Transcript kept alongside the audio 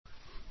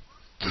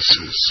This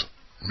is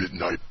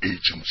Midnight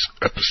Agents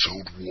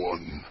Episode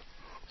 1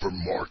 for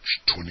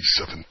March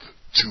 27th,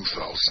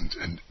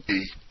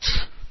 2008.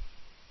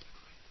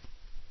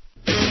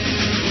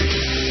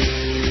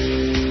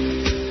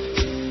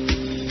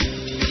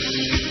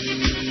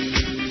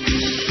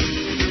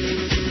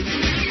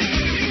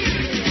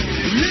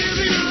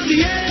 Living on the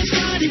edge,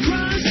 fighting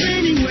crimes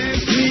anywhere,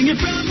 swinging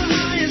from the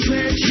highest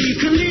ledge, she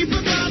can leap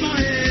above our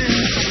head.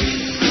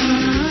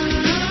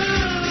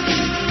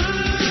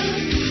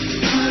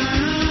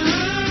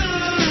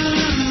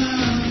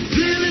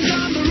 Villains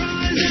on the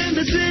rise and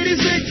the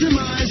city's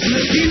victimized,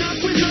 looking up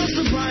with no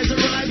surprise,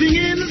 arriving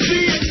in the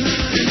sea of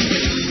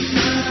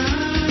time.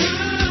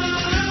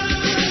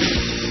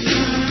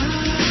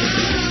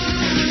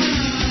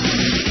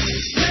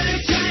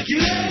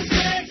 Spectacular,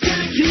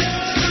 spectacular,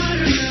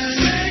 Spider-Man.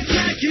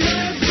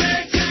 Spectacular,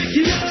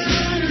 spectacular,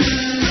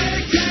 Spider-Man.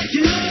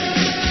 Spectacular.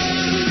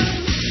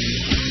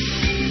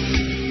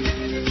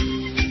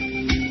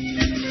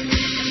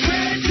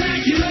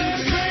 Spectacular,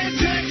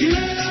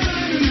 spectacular,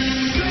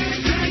 Spider-Man.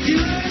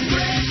 Spectacular,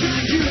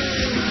 spectacular,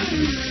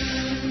 Spider-Man.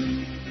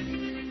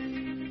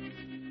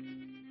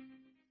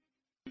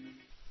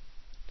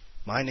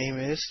 My name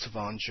is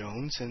Tavon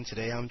Jones, and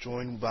today I'm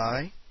joined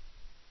by,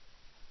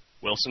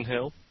 Wilson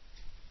Hill.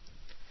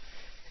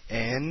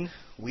 and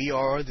we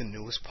are the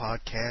newest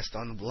podcast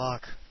on the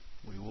block.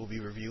 We will be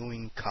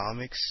reviewing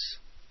comics,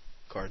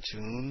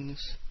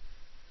 cartoons.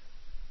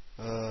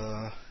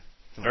 Am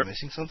I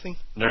missing something?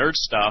 Nerd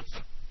stuff.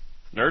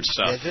 Yeah,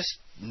 just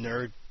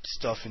nerd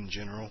stuff in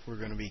general. We're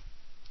going to be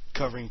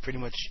covering pretty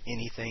much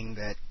anything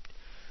that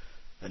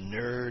a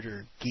nerd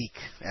or geek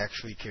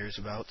actually cares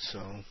about,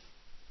 so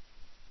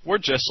We're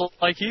just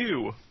like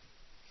you.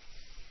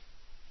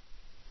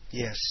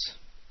 yes,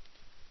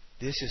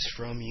 this is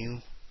from you,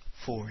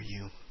 for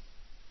you.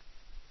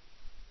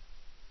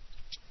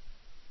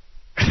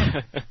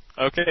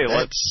 Okay, That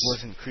let's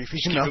wasn't creepy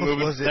keep enough, it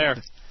moving was from it? there.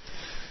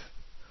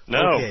 No.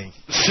 Okay.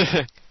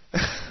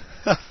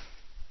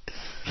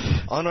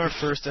 On our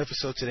first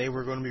episode today,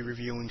 we're going to be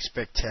reviewing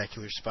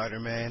Spectacular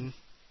Spider-Man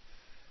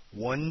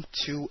 1,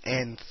 2,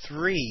 and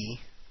 3.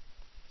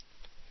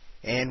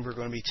 And we're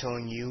going to be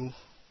telling you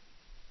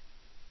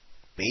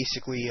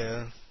basically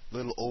a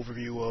little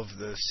overview of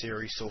the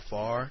series so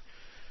far,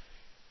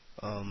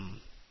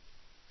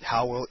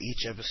 how well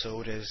each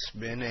episode has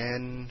been,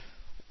 and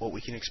what we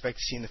can expect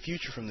to see in the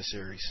future from the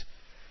series.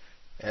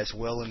 As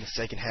well, in the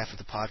second half of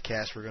the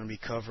podcast, we're going to be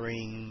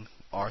covering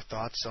our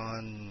thoughts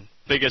on...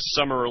 Biggest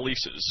summer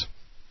releases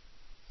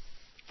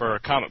for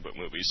comic book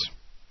movies.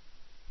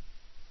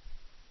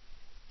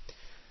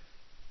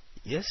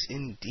 Yes,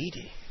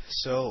 indeedy.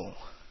 So,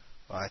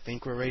 I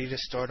think we're ready to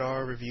start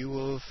our review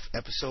of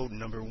episode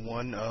number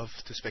 1 of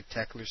The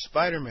Spectacular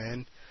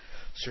Spider-Man,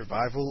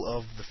 Survival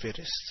of the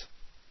Fittest.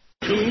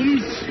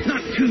 Toombs?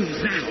 Not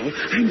Toombs now.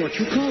 I'm what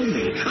you call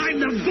me. I'm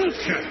the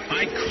Vulture.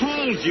 I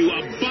called you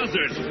a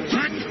buzzard.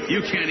 What?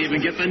 You can't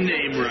even get the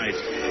name right.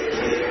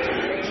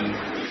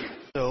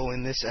 So,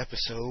 in this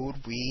episode,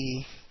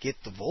 we get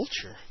the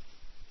Vulture,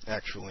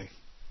 actually.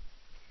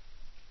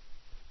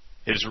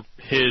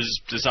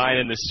 His design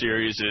in this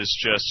series is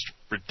just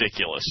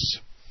ridiculous.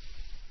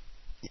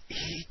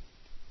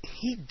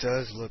 He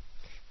does look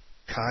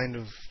kind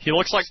of He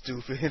looks like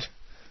stupid.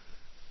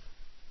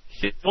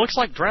 he looks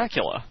like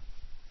Dracula.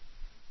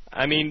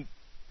 I mean,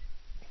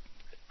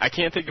 I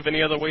can't think of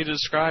any other way to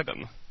describe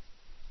him.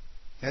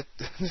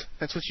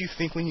 That's what you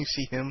think when you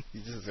see him.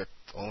 You just like,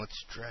 oh,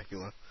 it's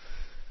Dracula.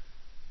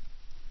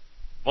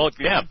 Well,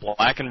 yeah,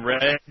 black and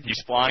red. He's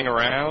flying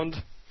around.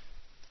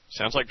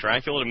 Sounds like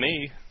Dracula to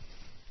me.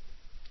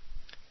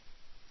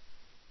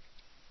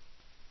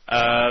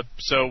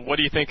 So what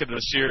do you think of the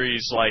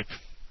series, like,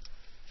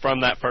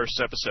 from that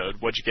first episode?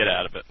 What'd you get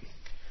out of it?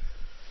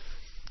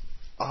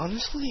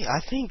 Honestly, I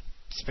think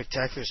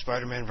Spectacular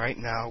Spider-Man right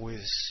now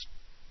is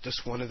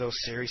just one of those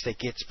series that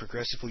gets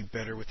progressively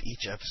better with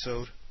each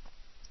episode.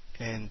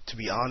 And to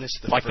be honest,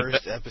 the Like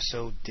first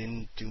episode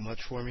didn't do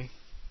much for me.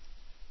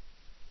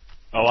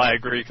 Oh, I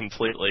agree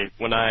completely.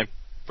 When I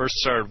first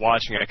started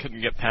watching, I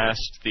couldn't get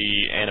past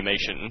the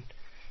animation.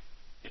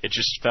 It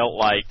just felt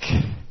like,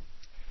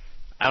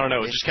 I don't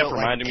know, it just kept felt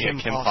reminding like me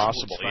of Kim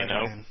Possible, you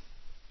know? Spider-Man.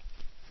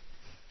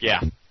 Yeah.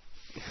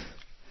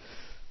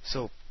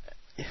 So,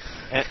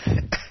 And,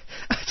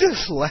 I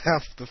just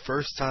laughed the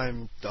first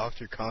time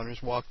Dr.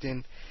 Connors walked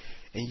in,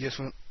 and you just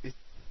went,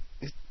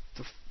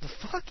 the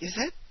fuck? Is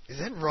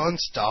that Ron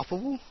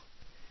Stoppable?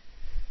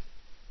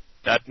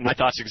 my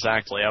thoughts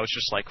exactly. I was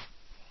just like,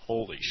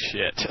 holy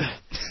shit.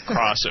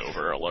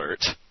 Crossover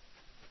alert.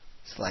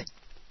 It's like,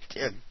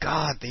 dear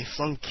God, they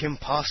flung Kim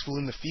Possible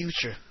in the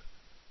future.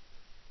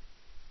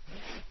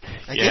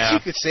 I guess you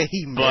could say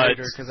he married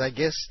her, because I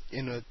guess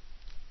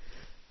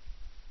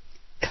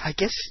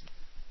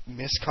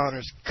Miss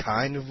Connors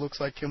kind of looks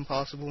like Kim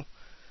Possible.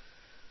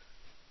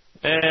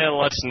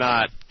 Let's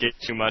not get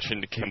too much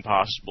into Kim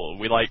Possible.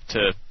 We like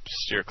to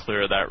steer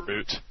clear of that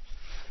route.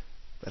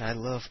 But I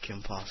love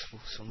Kim Possible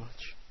so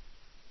much.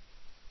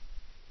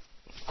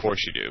 Of course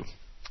you do.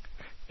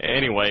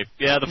 Anyway,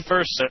 yeah, the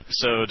first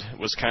episode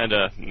was kind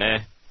of meh.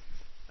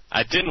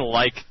 I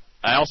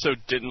also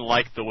didn't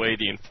like the way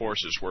the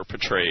enforcers were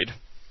portrayed.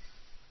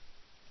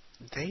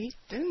 They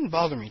didn't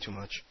bother me too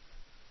much.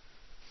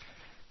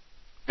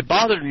 It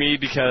bothered me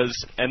because,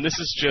 and this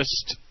is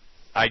just,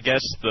 I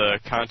guess, the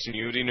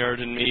continuity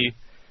nerd in me,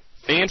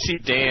 Fancy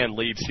Dan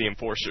leads the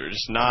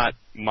enforcers, not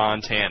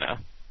Montana.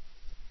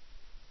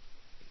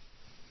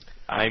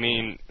 I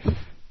mean...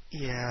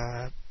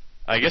 Yeah.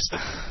 I guess...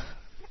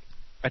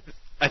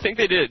 I think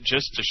they did it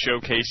just to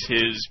showcase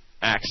his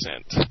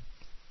accent.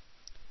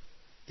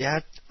 Yeah,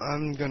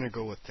 I'm gonna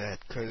go with that,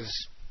 because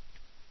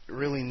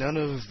really none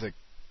of the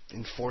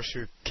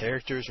enforcer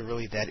characters are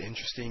really that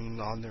interesting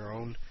on their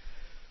own.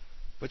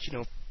 But, you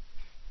know,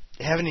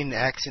 having an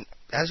accent,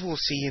 as we'll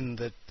see in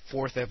the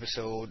 4th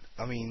episode,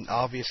 I mean,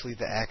 obviously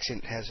the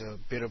accent has a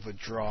bit of a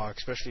draw,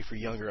 especially for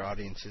younger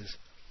audiences.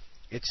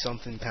 It's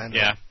something kind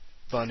of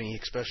funny,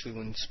 especially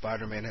when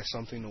Spider-Man has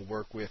something to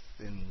work with,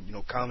 in, you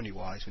know,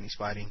 comedy-wise when he's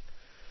fighting.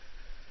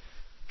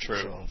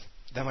 True. So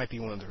that might be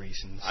one of the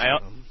reasons.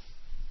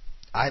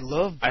 I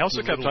love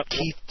also kept up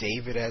Keith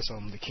David as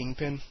the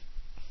Kingpin.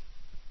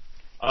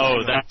 Oh,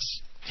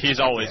 he's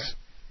always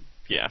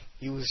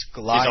He was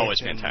Goliath. He's always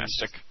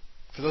fantastic.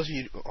 For those of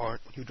you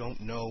who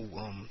don't know,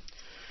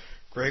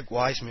 Greg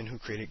Weisman, who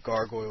created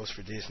Gargoyles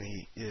for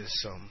Disney,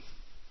 is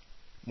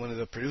one of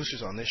the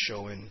producers on this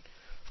show, and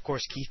of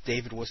course Keith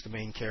David was the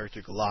main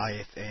character,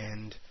 Goliath,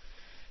 and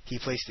he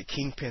plays the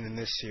Kingpin in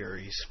this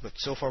series. But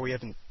so far we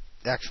haven't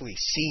actually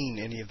seen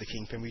any of the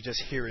Kingpin. We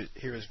just hear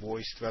his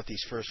voice throughout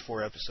these first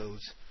 4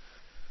 episodes.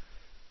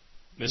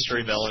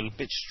 Mystery villain. A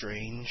bit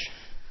strange.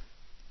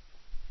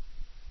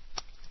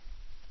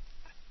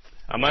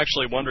 I'm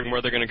actually wondering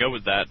where they're going to go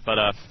with that, but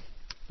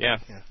yeah,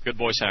 good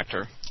voice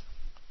actor.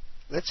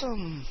 Let's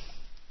some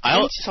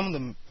of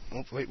them.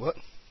 Oh, wait, what?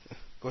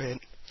 Go ahead.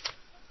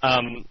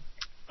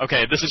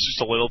 Okay, this is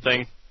just a little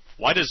thing.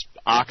 Why does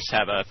Ox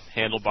have a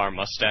handlebar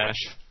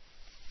mustache?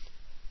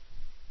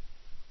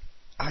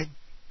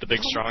 The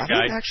big strong guy.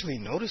 I didn't actually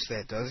notice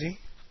that, does he?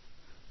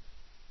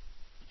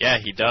 Yeah,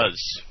 he does.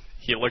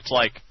 He looked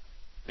like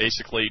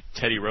basically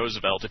Teddy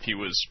Roosevelt if he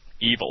was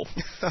evil.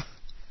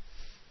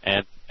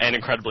 and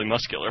incredibly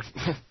muscular.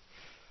 Well,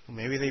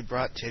 maybe they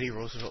brought Teddy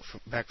Roosevelt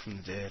back from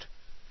the dead.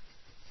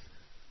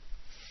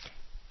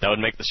 That would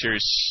make the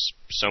series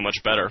so much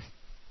better.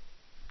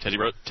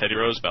 Teddy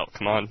Roosevelt,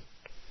 come on.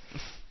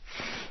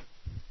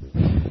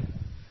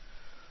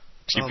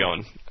 Keep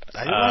going.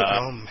 I do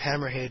like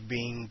Hammerhead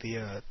being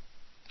the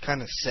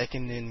kind of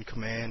second in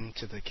command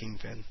to the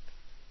Kingpin.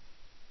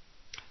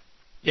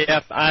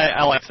 Yeah,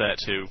 I like that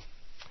too.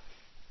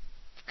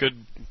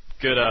 Good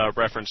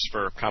reference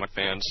for comic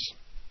fans.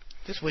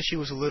 Just wish he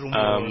was a little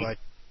more like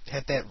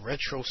had that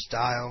retro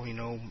style, you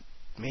know,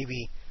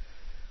 maybe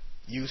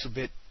use a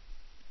bit,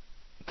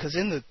 because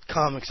in the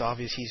comics,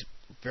 obviously he's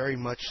very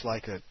much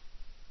like a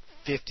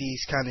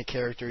 50s kind of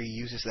character. He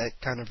uses that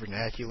kind of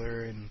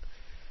vernacular and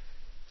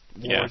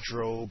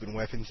wardrobe and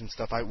weapons and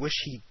stuff. I wish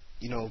he,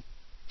 you know,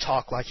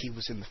 talked like he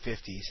was in the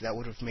 50s. That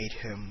would have made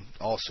him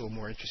also a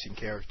more interesting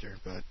character.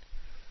 But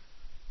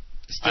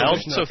still, I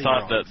also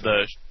thought that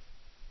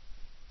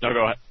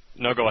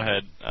go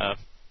ahead.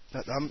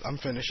 I'm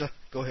finished.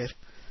 Go ahead.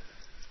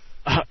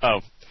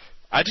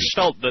 I just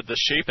felt that the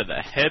shape of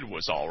the head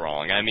was all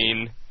wrong. I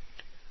mean,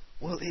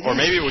 or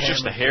maybe it was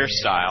just the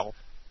hairstyle.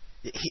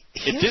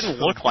 It didn't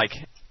look like.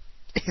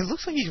 It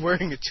looks like he's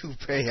wearing a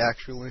toupee,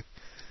 actually.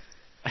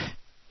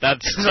 That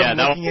was my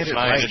initial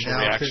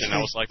reaction. I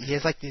was like, he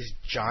has like this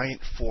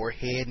giant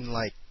forehead and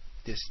like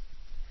this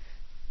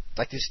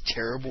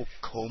terrible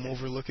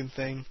comb-over looking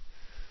thing.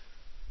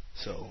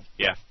 So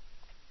yeah,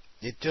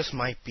 it just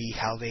might be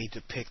how they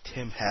depict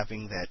him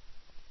having that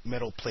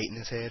metal plate in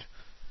his head.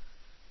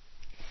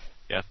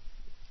 Yeah,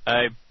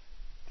 I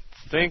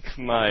think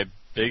my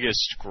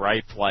biggest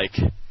gripe,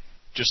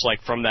 just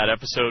from that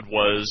episode,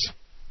 was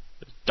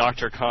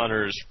Dr.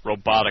 Connor's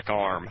robotic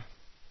arm.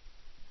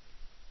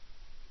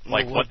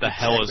 What the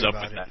hell is up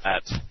with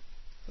that?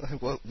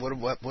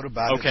 What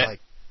about it,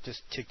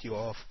 just ticked you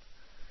off?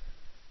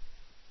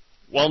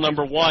 Well,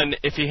 number one,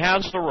 if he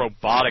has the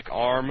robotic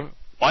arm,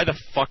 why the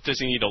fuck does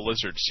he need a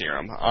lizard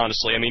serum?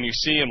 Honestly, I mean, you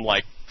see him,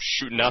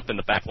 shooting up in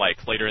the back,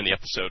 later in the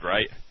episode,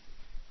 right?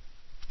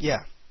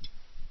 Yeah.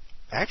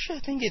 Actually,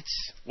 I think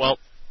it's... Well...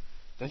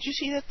 Don't you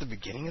see that at the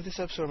beginning of this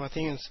episode? I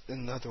think it's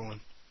another one.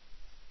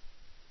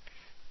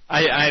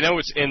 I know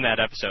it's in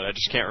that episode. I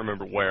just can't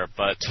remember where,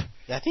 but...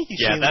 Yeah, I think you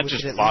see him with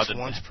it at least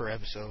once per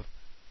episode.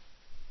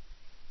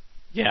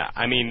 Yeah,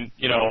 I mean,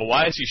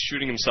 why is he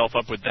shooting himself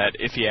up with that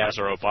if he has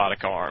a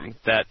robotic arm?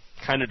 That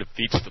kind of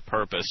defeats the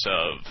purpose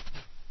of,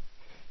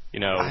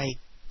 I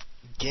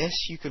guess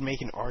you could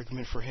make an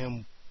argument for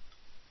him,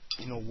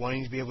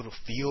 wanting to be able to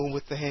feel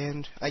with the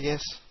hand, I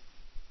guess.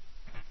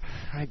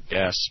 I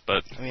guess,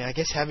 but... I mean, I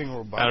guess having a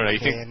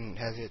robotic hand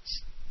has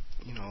its,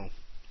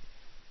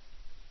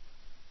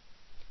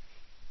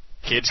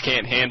 Kids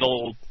can't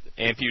handle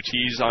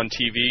amputees on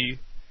TV?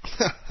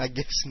 I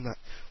guess not.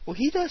 Well,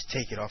 he does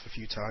take it off a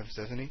few times,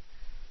 doesn't he?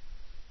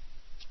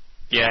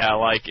 Yeah,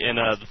 like in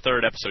the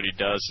third episode he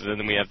does, and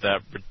then we have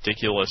that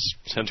ridiculous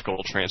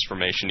tentacle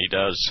transformation he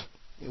does.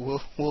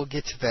 We'll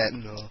get to that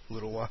in a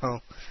little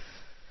while.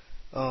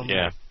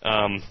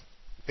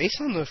 Based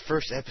on the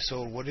first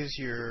episode, what is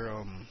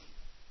your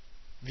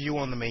view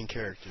on the main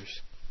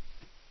characters?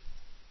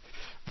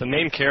 The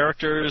main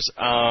characters,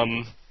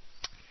 I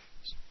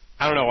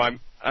don't know.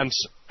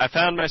 I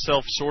found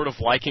myself sort of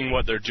liking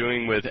what they're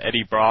doing with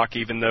Eddie Brock,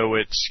 even though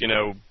it's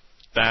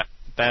that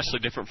vastly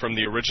different from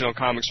the original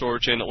comics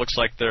origin. It looks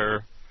like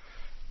they're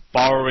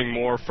borrowing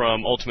more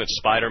from Ultimate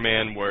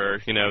Spider-Man,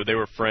 where they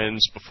were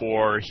friends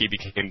before he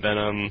became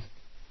Venom,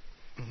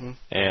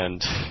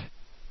 and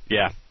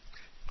yeah.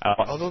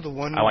 Although the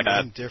one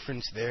main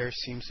difference there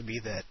seems to be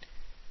that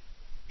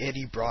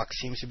Eddie Brock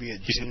seems to be a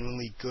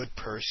genuinely good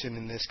person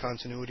in this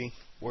continuity,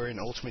 where in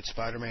Ultimate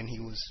Spider-Man he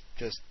was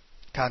just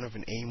kind of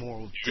an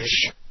amoral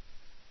dick.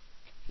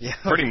 Yeah,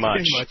 pretty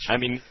much. I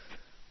mean,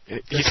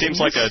 he seems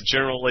like a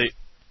generally...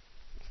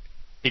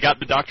 He got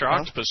the Dr.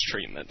 Octopus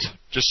treatment,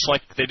 just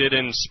like they did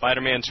in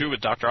Spider-Man 2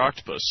 with Dr.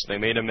 Octopus. They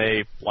made him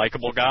a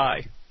likable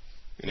guy.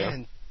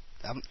 And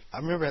I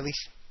remember at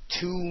least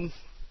 2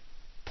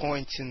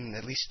 points in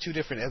at least 2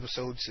 different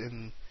episodes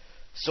in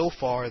so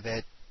far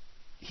that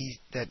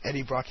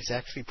Eddie Brock has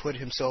actually put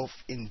himself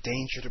in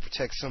danger to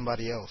protect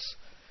somebody else.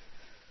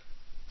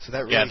 So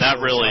that really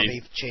shows how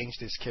they've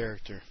changed his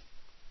character.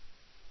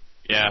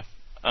 Yeah.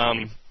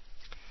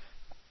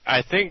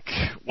 I think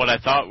what I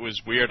thought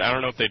was weird, I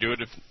don't know if they do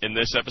it in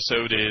this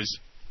episode, is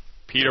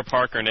Peter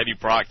Parker and Eddie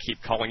Brock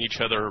keep calling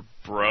each other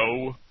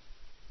bro.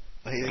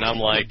 And I'm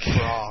like,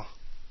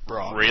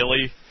 bro.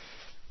 Really?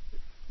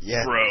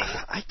 Yeah. Bro.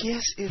 I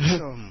guess it's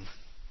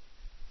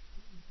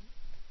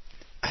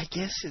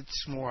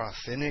it's more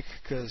authentic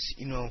because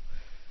even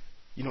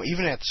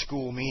at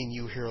school, me and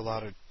you hear a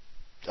lot of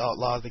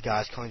the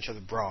guys calling each other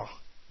bra.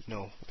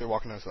 They're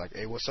walking out like,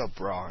 "Hey, what's up,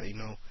 bra?"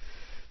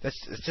 That's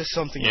just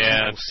something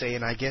people say,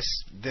 and I guess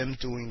them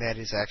doing that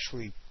is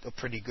actually a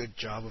pretty good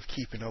job of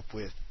keeping up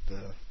with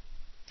the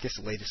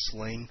latest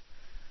slang.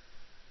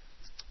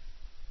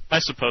 I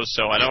suppose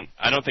so. I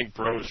don't think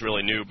bro is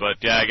really new, but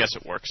yeah, I guess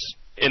it works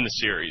in the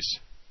series.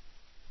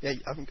 Yeah,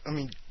 I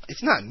mean,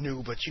 it's not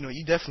new, but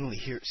you definitely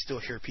still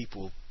hear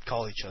people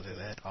call each other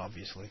that,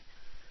 obviously.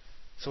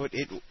 So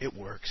it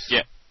works.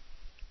 Yeah.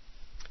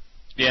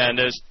 Yeah, and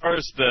as far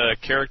as the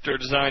character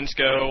designs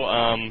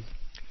go,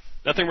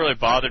 nothing really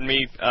bothered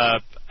me.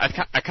 I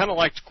kind of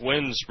liked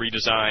Gwen's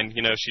redesign.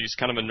 She's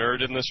kind of a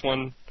nerd in this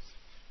one.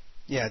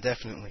 Yeah,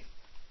 definitely.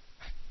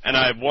 And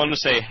I want to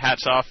say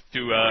hats off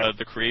to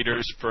the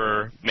creators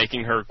for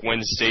making her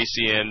Gwen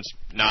Stacy and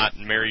not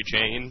Mary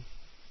Jane.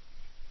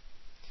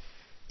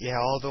 Yeah,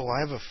 although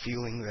I have a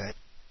feeling that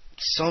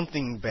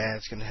something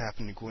bad's going to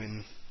happen to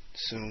Gwen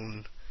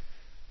soon.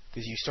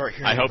 Because you start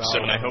hearing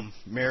about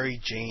Mary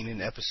Jane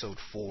in episode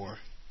 4.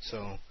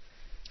 So.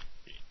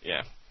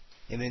 Yeah.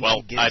 And then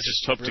she gets I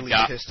just hope really to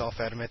God pissed off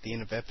at him at the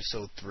end of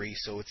episode 3,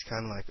 so it's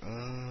kind of like,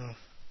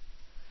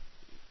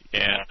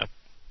 Yeah.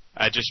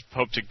 I just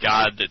hope to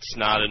God it's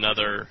not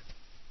another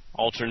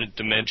alternate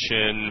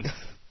dimension,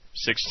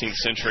 16th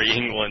century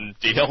England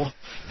deal.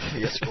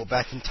 He has to go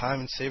back in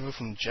time and save her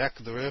from Jack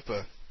the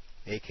Ripper,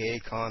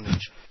 a.k.a.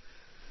 Carnage.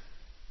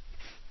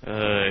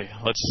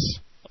 Let's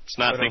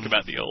not think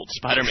about the old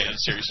Spider-Man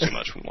series too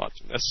much when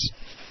watching this.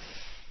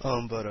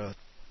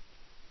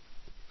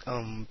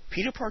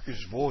 Peter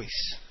Parker's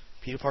voice,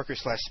 Peter Parker /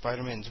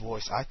 Spider-Man's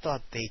voice, I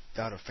thought they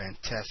got a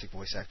fantastic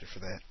voice actor for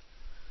that.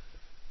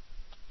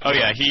 Oh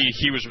yeah,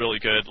 he was really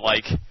good.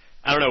 Like,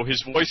 I don't know,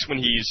 his voice when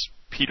he's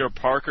Peter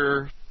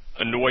Parker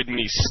annoyed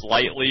me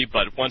slightly,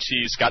 but once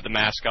he's got the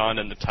mask on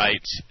and the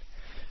tights,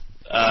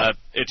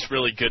 it's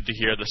really good to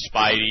hear the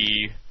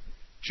Spidey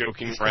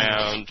joking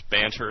around,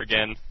 banter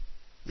again.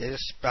 Yeah,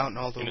 just spouting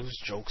all those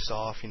jokes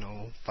off,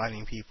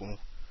 fighting people.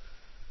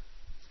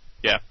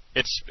 Yeah,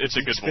 it's a good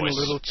voice. It's been a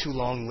little too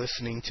long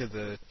listening to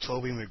the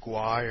Tobey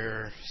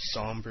Maguire,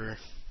 somber,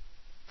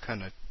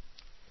 kind of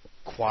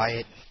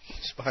quiet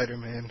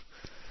Spider-Man.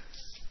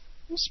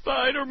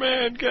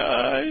 Spider-Man,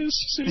 guys,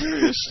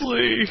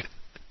 seriously.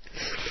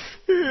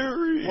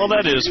 Harry. Well,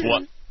 that is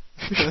what.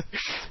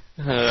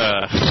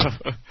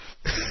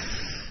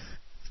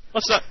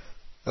 What's up?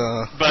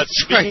 But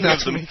speaking not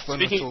of to make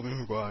fun of Tobey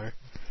Maguire.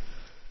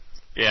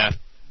 Yeah,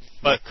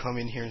 but come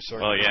in here and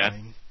start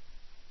crying.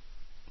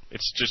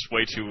 It's just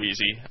way too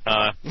easy.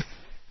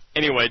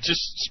 Anyway,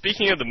 just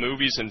speaking of the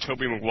movies and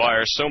Tobey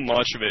Maguire, so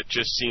much of it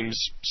just seems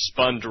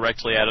spun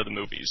directly out of the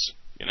movies.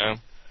 Yeah.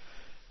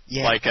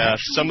 Like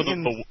some of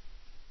the.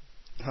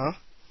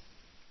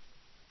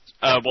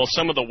 Well,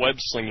 some of the web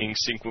slinging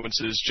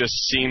sequences just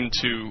seem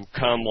to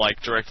come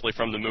directly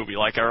from the movie.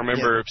 Like I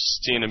remember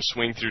seeing him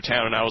swing through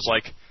town, and I was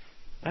like,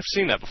 I've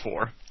seen that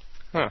before.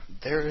 Huh.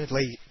 There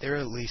are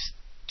at least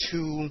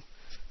 2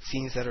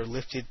 scenes that are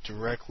lifted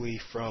directly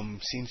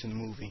from scenes in the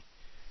movie.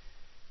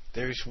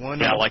 There's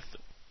one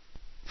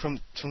from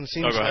the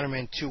scene of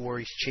Spider-Man 2 where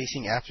he's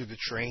chasing after the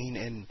train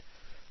and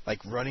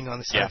running on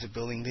the sides of the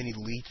building. Then he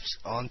leaps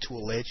onto a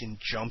ledge and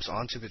jumps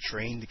onto the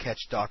train to catch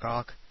Doc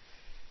Ock.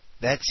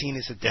 that scene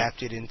is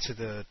adapted into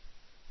the...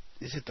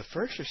 Is it the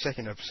first or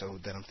second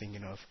episode that I'm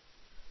thinking of?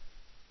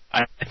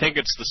 I think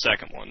it's the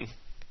second one.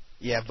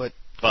 Yeah, but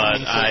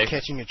instead of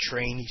catching a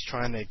train, he's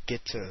trying to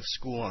get to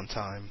school on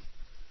time.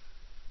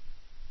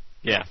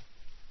 Yeah.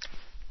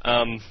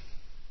 Let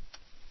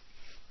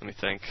me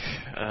think.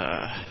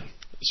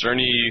 Is there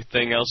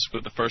anything else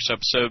with the first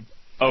episode?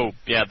 Oh,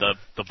 yeah,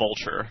 the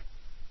Vulture.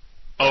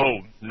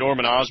 Oh,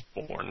 Norman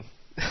Osborn.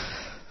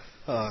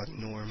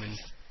 Norman.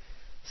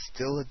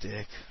 Still a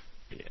dick.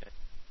 Yeah.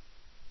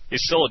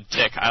 He's still a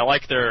dick. I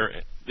like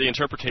the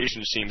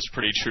interpretation seems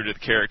pretty true to the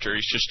character.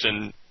 He's just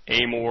an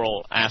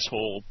amoral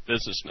asshole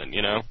businessman,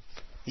 you know?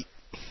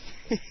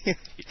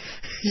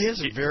 He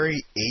has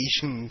very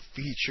Asian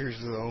features,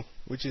 though,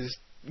 which is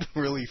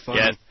really funny.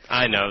 Yeah,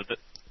 I know.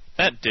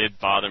 That did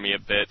bother me a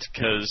bit,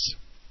 because,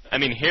 I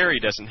mean, Harry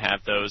doesn't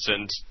have those,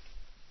 and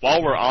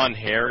while we're on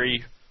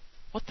Harry,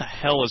 what the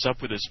hell is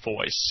up with his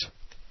voice?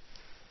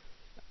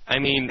 I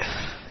mean...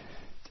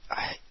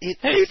 It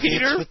hey, fits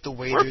Peter, with the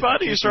way we're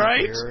buddies,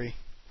 right?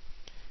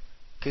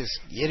 Because,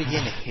 yet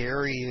again,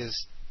 Harry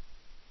is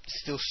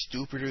still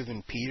stupider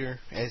than Peter,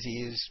 as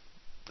he has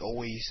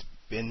always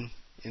been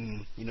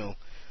in,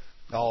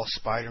 all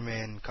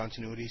Spider-Man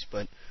continuities,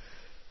 but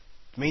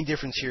the main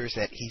difference here is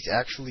that he's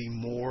actually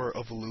more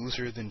of a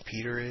loser than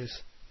Peter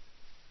is.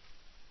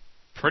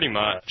 Pretty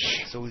much.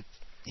 So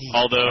he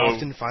Although,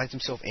 often finds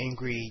himself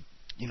angry,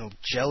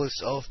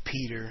 jealous of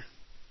Peter,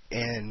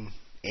 and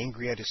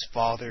angry at his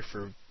father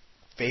for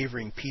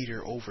favoring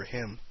Peter over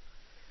him,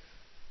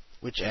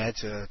 which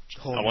adds a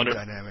whole new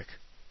dynamic.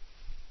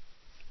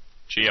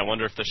 Gee, I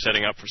wonder if they're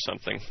setting up for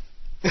something.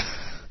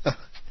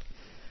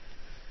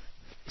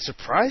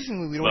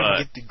 Surprisingly, we don't even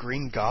get the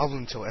Green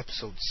Goblin until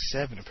episode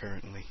 7,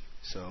 apparently.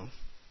 So.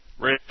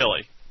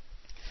 Really?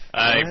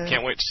 I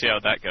can't wait to see how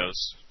that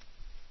goes.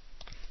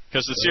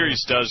 Because the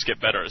series does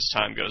get better as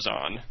time goes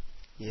on.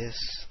 Yes,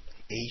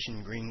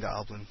 Asian Green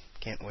Goblin.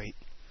 Can't wait.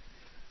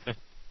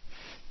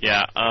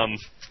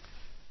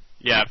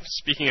 Yeah,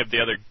 speaking of the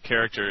other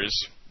characters,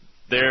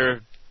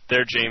 their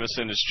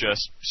Jameson is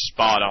just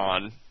spot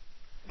on.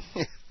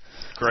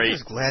 Great. I'm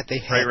just glad they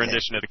great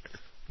rendition of the...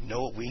 You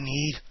know what we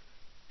need?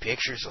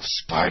 Pictures of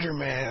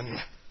Spider-Man.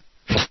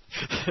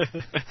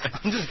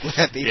 I'm just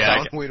glad they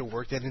found a way to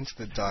work that into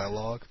the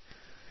dialogue.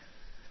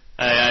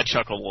 I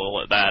chuckled a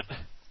little at that.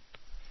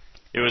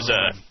 It was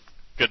a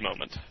good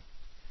moment.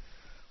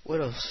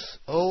 What else?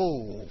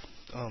 Oh,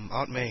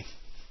 Aunt May.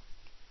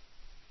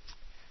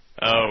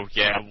 Oh,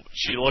 yeah,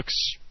 she looks,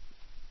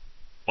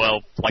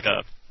 well, like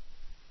a...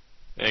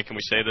 Hey, can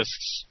we say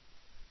this?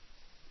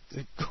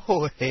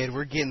 Go ahead,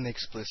 we're getting the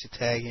explicit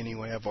tag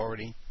anyway. I've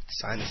already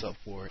signed us up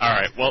for it.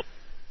 Alright, well,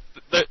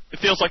 it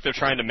feels like they're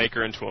trying to make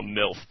her into a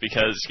MILF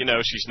because,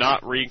 she's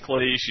not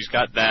wrinkly, she's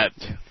got that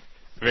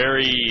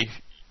very,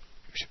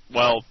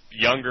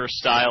 younger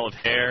style of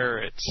hair.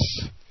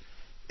 It's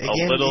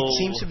Again, a little... it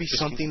seems to be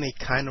something they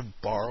kind of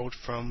borrowed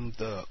from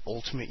the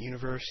Ultimate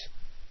Universe,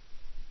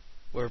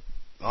 where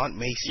Aunt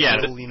May's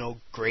still,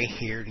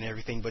 gray-haired and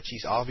everything, but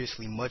she's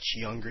obviously much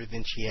younger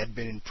than she had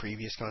been in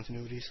previous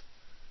continuities.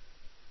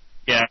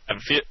 Yeah,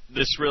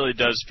 this really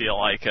does feel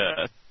like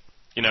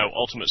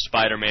Ultimate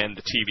Spider-Man,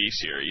 the TV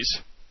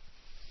series.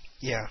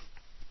 Yeah.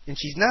 And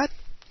she's not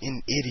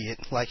an idiot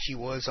like she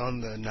was on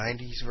the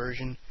 90s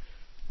version,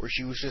 where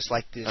she was just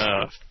like this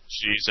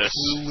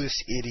clueless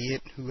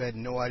idiot who had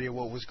no idea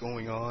what was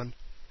going on.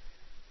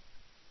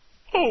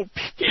 Oh,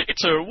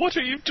 Peter, what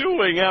are you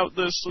doing out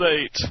this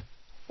late?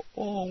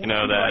 Oh, would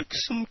you like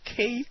some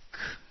cake?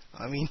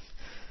 I mean,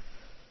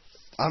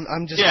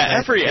 I'm just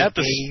glad every they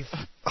episode gave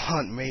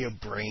Aunt May a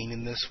brain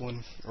in this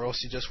one, or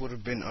else it just would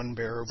have been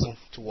unbearable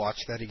to watch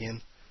that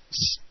again.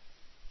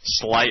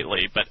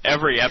 Slightly, but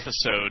every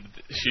episode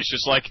she's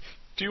just like,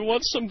 "Do you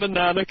want some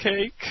banana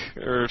cake?"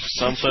 or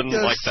something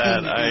like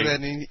that.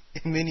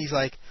 And then he's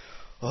like,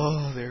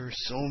 "Oh, there are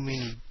so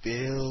many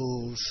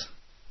bills."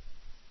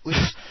 Which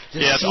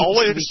just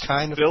seems to be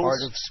kind of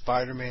part of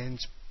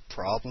Spider-Man's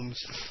problems.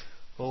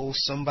 Oh,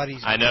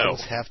 somebody's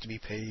bills have to be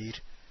paid.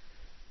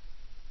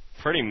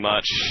 Pretty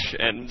much,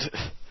 and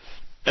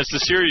as the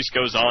series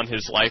goes on,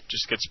 his life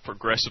just gets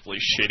progressively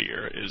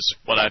shittier, is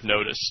what I've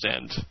noticed,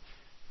 and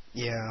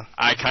yeah,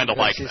 I kind of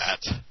like that.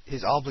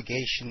 His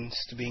obligations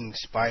to being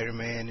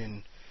Spider-Man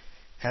and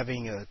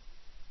having a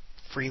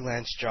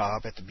freelance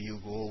job at the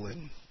Bugle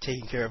and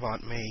taking care of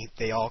Aunt May,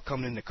 they all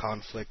come into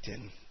conflict,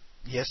 and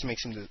he has to make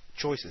some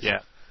choices.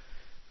 Yeah,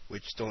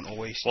 which don't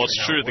always. Well,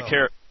 it's true.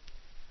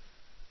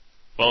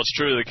 It's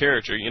true to the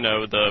character.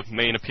 The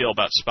main appeal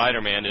about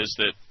Spider-Man is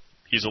that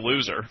he's a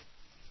loser.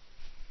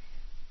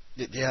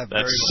 Yeah,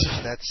 very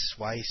much. That's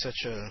why he's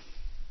such a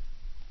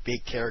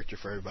big character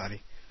for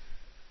everybody.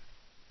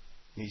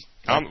 He's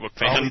comic book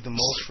probably fan. the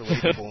most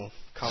relatable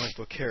comic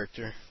book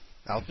character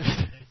out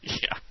there.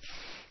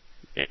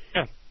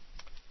 Yeah.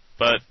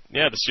 But,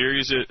 the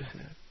series...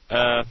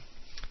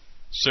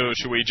 so,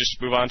 should we just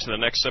move on to the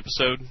next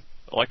episode,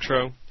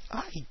 Electro?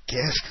 I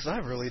guess, because I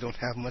really don't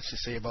have much to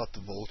say about the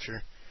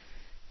Vulture.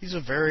 He's a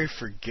very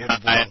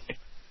forgettable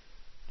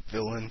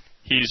villain.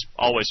 he's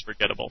always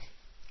forgettable.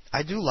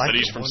 I do like But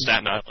he's the from one,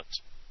 Staten Island.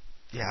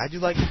 Yeah, I do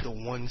like the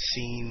one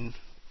scene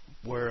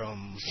where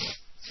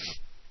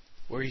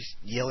he's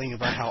yelling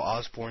about how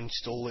Osborn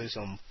stole his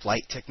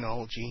flight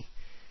technology,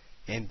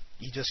 and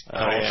he just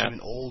calls him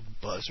an old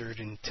buzzard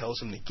and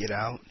tells him to get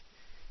out.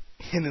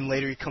 And then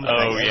later he comes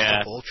back as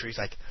the vulture. He's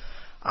like,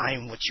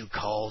 "I'm what you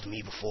called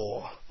me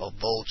before, a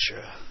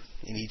vulture."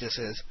 And he just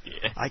says,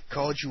 "I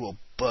called you a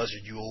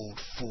buzzard, you old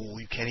fool.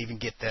 You can't even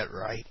get that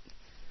right."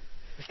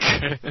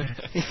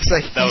 It's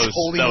like he's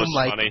holding him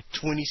like funny.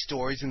 20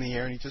 stories in the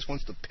air, and he just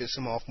wants to piss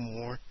him off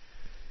more.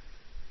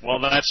 Well,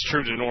 that's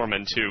true to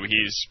Norman, too.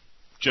 He's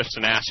just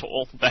an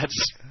asshole. That's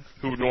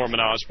who Norman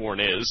Osborn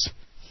is.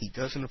 He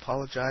doesn't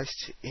apologize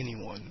to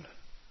anyone.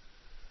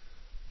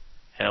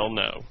 Hell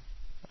no.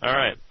 All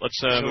right,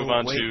 let's move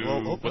on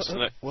to... what's the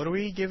next? What are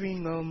we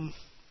giving...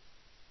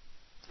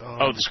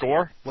 the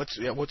score? What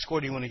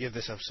score do you want to give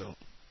this episode?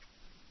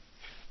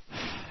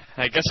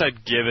 I guess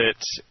I'd give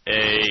it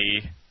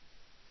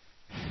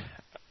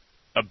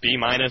a B-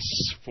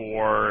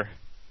 for,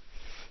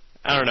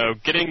 I don't know,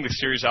 getting the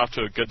series off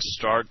to a good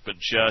start, but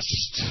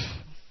just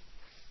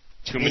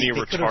too many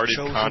retarded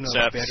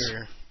concepts. A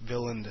better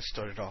villain to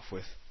start it off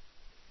with.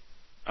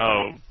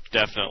 Oh,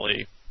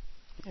 definitely.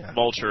 Yeah.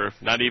 Vulture,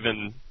 not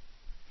even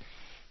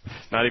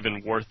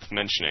worth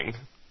mentioning.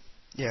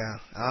 Yeah,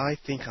 I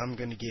think I'm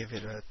going to give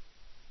it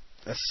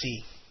a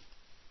C.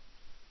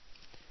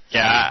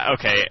 Yeah,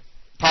 okay.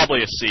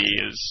 Probably a C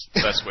is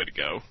the best way to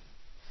go.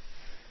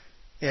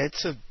 Yeah,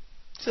 it's a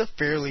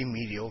fairly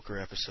mediocre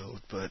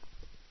episode, but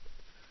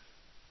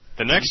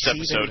the next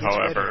episode,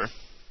 however,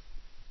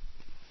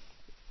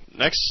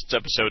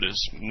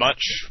 is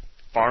much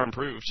far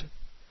improved.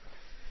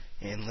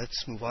 And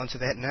let's move on to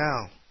that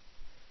now.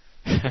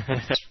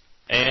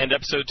 And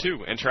episode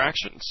 2,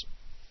 Interactions.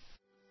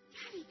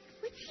 Daddy,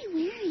 what's he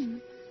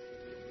wearing?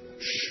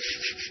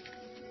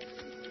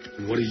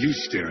 And what are you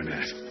staring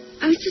at?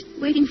 I was just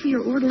waiting for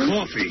your order.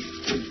 Coffee.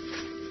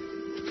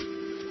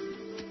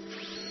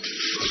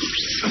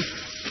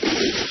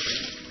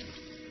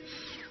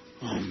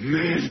 Oh,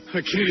 man.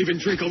 I can't even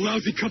drink a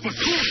lousy cup of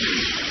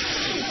coffee.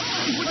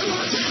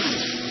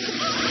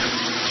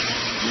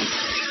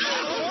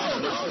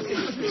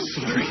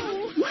 Sorry.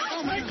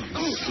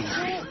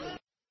 Sorry.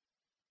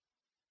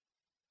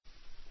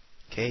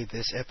 Okay,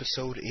 this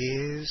episode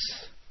is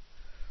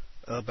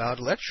about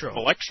Electro.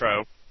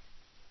 Electro.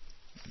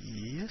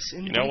 Yes,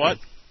 indeed. You know what?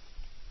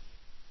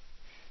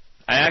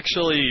 I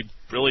actually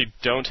really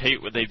don't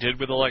hate what they did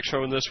with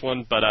Electro in this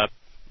one, but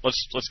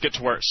let's get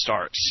to where it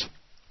starts.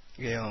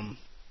 Yeah,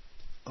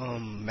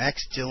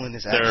 Max Dillon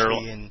is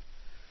actually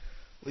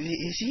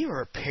is he a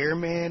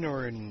repairman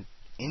or an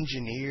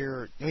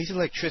engineer? No, he's an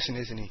electrician,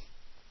 isn't he?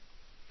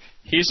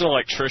 He's an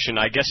electrician.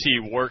 I guess he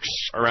works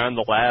around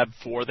the lab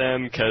for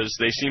them because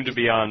they seem to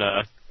be on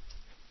a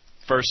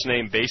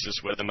first-name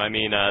basis with him. I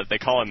mean, they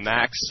call him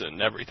Max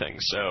and everything,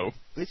 so...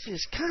 Which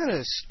is kind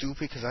of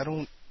stupid because I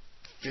don't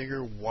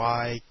figure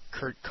why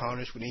Curt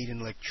Connors would need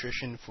an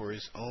electrician for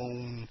his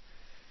own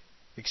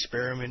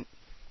experiment.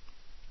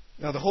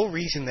 Now, the whole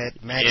reason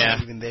that Max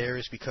is even there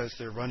is because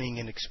they're running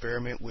an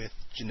experiment with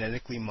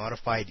genetically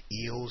modified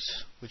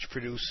eels, which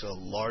produce a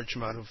large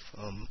amount of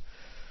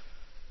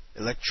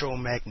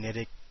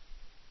electromagnetic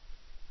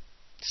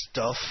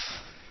stuff.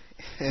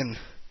 And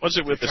what's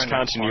it with this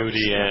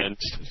continuity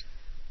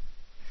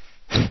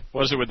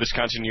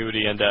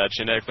and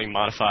genetically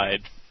modified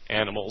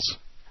animals?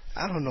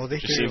 I don't know. They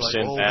figure like,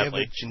 we have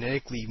a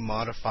genetically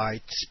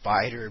modified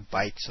spider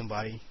bite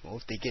somebody. Well,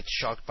 if they get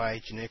shocked by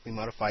genetically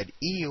modified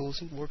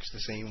eels, it works the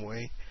same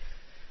way.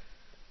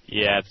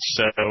 Yeah,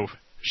 so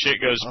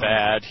shit goes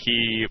bad.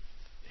 He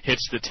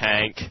hits the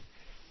tank,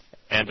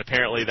 and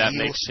apparently that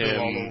makes him...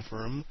 all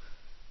over him.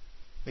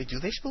 Wait, do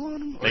they spill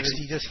on him? Or does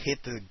he just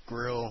hit the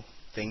grill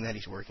thing that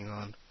he's working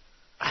on?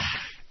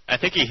 I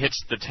think he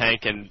hits the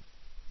tank, and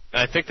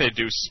I think they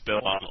do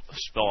spill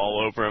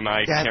all over him.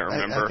 I can't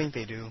remember. I think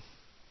they do.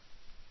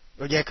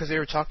 Oh, yeah, because they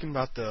were talking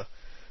about the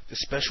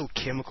special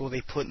chemical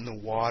they put in the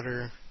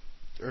water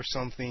or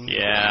something.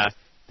 Yeah,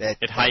 that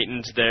it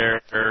heightened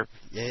their...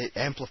 it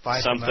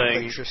amplified the amount of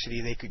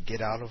electricity they could get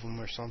out of them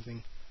or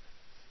something.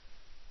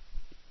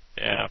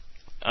 Yeah.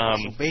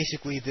 So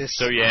basically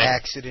this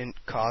accident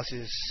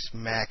causes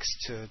Max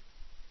to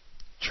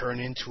turn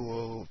into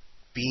a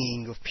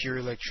being of pure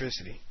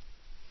electricity.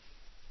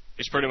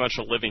 He's pretty much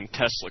a living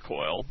Tesla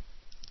coil.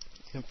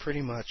 Yeah,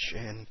 pretty much,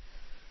 and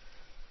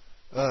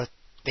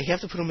they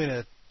have to put him in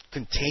a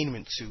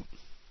containment suit.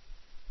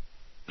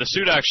 The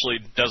suit actually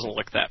doesn't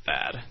look that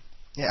bad.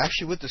 Yeah,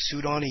 actually with the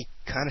suit on, he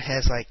kind of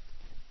has like...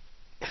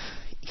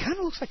 He kind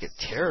of looks like a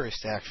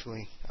terrorist,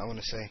 actually, I want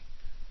to say.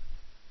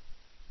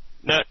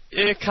 No,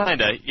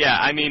 kind of. Yeah,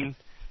 I mean,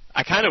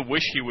 I kind of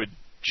wish he would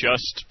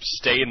just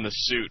stay in the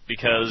suit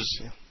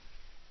because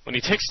when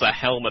he takes the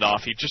helmet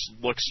off, he just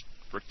looks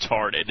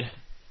retarded.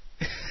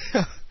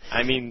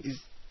 I mean,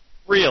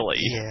 really.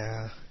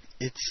 Yeah,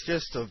 it's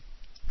just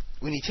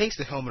when he takes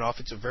the helmet off,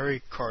 it's a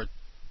very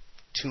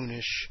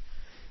cartoonish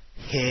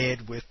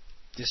head with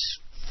this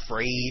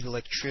afraid,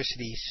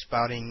 electricity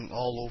spouting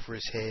all over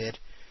his head.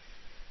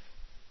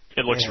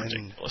 It looks And-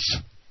 ridiculous.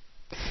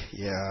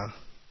 Yeah.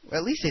 Well,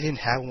 at least they didn't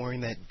have him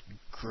wearing that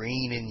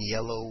green and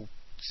yellow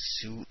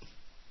suit,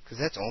 because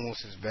that's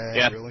almost as bad,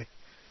 Yeah. really.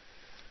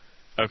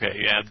 Okay,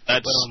 yeah,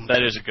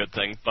 that is a good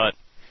thing, but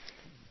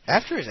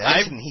After his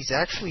accident, he's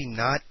actually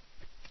not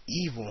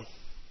evil,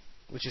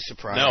 which is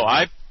surprising. no,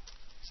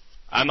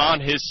 I'm on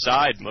his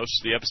side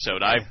most of the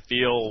episode. I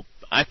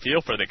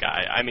feel for the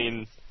guy. I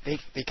mean, They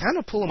kind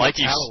of pull him Like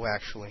a Metallo,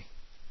 actually.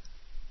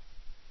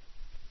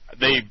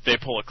 they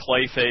pull a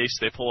Clayface,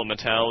 they pull a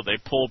Mattel, they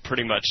pull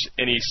pretty much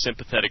any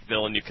sympathetic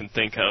villain you can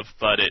think of,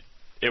 but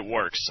it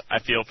works. I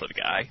feel for the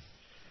guy.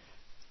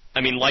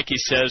 I mean, like he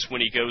says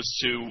when he goes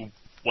to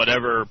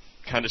whatever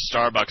kind of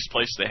Starbucks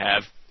place they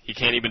have, he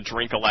can't even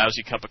drink a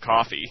lousy cup of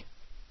coffee.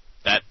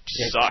 That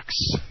sucks,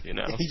 you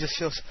know. He just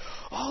feels,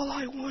 all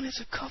I want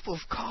is a cup of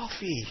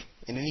coffee.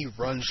 And then he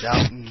runs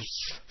out, and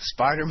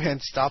Spider-Man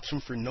stops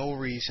him for no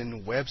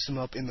reason, webs him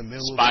up in the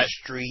middle of the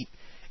street,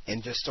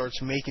 and just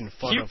starts making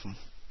fun of him.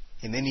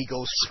 And then he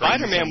goes crazy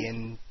Spider-Man-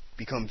 and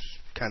becomes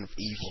kind of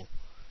evil.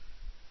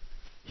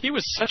 He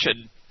was such a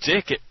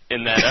dick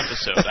in that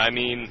episode. I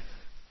mean,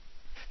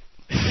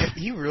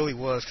 He really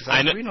was, because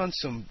I was reading on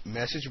some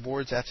message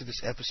boards after this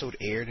episode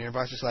aired, and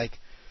everybody's just like,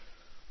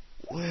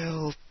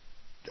 well,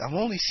 I've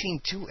only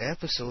seen 2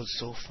 episodes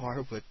so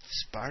far, but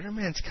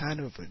Spider-Man's kind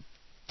of a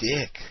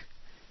dick.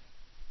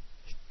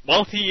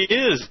 well, he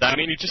is. I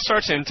mean, he just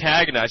starts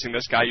antagonizing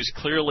this guy who's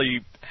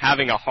clearly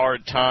having a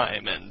hard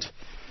time. And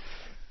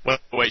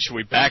wait, should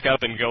we back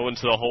up and go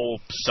into the whole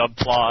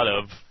subplot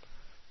of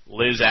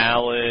Liz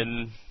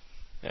Allen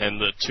and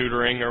the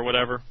tutoring or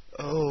whatever?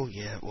 Oh,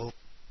 yeah, well,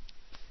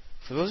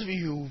 for those of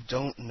you who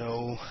don't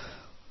know,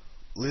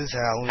 Liz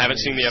Allen Haven't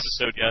seen the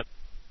episode yet.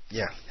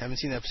 Yeah, haven't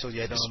seen the episode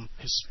yet.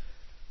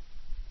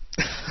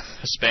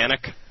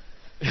 Hispanic.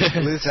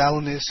 Liz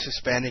Allen is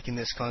Hispanic in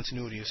this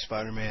continuity of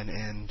Spider-Man,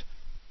 and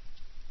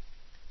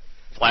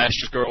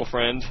Flash's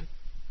girlfriend.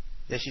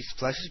 yeah, she's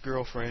Flash's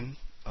girlfriend.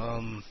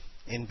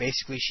 And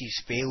basically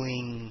she's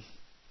failing.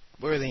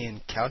 What are they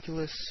in?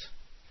 Calculus?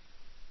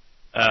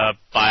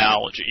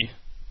 Biology.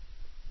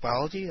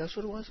 Biology? That's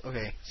what it was.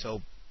 Okay,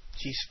 so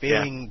she's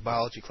failing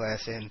biology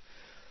class, and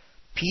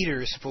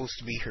Peter is supposed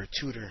to be her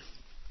tutor.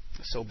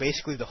 So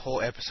basically, the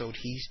whole episode,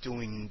 he's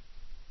doing,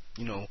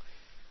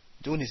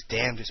 doing his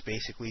damnedest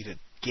basically to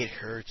get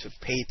her to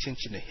pay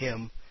attention to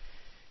him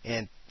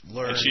and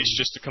learn. And she's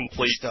just a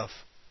complete stuff.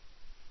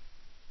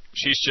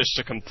 She's just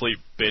a complete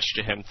bitch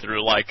to him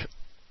through like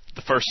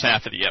the first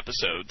half of the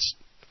episode.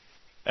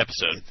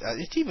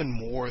 It's even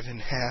more than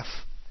half.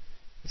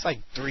 It's like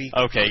 3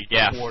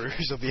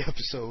 quarters of the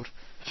episode.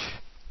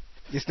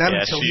 It's not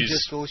until he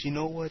just goes, you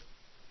know what?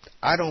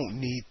 I don't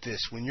need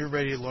this. When you're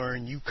ready to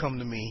learn, you come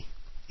to me.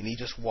 And he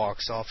just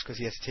walks off because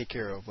he has to take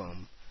care of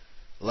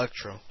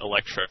Electro.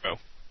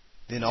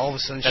 Then all of a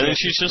sudden,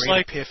 she's just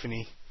like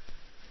epiphany.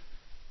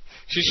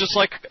 She's just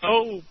like,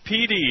 oh,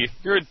 Petey,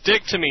 you're a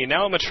dick to me.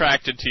 Now I'm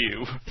attracted to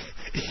you.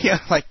 Yeah,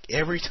 like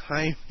every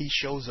time he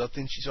shows up,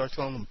 then she starts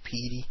calling him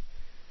Petey.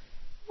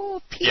 Oh,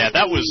 Petey. Yeah,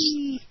 that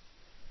was.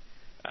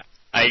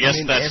 I guess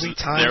that's every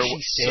time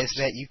she says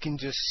that, you can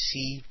just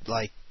see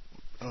like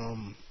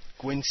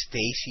Gwen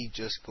Stacy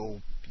just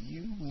go,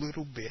 "You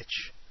little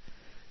bitch."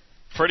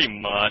 Pretty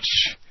much.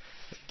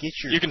 Get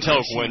your you can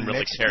tell Gwen really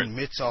Mexican cares.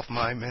 mitts off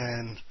my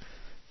man.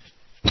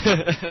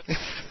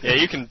 Yeah,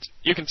 you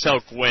can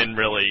tell Gwen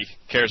really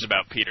cares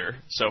about Peter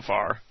so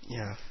far.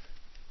 Yeah.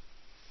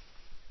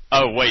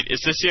 Oh wait,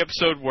 is this the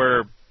episode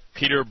where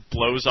Peter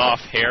blows off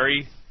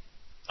Harry?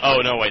 Oh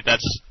no, wait,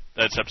 that's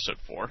episode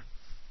 4,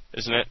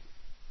 isn't it?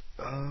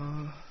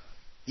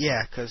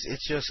 Yeah, because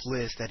it's just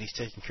Liz that he's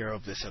taking care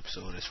of this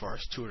episode as far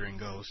as tutoring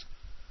goes.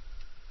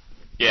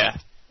 Yeah.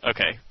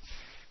 Okay.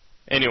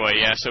 Anyway,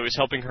 yeah, so he's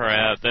helping her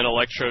out. Then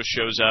Electro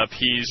shows up.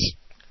 He's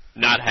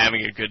not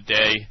having a good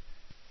day.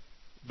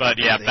 But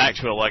yeah, back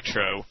to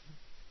Electro.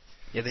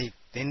 Yeah,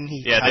 then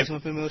he ties him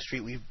up in the middle of the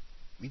street.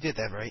 We did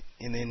that, right?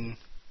 And then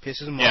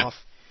pisses him off.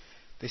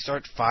 They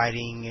start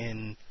fighting,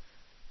 and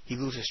he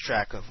loses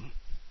track of him.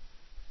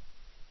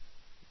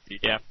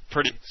 Yeah,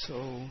 pretty.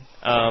 So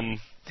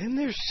then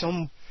there's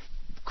some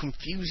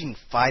confusing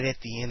fight at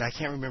the end. I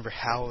can't remember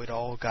how it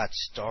all got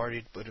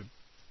started, but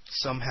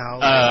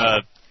somehow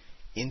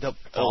end up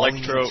falling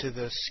into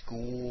the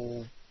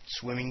school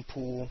swimming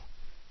pool.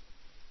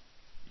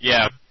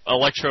 Yeah,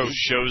 Electro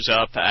shows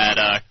up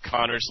at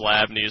Connor's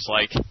lab, and he's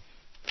like,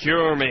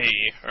 "Cure me!"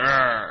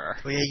 Well,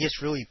 yeah, he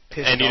gets really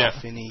pissed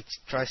off, and he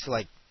tries to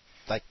like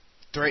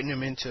threaten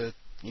him into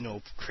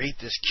create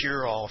this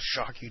cure-all,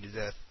 shock you to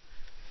death.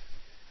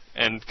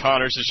 And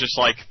Connors is just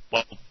like,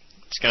 "Well,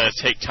 it's gonna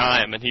take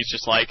time," and he's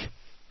just like, "I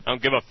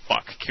don't give a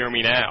fuck. Cure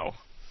me now."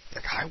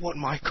 Like, I want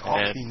my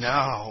coffee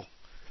now.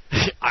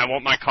 I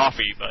want my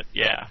coffee, but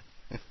yeah.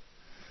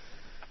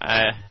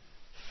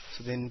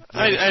 So then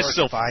I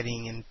start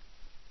fighting, and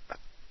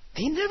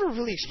they never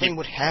really explain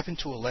what happened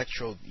to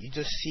Electro. You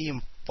just see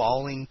him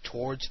falling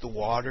towards the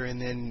water,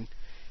 and then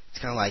it's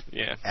kind of like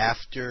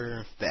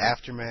after the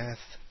aftermath.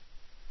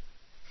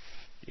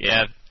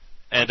 Yeah,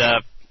 and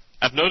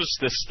I've noticed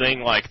this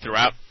thing, like,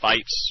 throughout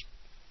fights,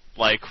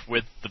 like,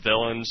 with the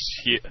villains.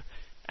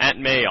 Aunt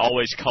May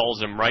always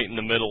calls him right in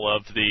the middle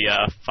of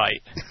the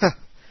fight.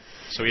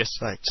 So he has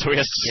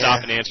to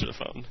stop and answer the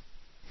phone.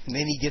 And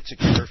then he gets a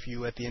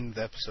curfew at the end of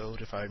the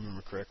episode, if I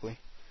remember correctly.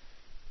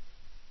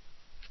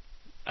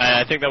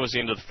 I think that was the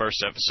end of the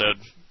first episode,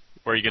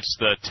 where he gets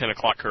the 10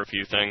 o'clock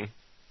curfew thing.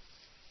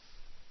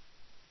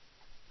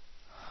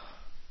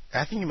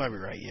 I think you might be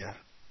right, yeah.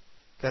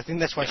 I think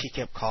that's why she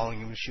kept calling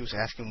him. She was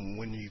asking,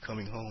 when are you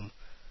coming home?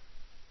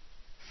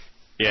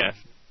 Yeah.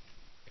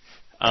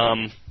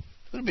 It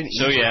would have been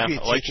so easier yeah, if you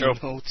had Electro.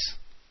 taken notes.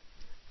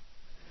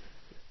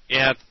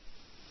 Yeah.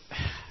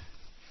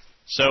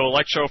 So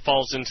Electro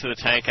falls into the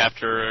tank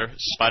after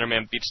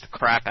Spider-Man beats the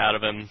crap out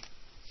of him.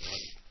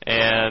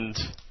 And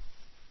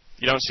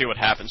you don't see what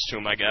happens to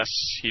him, I guess.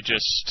 He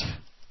just...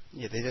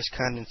 Yeah, they just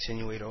kind of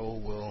insinuate, oh,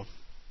 well,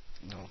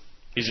 no.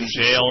 He's in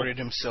jail. Sorted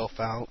himself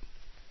out.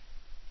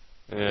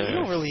 They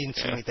don't really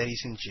insinuate that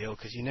he's in jail,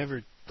 because you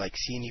never, like,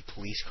 see any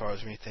police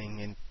cars or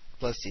anything, and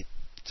plus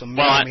it's a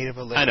man made of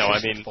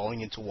electricity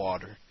falling into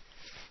water.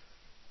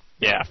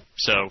 Yeah,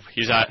 so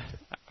he's not...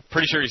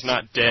 pretty sure he's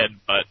not dead,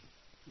 but...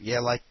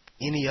 Yeah, like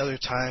any other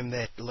time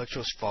that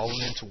Electro's fallen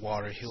into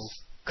water, he'll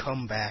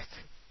come back.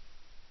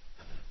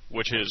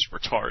 Which is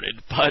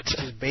retarded, but... Which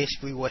is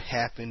basically what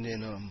happened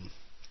in,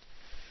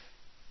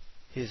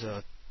 his,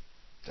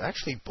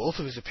 actually both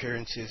of his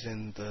appearances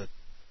in the...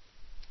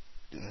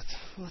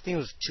 I think it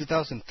was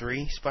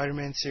 2003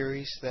 Spider-Man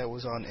series that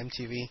was on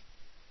MTV.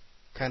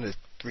 Kind of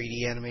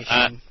 3D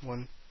animation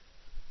one.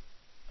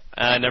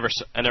 I never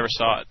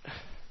saw it.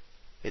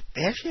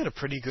 They actually had a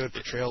pretty good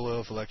portrayal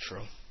of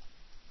Electro.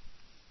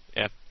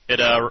 Yeah,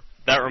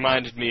 that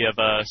reminded me of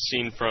a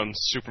scene from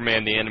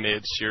Superman the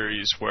Animated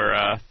Series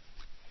where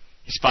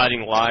he's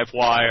fighting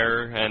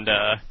Livewire and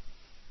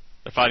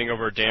they're fighting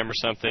over a dam or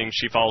something.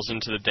 She falls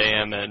into the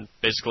dam and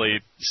basically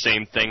the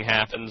same thing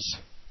happens.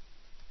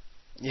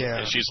 Yeah.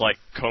 And she's like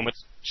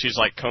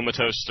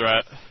comatose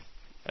threat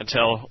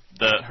until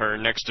her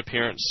next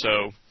appearance.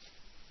 So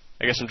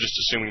I guess I'm just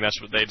assuming that's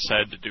what they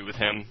decided to do with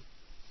him.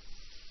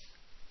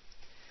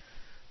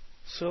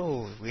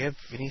 So, do we have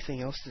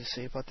anything else to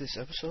say about this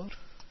episode?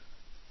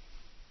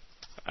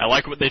 I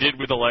like what they did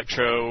with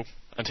Electro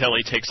until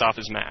he takes off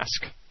his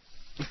mask.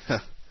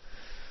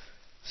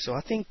 So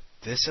I think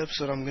this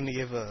episode I'm going to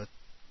give a...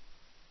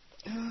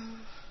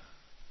 I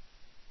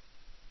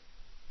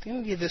think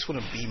I'll give this one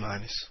a B-.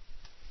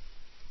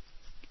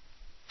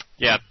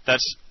 Yeah,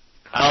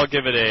 I'll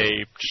give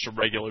it just a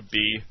regular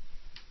B.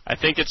 I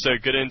think it's a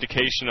good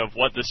indication of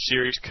what this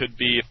series could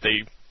be if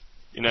they,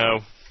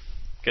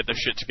 get their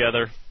shit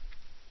together.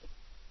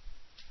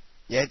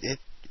 Yeah,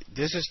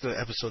 this is the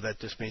episode that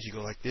just makes you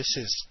go like, this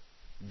is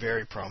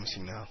very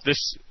promising now.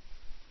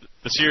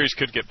 The series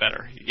could get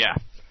better, yeah.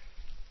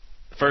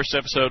 The first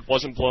episode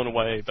wasn't blown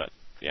away, but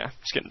yeah,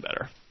 it's getting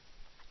better.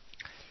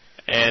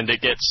 And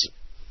it gets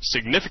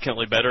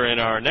significantly better in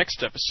our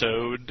next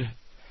episode,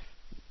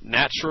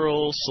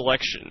 Natural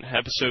Selection,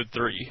 episode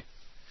 3.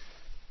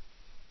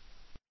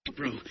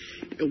 Bro,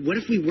 what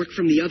if we work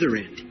from the other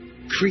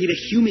end? Create a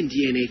human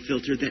DNA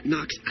filter that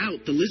knocks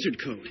out the lizard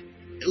code.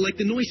 Like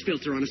the noise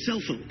filter on a cell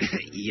phone.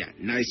 Yeah,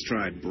 nice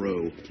try,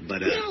 bro.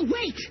 But, No,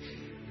 wait!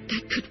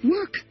 That could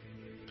work.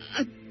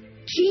 A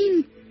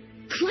gene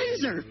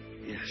cleanser.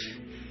 Yes,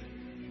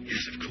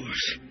 of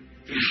course.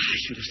 I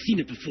should have seen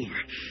it before.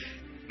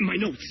 My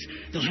notes,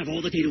 they'll have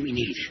all the data we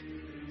need.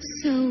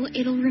 So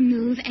it'll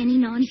remove any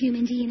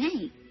non-human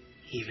DNA.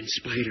 Even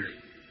Spider.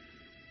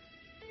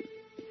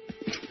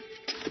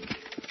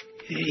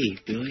 Hey,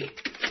 Billy.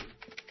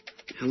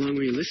 How long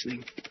were you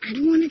listening? I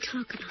don't want to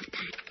talk about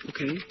that.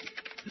 Okay.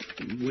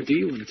 What do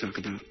you want to talk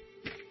about?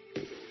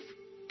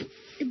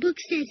 The book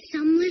said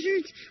some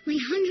lizards lay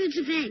hundreds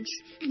of eggs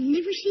and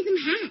never see them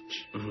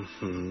hatch.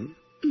 Uh-huh.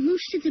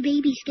 Most of the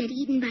babies get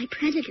eaten by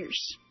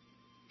predators.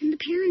 And the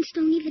parents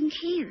don't even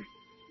care.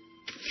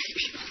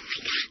 They've only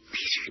got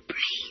lizard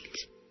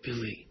brains.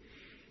 Billy,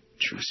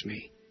 trust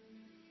me.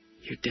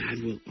 Your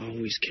dad will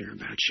always care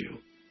about you.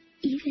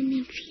 Even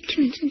if he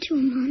turns into a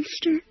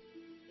monster?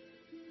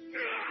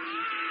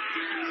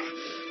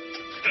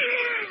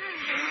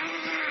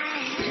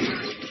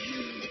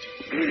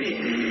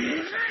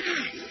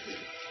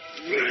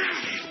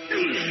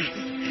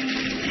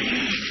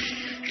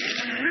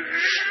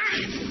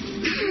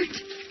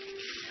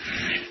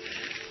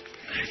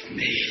 I've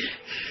made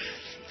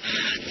a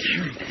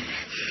terrible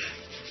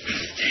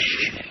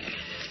mistake.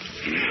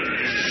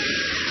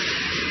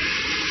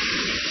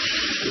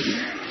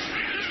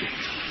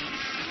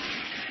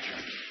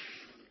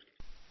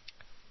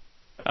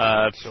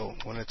 So,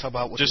 want to talk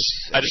about what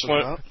I just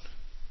want. about?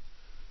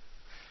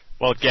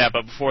 Well, yeah,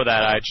 but before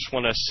that, I just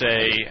want to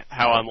say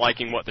how I'm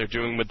liking what they're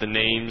doing with the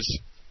names.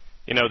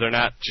 They're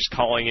not just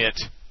calling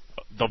it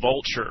the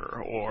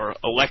Vulture or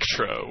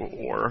Electro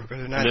or,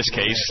 in this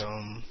case,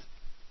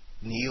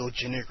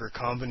 Neogenic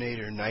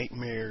Recombinator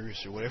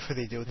Nightmares or whatever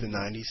they did with the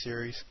 90s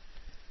series.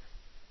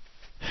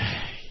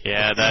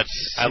 Yeah,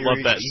 I love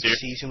that Each series.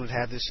 season would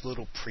have this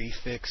little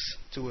prefix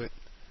to it.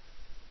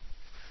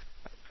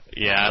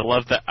 Yeah, I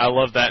love that. I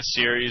love that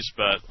series,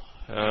 but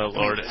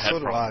Lord, it had so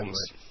do problems.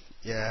 I,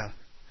 but yeah,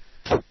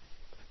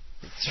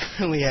 it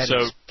certainly had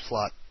its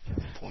plot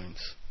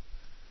points.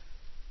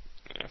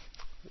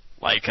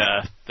 Like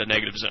the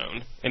Negative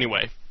Zone.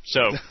 Anyway, so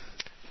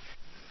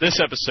this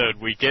episode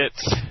we get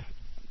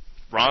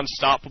Ron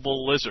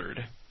Stoppable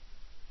Lizard.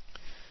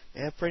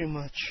 Yeah, pretty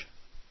much.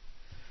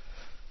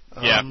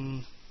 Yeah.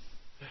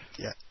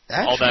 Yeah.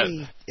 All that-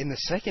 Actually, in the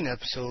second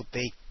episode,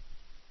 they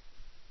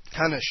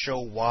kind of show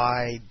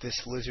why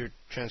this lizard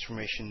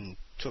transformation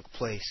took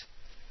place.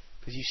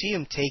 Because you see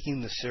him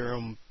taking the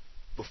serum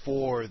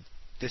before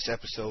this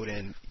episode,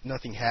 and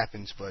nothing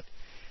happens. But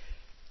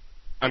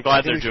I'm glad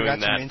I think they're we doing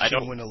forgot to that.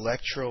 mention when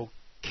Electro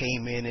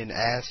came in and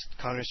asked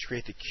Connors to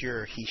create the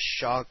cure, he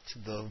shocked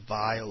the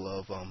vial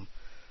of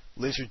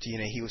lizard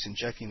DNA he was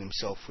injecting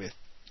himself with,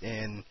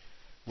 and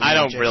when I he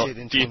don't injects really- it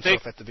into do you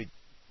himself think- at the big,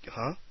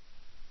 huh?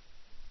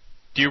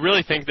 Do you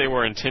really think they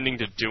were intending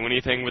to do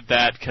anything with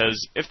that?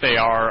 Because if they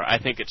are, I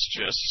think it's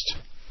just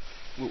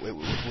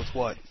With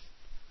what?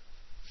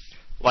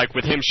 like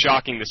with him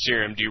shocking the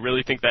serum. Do you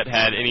really think that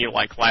had any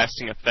like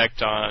lasting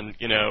effect on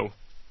the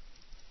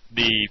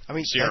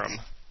serum?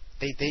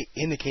 They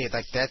indicated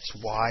like that's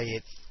why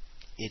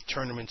it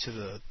turned him into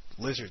the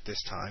lizard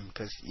this time,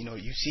 because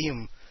you see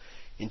him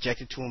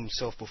injected to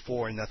himself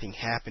before and nothing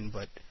happened,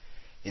 but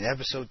in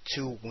episode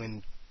 2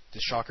 when the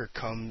Shocker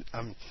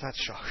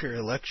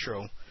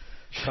Electro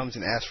comes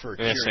and asks for a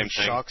cure, same he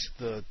thing. shocks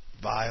the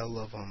vial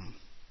of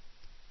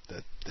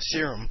the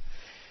serum,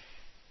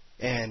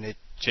 and it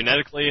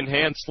Genetically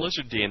enhanced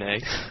lizard DNA.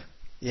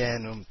 yeah,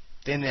 and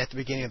then at the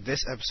beginning of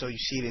this episode you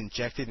see it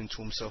injected into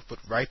himself, but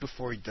right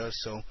before he does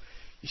so,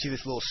 you see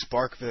this little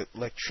spark of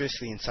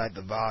electricity inside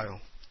the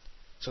vial.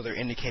 So they're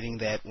indicating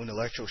that when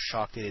Electro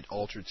shocked it, it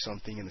altered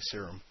something in the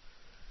serum.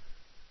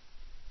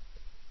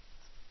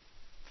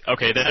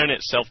 Okay, that in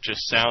itself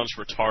just sounds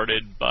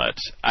retarded, but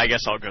I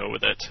guess I'll go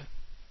with it.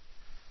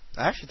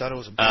 I actually thought it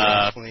was a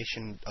better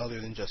explanation other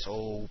than just,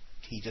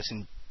 he just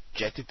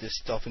injected this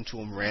stuff into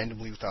him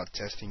randomly without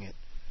testing it.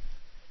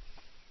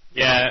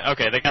 Yeah,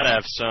 okay, they gotta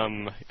have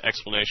some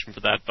explanation for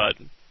that, but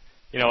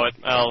you know what?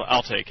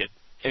 I'll take it.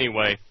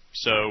 Anyway,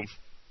 so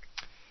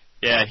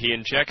yeah, he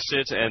injects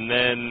it, and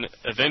then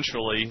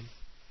eventually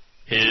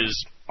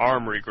his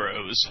arm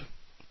regrows,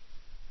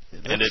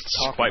 and it's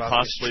talk quite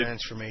about this possibly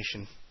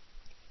transformation.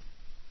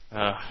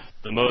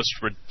 The most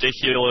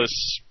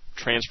ridiculous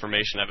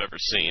transformation I've ever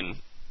seen.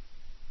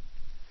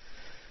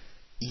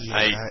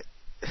 Yeah.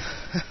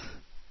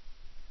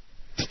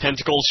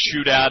 Tentacles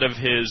shoot out of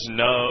his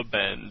nub,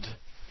 and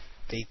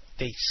they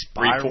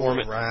spiral reform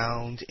it.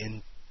 around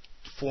and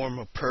form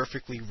a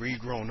perfectly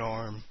regrown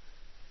arm.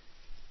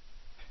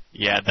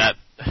 Yeah, that.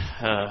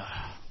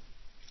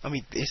 I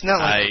mean, it's not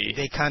like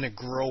they kind of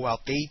grow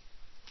out. They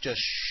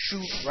just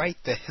shoot right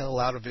the hell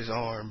out of his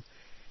arm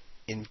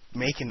and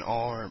make an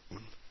arm.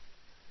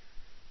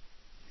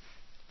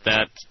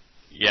 That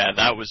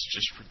was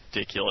just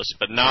ridiculous,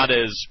 but not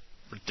as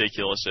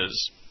ridiculous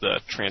as the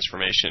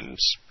transformations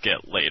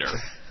get later.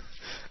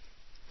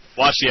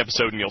 Watch the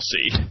episode and you'll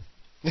see.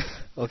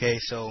 Okay,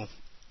 so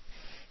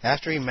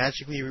after he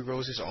magically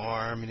regrows his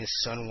arm and his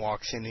son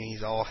walks in and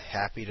he's all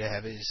happy to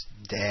have his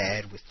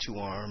dad with 2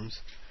 arms.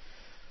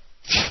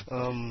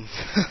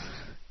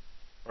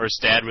 Or his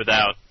dad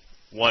without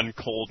one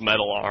cold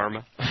metal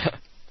arm.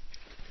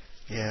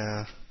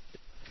 Yeah.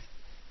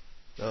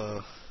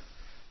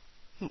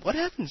 What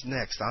happens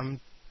next? I'm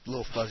a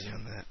little fuzzy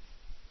on that.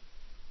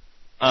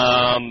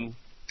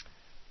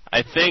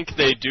 I think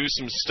they do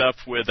some stuff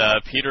with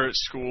Peter at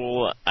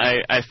school.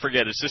 I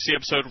forget. Is this the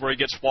episode where he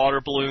gets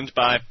water ballooned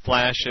by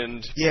Flash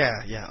and... Yeah.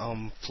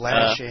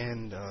 Flash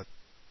and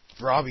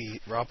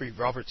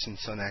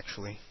Robertson's son,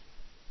 actually.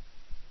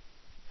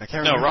 I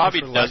can't remember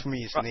Robbie for the life of does-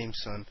 me his name's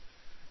son.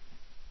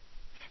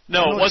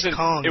 No, No, it it's wasn't.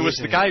 Kong, it was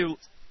isn't the guy who...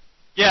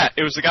 Yeah,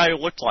 it was the guy who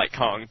looked like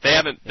Kong. They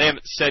haven't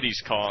said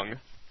he's Kong.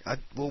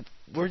 Well,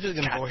 we're just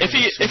gonna go ahead If he-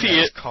 and assume if he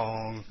that's is-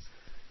 Kong.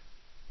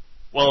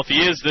 Well, if he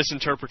is, this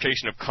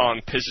interpretation of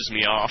Kong pisses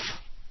me off.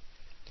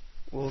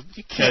 Well,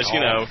 you can't 'Cause, you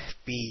know-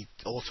 be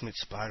Ultimate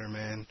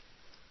Spider-Man.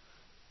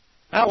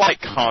 I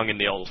like Kong in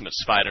the Ultimate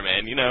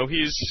Spider-Man. You know,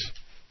 he's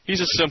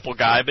a simple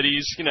guy, but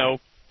he's, you know,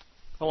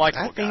 a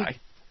likable guy.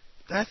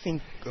 I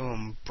think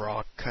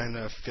Brock kind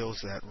of fills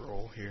that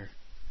role here.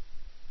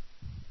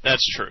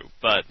 That's true,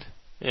 but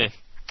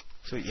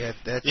So yeah,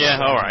 that's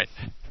all right.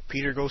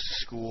 Peter goes to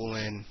school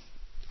and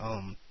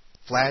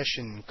Flash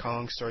and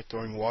Kong start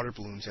throwing water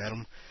balloons at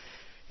him,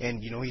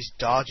 and he's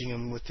dodging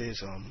them with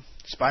his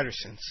spider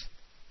sense.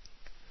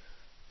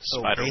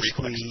 So Spider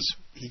basically, reflexes.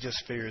 he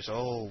just figures,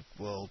 oh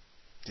well,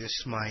 this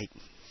might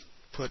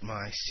put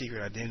my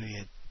secret identity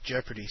at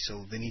jeopardy.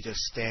 So then he just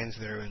stands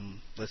there and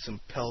lets them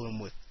pelt him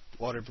with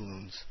water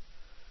balloons,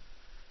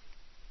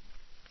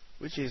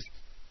 which is,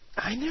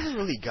 I never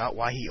really got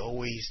why he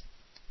always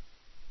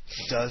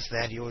does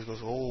that. He always goes,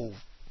 oh,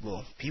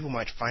 well, people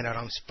might find out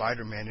I'm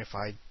Spider-Man if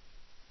I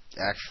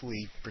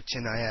actually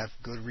pretend I have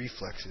good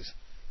reflexes.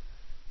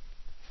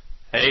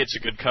 Hey, it's a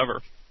good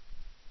cover.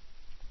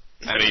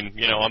 I mean,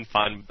 I'm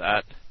fine with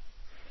that.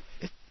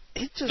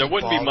 It just There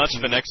wouldn't be bothers much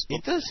of me. an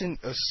explanation.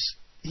 It doesn't.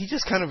 He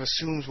just kind of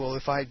assumes, well,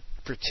 if I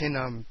pretend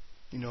I'm,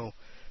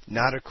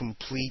 not a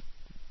complete,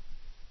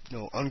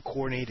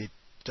 uncoordinated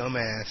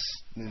dumbass,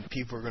 then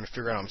people are going to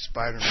figure out I'm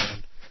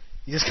Spider-Man.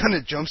 He just kind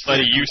of jumps to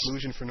the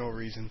conclusion for no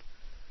reason.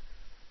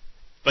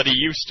 But he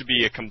used to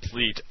be a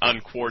complete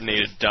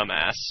uncoordinated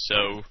dumbass,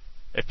 so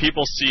if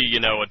people see,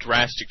 a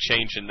drastic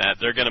change in that,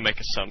 they're going to make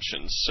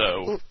assumptions.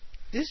 So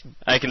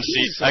I can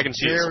see. He's a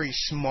very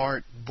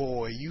smart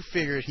boy. You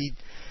figured he'd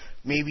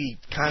maybe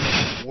kind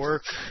of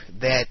work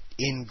that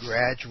in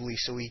gradually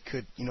so he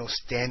could,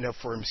 stand up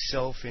for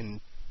himself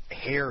and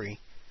Harry,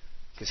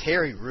 because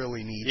Harry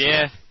really needs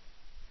him.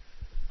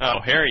 Oh,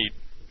 Harry.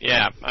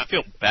 Yeah, I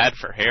feel bad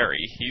for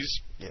Harry.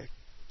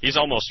 He's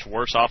almost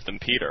worse off than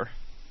Peter.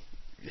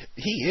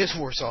 He is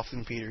worse off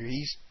than Peter.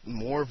 He's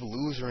more of a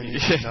loser and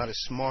he's not as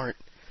smart.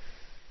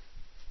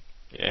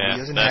 Yeah, he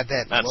doesn't have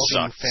that loving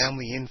sucks.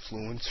 family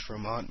influence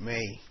from Aunt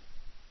May.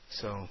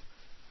 So.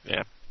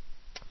 Yeah.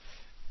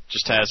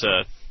 Just has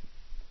a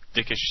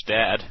dickish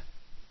dad.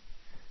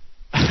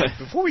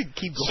 Before we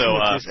keep going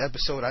with this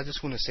episode, I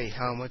just want to say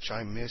how much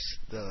I miss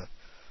the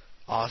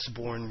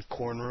Osborn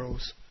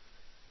cornrows.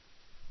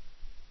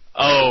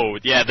 Oh,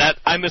 yeah,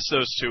 I miss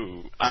those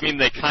too. I mean,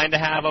 they kind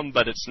of have them,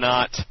 but it's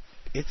not.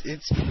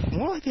 It's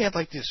more like they have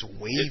like this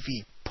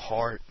wavy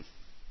part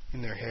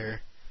in their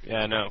hair. Yeah,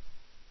 I know.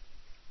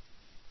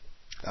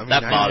 I mean,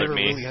 that I bothered never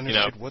me. really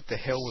understood what the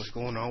hell was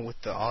going on with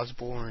the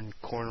Osborn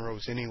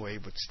cornrows anyway,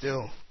 but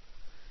still.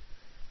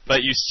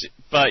 But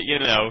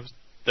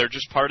they're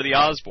just part of the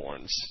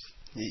Osborns.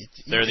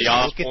 They're the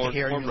Osborn. Look at the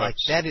hair and you're like,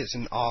 that is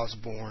an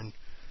Osborn.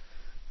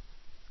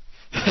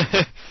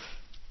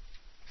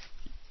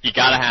 You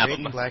gotta have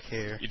them. Black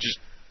hair.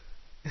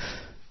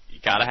 You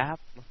gotta have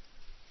them.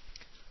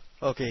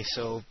 Okay,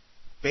 so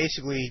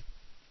basically,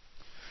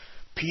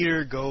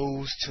 Peter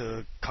goes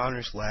to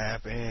Connor's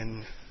lab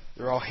and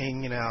they're all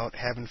hanging out,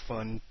 having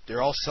fun.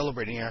 They're all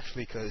celebrating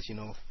actually because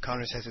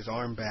Connors has his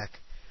arm back.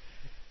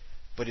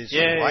 But his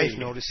wife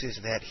notices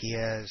that he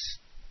has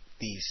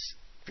these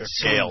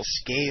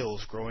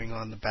scales growing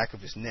on the back of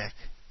his neck.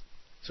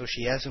 So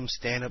she has him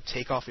stand up,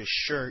 take off his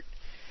shirt,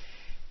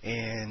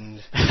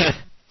 and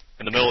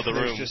in the middle of the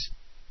room, just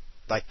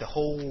like the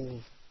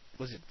whole,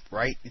 was it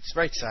right? It's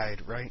right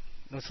side, right?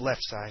 No, it's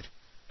left side.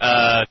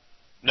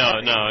 No,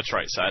 it's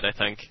right side, I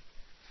think.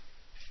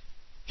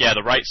 Yeah,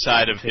 the right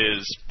side of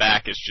his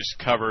back is just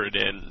covered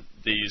in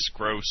these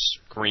gross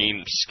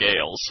green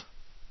scales.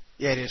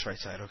 Yeah, it is right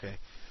side. Okay.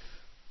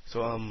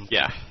 So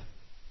Yeah.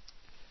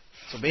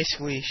 So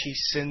basically, she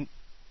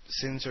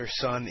sends her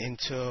son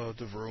into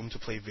the room to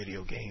play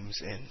video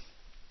games, and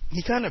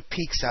he kind of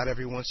peeks out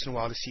every once in a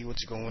while to see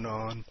what's going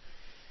on.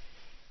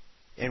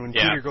 And when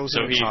Peter goes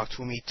in to talk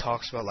to him, he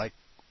talks about like,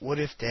 what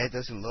if Dad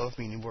doesn't love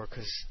me anymore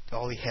because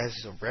all he has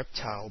is a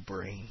reptile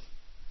brain?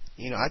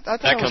 I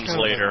thought that comes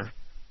later.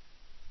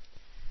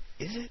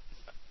 Is it?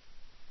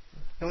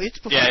 No, it's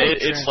before. Yeah,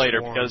 it's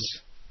later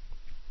because.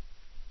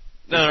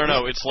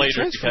 No, it's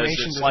later because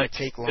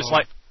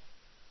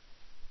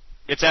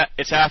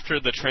it's after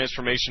the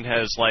transformation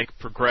has like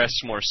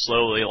progressed more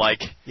slowly.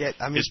 Like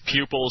his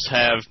pupils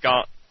have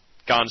gone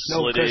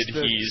slitted.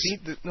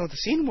 The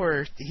scene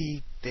where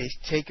he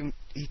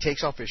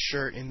takes off his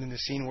shirt, and then the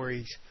scene where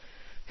he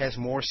has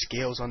more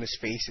scales on his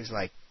face is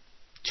like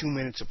 2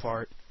 minutes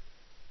apart.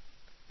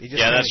 They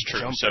just that's true.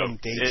 Jump from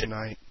day to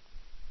night.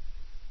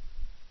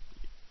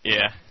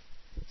 Yeah.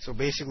 So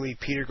basically,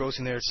 Peter goes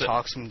in there,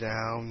 talks him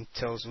down,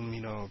 tells him,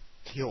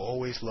 he'll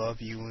always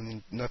love you,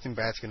 and nothing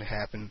bad's gonna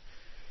happen.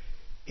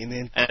 And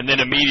then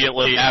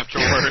immediately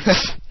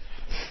afterwards,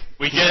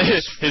 we get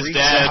his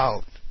dad.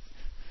 Out.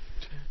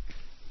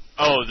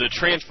 Oh, the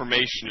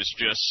transformation is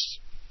just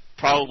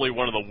probably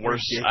one of the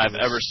worst I've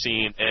ever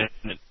seen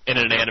in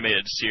an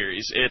animated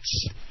series.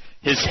 It's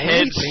his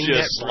head's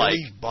just that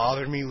really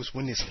bothered me was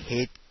when his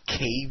head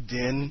caved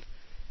in.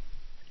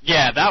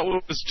 Yeah, that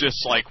was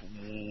just like,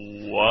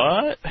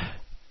 what?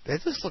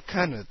 That just looked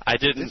kind of.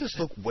 They just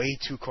looked way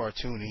too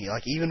cartoony.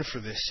 Like even for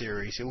this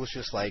series, it was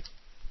just like,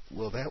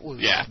 well, that was.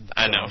 Yeah, dumb.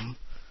 I know.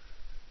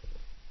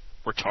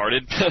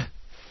 Retarded.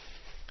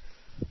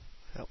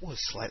 That was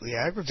slightly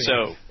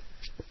aggravating.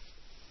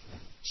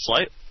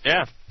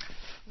 Yeah.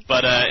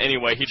 But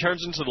anyway, he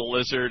turns into the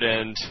lizard,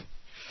 and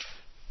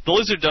the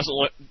lizard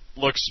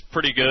looks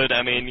pretty good.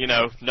 I mean,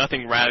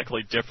 nothing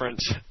radically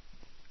different.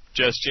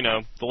 Just,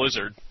 the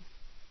lizard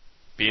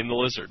being the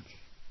lizard.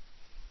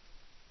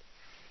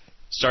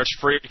 Starts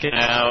freaking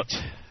out.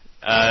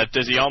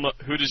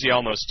 Who does he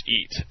almost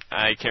eat?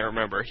 I can't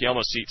remember. He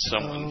almost eats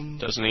someone,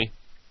 doesn't he?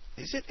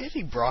 Is it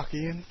Eddie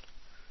Brockian?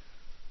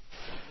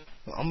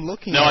 Well, I'm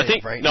looking at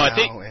it right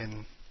now,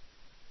 and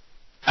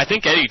I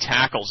think Eddie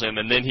tackles him,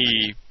 and then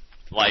he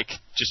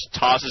just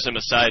tosses him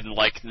aside and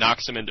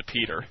knocks him into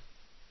Peter.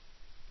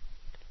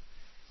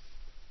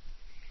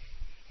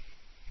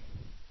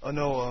 Oh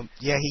no!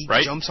 Yeah, he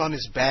jumps on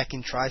his back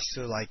and tries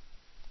to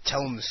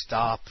tell him to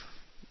stop.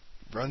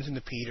 Runs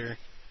into Peter,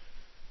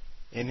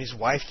 and his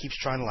wife keeps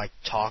trying to like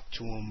talk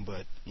to him,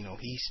 but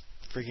he's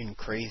freaking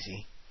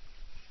crazy.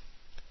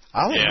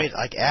 I'll admit,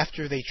 like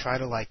after they try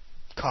to like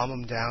calm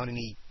him down and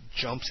he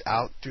jumps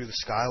out through the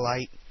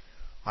skylight,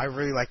 I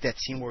really like that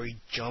scene where he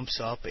jumps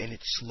up and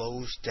it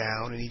slows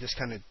down and he just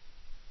kind of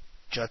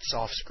juts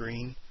off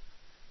screen.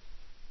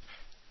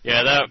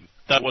 Yeah,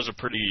 that was a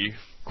pretty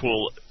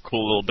cool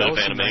little bit of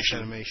animation.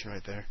 Nice animation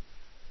right there.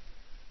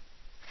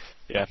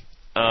 Yeah.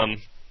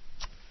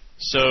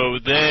 So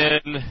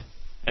then,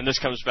 and this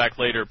comes back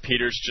later,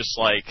 Peter's just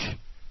like,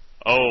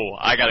 oh,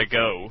 I gotta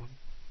go.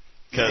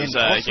 Because,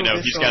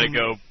 he's gotta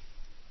go.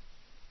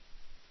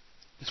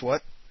 It's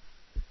what?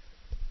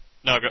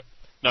 No,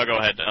 go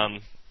ahead.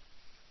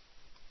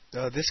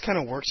 This kind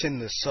of works in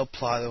the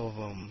subplot of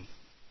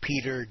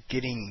Peter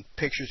getting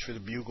pictures for the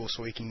Bugle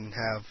so he can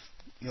have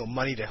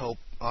money to help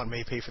Aunt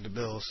May pay for the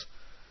bills.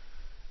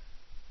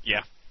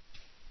 Yeah.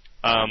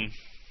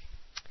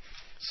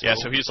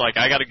 So he's like,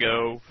 I gotta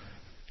go.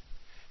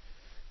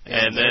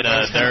 And then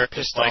they're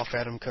pissed like, off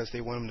at him because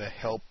they want him to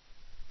help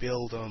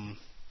build kind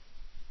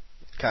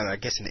of, I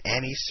guess, an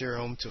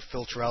anti-serum to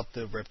filter out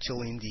the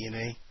reptilian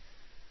DNA.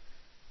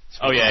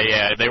 So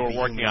they were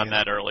working on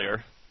that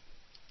earlier.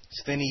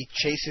 So then he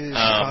chases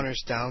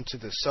Connors down to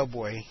the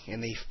subway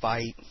and they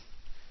fight.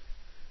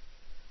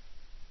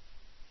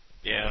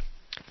 Yeah.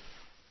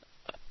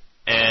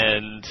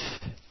 And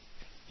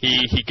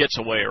he gets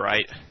away,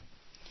 right?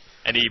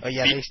 And he they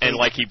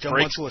jump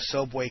breaks onto a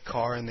subway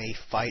car and they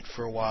fight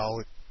for a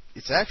while.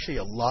 It's actually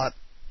a lot.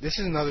 This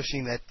is another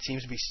scene that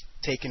seems to be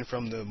taken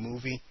from the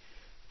movie,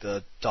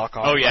 the Doc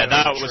Ock. Oh yeah,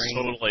 that was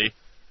totally.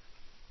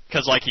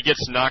 Because he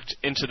gets knocked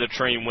into the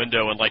train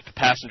window and the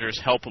passengers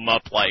help him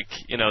up they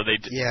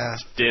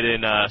did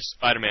in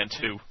Spider-Man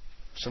 2.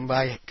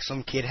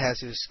 Some kid has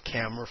his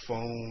camera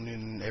phone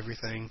and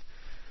everything.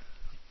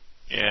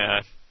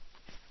 Yeah.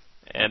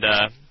 And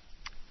that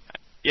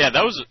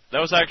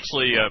was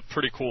actually a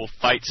pretty cool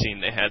fight scene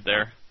they had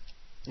there.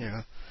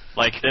 Yeah.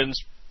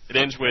 It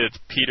ends with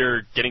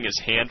Peter getting his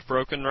hand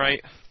broken,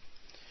 right?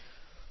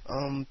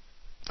 I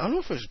don't know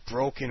if it was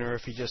broken or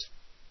if he just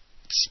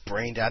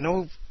sprained it. I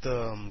know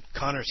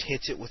Connors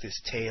hits it with his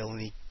tail and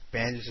he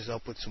bandages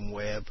up with some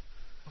web.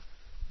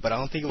 But I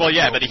don't think it was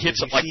broken. But he hits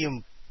it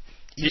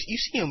you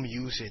see him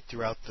use it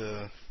throughout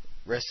the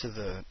rest of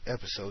the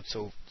episode,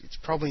 so it's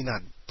probably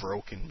not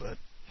broken, but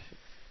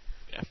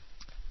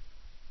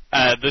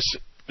yeah.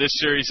 This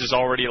series is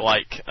already a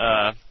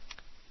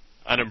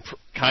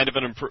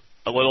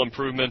little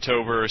improvement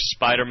over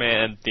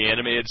Spider-Man the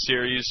animated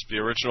series, the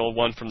original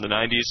one from the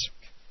 90s.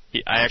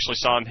 I actually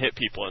saw him hit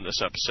people in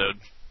this episode.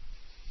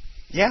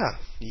 Yeah,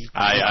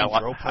 I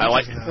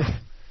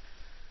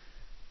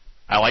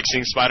like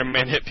seeing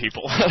Spider-Man hit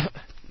people.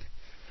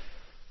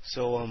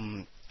 So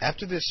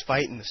after this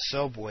fight in the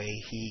subway,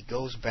 he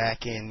goes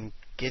back and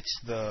gets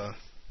the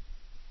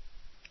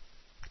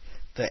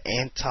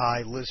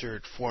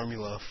anti-lizard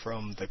formula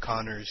from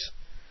Connors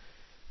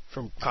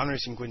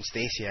and Gwen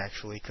Stacy,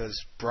 actually,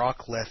 because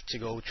Brock left to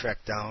go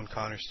track down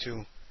Connors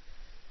too.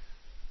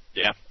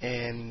 Yeah.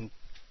 And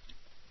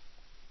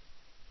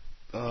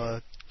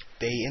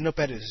they end up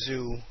at a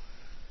zoo,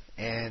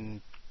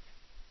 and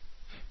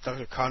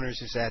Dr. Connors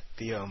is at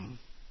the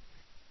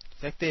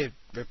the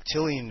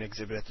reptilian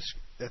exhibit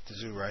at the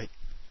zoo, right?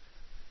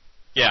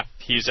 Yeah,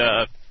 he's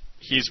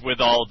with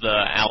all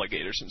the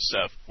alligators and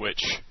stuff,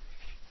 which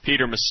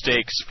Peter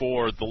mistakes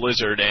for the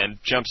lizard and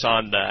jumps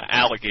on the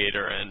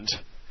alligator and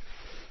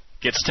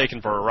gets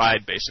taken for a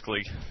ride,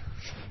 basically.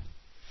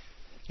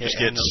 Yeah, just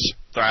gets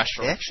thrashed.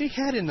 They actually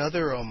had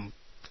another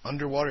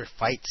underwater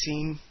fight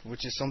scene,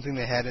 which is something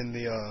they had in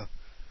the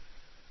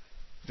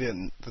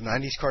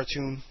 90s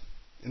cartoon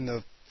in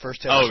the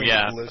first episode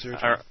of the Lizard.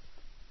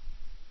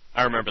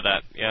 I remember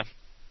that, yeah.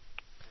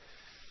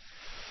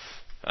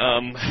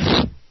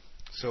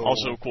 So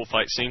also a cool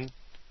fight scene.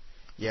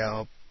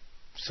 Yeah,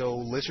 so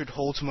Lizard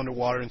holds him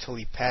underwater until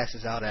he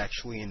passes out,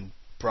 actually, and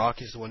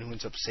Brock is the one who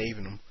ends up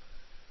saving him.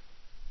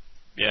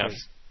 Yeah.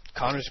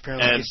 Connors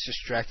apparently gets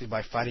distracted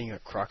by fighting a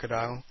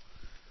crocodile.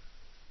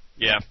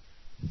 Yeah.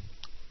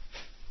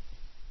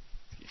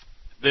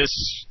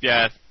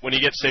 When he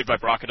gets saved by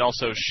Brock, it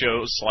also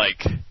shows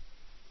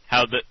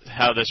how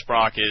this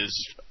Brock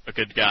is a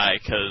good guy,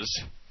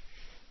 because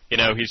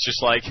he's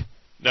just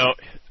no,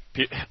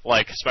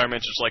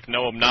 Spider-Man's just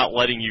no, I'm not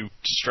letting you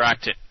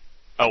distract it.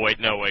 Oh wait,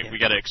 we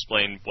got to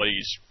explain what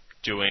he's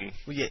doing.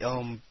 Well, yeah,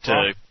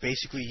 Brock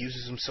basically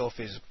uses himself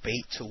as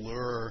bait to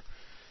lure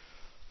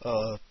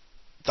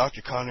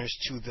Dr. Connors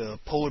to the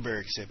polar bear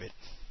exhibit,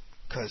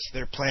 because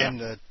they're planning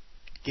to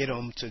get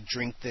him to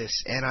drink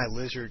this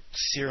anti-lizard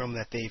serum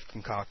that they've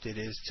concocted,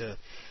 is to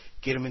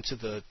get him into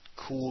the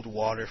cooled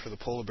water for the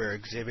polar bear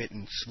exhibit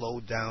and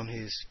slow down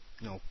his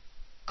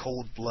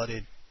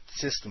cold-blooded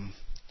system,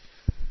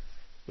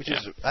 which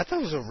is, I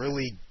thought, was a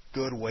really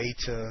good way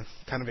to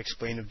kind of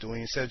explain him doing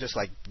it. Instead of just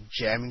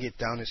jamming it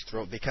down his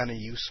throat, they kind of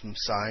use some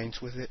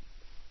science with it.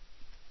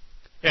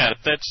 Yeah,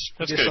 that's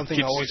just good.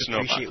 Something I always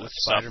appreciate with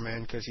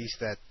Spider-Man, because he's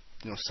that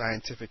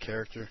scientific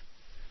character.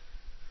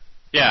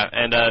 Yeah,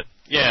 and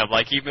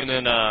like even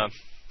in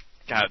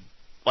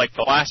like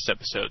the last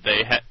episode,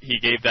 he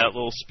gave that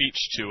little speech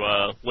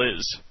to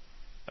Liz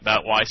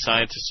about why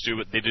scientists do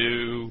what they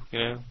do,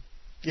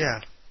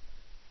 Yeah.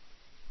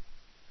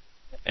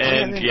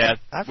 And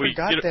I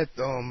forgot that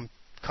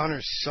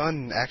Connor's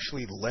son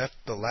actually left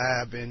the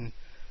lab and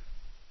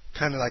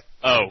kind of like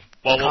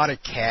caught a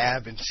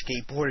cab and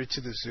skateboarded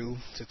to the zoo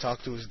to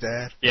talk to his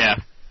dad. Yeah.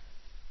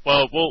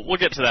 Well, we'll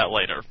get to that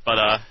later,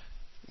 but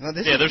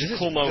there's a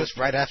cool moment just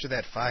right after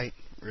that fight,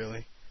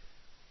 really.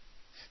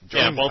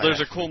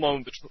 There's a cool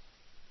moment.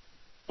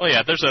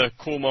 There's a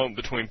cool moment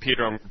between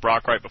Peter and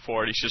Brock right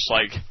before it. He's just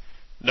like,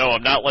 "No,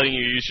 I'm not letting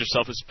you use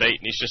yourself as bait,"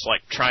 and he's just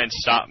like, "Try and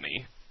stop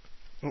me."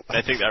 And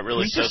I think that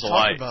really says a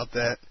lot. We just talked about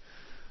that.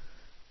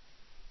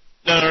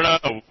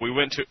 No. We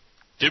went to.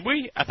 Did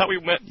we? I thought we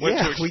went to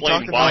explain we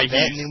talked why about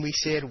that, and then we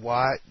said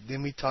why.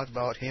 Then we talked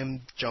about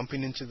him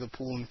jumping into the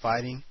pool and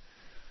fighting.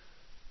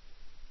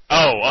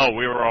 Oh,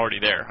 we were already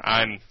there.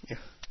 I'm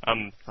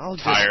I'll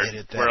tired. Just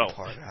edit that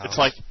part out.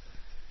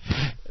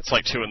 It's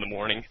like 2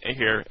 a.m.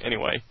 here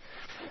anyway.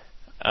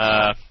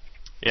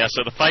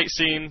 So the fight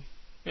scene,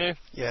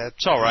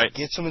 it's all right.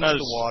 Gets him into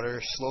the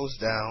water, slows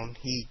down.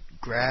 He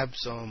grabs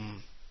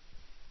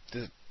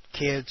the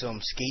kid's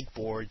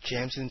skateboard,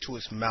 jams it into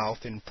his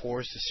mouth, and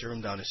pours the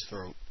serum down his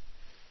throat.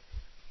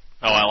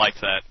 Oh, I like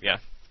that. Yeah.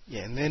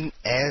 Yeah, and then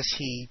as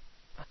he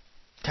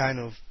kind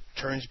of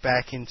turns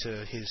back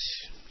into his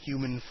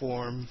human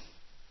form,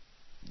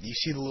 you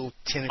see the little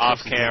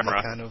tentacles off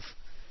camera. Kind of.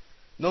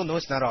 No,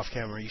 it's not off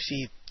camera. You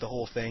see the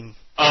whole thing.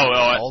 I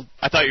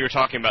thought you were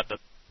talking about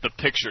the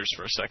pictures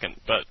for a second,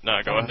 but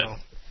no, go ahead. No.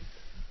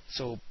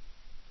 So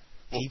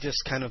he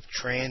just kind of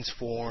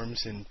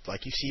transforms, and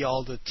like you see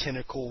all the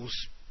tentacles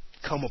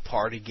come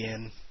apart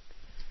again.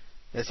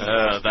 It's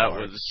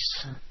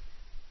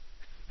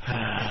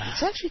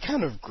actually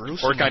kind of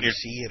gruesome to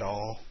see it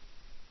all.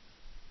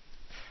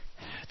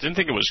 I didn't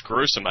think it was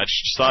gruesome. I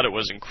just thought it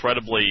was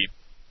incredibly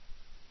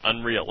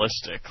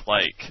unrealistic.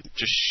 Like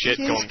just shit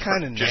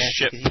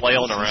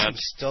flailing around.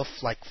 Stuff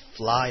like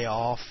fly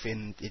off,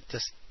 and it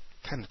just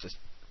kind of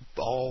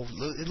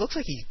it looks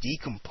like he's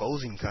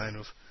decomposing, kind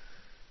of.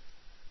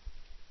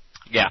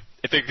 Yeah,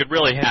 if it could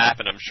really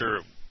happen, I'm sure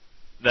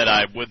that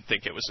I would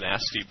think it was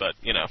nasty, but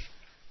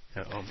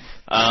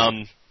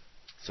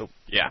So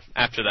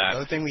after that, the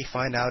other thing we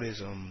find out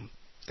is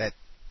that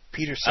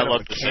Peter set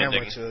up a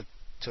camera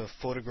to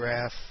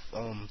photograph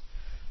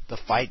the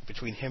fight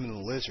between him and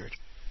the lizard.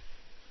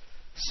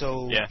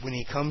 So when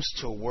he comes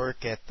to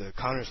work at the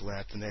Connors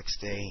lab the next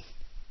day,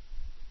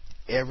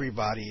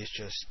 everybody is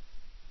just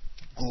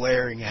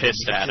glaring at him.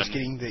 He's just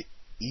getting the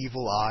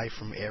evil eye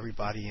from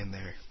everybody in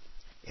there.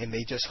 And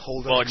they just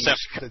hold up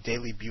the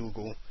Daily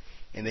Bugle,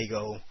 and they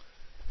go,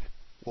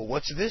 "Well,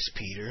 what's this,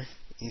 Peter?"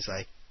 He's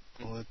like,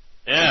 "Well,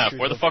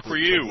 where the fuck were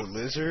you?" The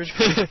lizard.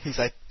 He's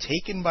like,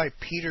 "Taken by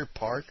Peter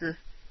Parker,"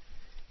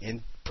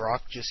 and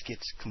Brock just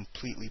gets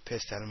completely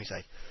pissed at him. He's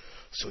like,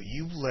 "So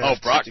you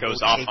left Brock to goes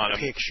go off take on him.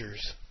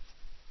 pictures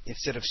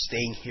instead of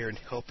staying here and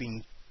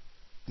helping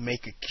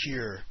make a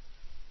cure?"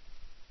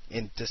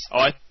 And just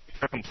I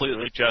think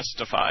completely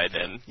justified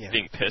in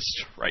being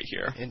pissed right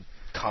here. And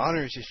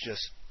Connors is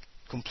just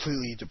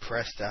completely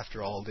depressed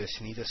after all this,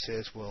 and he just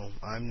says, "Well,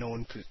 I'm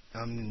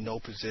in no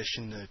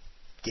position to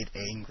get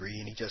angry,"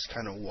 and he just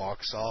kind of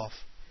walks off.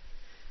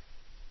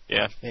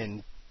 Yeah.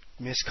 And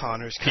Miss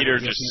Connors kind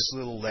of gives him this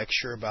little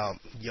lecture about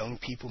young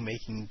people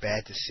making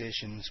bad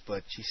decisions,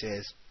 but she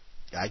says,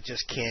 "I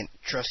just can't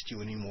trust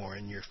you anymore,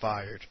 and you're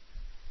fired."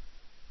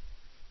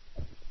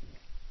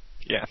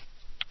 Yeah.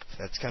 So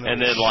that's kind of. And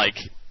then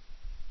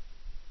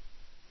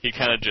he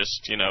kind of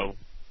just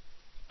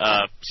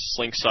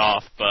slinks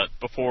off, but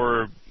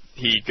before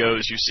he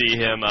goes, you see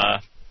him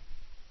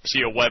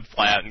see a web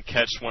flat and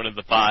catch one of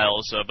the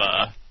vials of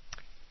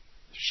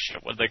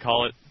what do they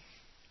call it?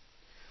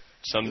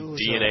 Some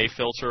DNA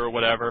filter or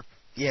whatever.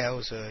 Yeah, it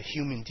was a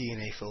human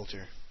DNA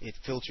filter. It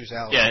filters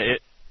out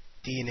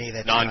DNA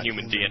that's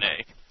non-human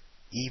DNA.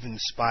 Even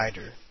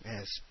Spider,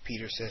 as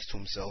Peter says to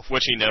himself.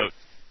 Which he notes.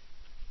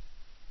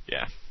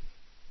 Yeah.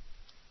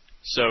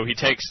 So he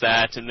takes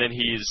that, and then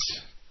he's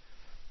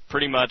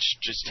pretty much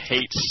just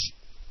hates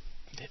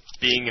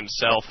being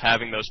himself,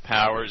 having those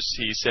powers.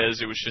 He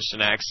says it was just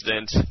an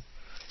accident.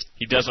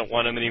 He doesn't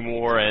want him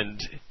anymore, and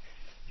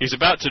he's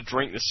about to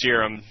drink the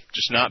serum,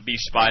 just not be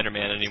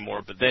Spider-Man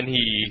anymore. But then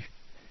he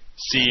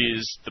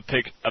sees a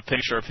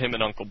picture of him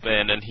and Uncle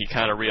Ben, and he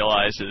kind of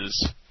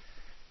realizes,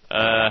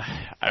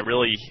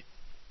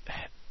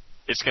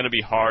 it's going to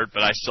be hard,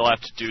 but I still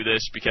have to do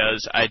this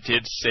because I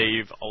did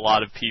save a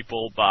lot of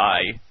people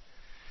by,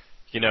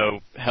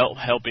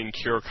 helping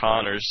cure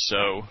Connors,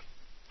 so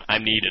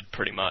I'm needed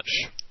pretty much.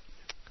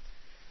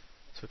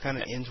 So it kind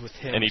of ends with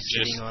him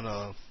sitting on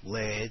a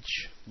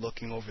ledge,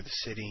 looking over the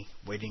city,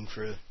 waiting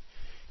for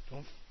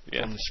them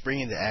to spring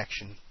into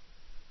action.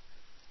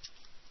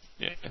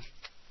 Yeah.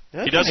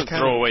 He doesn't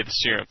throw away the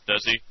serum,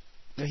 does he?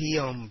 He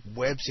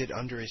webs it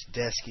under his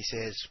desk. He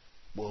says,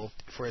 well,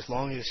 for as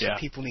long as Yeah.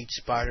 people need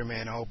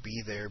Spider-Man, I'll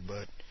be there,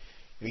 but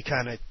he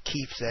kind of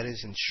keeps that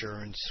as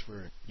insurance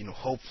for,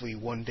 hopefully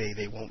one day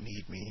they won't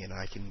need me and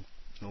I can,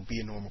 be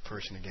a normal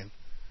person again.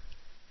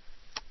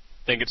 I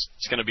think it's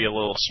going to be a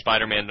little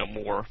Spider-Man No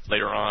More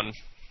later on.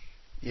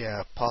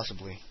 Yeah,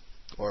 possibly.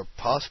 Or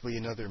possibly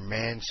another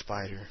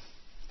man-spider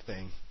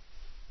thing.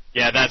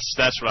 Yeah,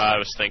 that's what I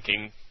was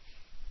thinking.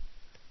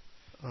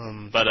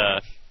 But,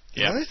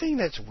 The yeah. other thing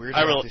that's weird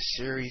about this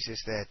series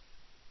is that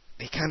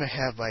they kind of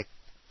have,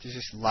 there's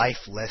this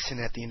life lesson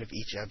at the end of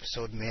each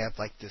episode, and they have,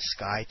 the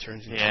sky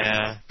turns into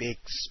a big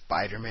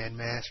Spider-Man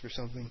mask or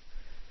something.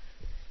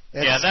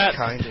 That's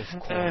kind of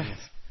corny.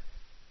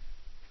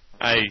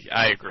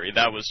 I agree.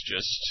 That was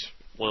just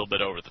a little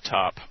bit over the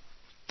top.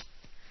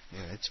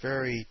 Yeah, it's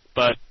very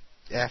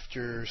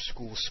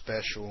after-school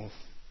special.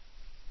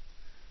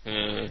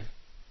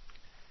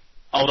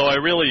 Although I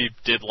really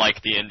did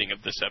like the ending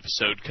of this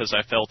episode because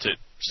I felt it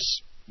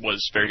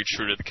was very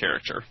true to the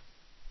character.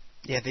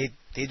 Yeah, they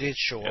did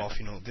show off,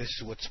 this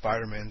is what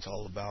Spider-Man's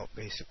all about,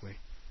 basically.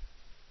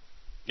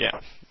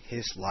 Yeah.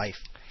 His life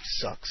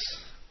sucks.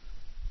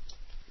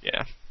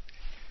 Yeah.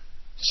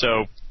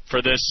 So,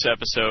 for this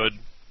episode,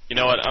 you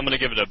know what, I'm going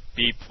to give it a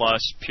B+,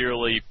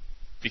 purely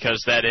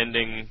because that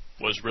ending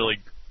was really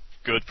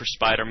good for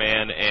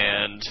Spider-Man,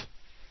 and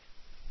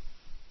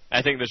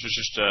I think this was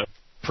just a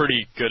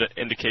pretty good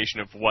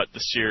indication of what the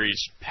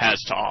series has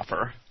to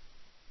offer.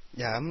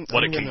 Yeah,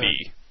 what it can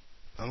be.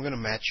 I'm going to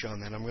match you on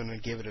that. I'm going to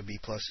give it a B+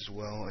 as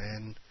well,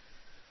 and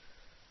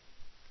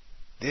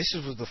this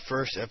was the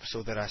first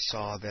episode that I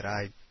saw that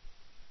I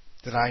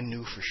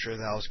knew for sure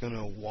that I was going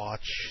to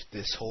watch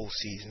this whole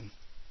season.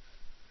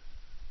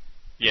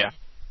 Yeah.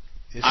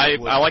 I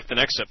like the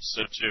next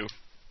episode, too.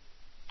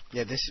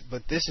 Yeah, this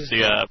is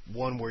the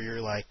one where you're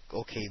like,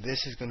 okay,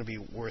 this is going to be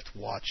worth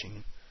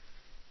watching.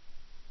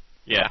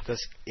 Yeah.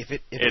 Because if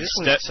this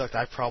one had sucked,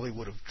 I probably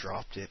would have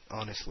dropped it,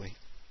 honestly.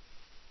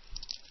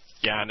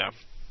 Yeah, I know.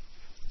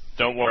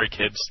 Don't worry,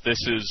 kids. This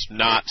is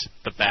not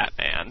the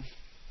Batman.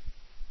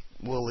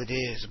 Well, it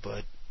is,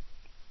 but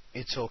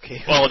it's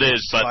okay. Well, it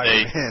is, but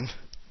Spider-Man.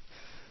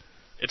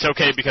 It's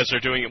okay because they're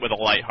doing it with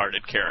a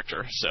lighthearted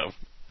character, so...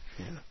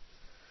 Yeah.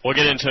 We'll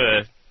get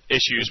into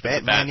issues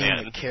with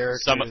Batman. The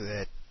character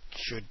that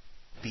should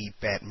be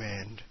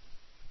Batman,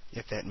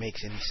 if that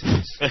makes any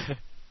sense.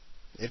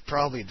 It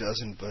probably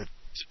doesn't, but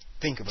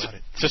think about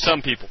it. To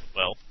some people,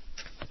 well.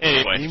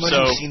 Anyway, anybody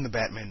who's seen the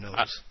Batman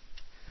knows.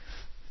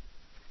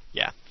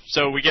 Yeah.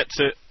 So we get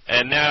to,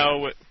 and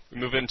now we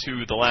move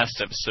into the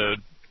last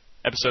episode,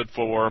 episode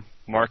 4,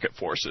 Market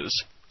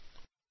Forces.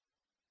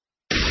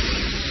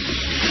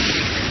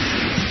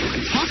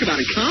 Talk about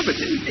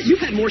incompetent. You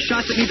had more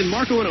shots at me than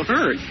Marco and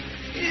O'Hearn.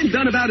 And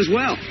done about as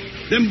well.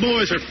 Them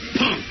boys are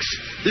punks.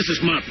 This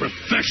is my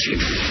profession.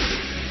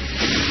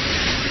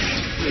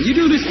 You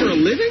do this for a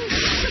living?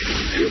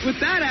 With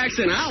that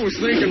accent, I was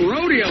thinking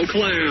rodeo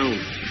clown.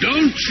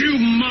 Don't you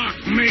mock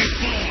me,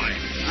 boy.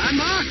 I'm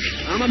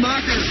a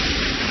mocker.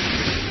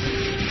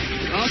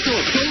 Also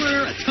a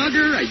puller, a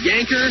tugger, a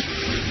yanker.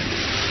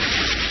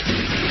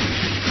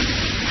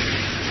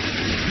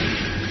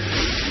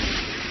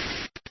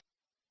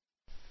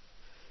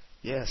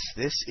 Yes,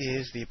 this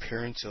is the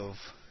appearance of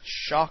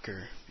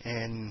Shocker.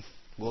 And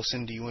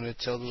Wilson, do you want to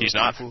tell the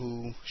people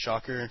who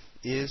Shocker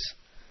is?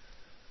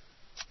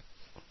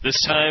 This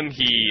time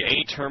he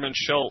ain't Herman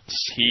Schultz.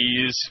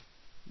 He's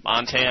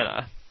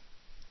Montana.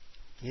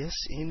 Yes,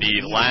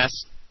 indeed.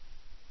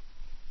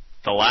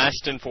 The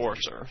last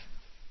enforcer.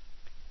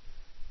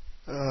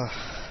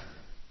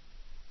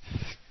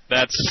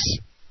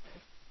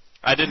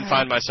 I didn't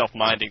find myself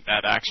minding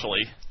that,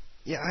 actually.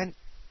 Yeah,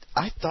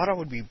 I thought I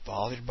would be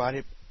bothered by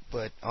it,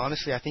 but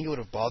honestly, I think it would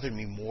have bothered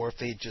me more if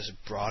they just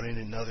brought in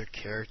another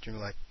character,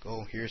 like,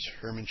 oh, here's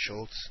Herman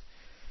Schultz.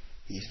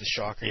 He's the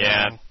Shocker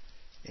now.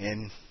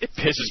 And it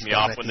pisses me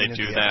off when they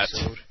do that.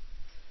 Episode.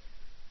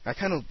 I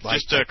kind of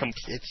like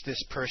it's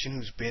this person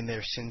who's been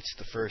there since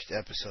the first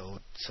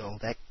episode, so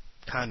that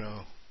kind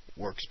of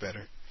works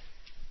better.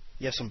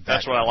 You have some background.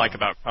 That's what I like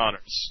about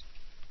Connors.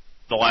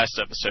 The last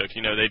episode,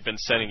 they've been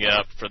setting it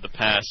up for the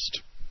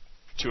past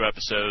 2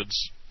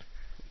 episodes.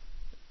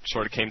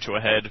 Sort of came to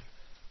a head.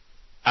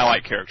 I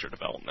like character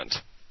development.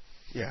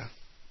 Yeah.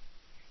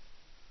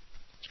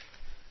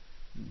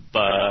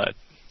 But,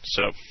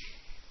 so...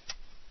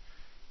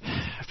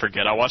 I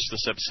forget. I watched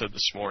this episode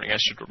this morning. I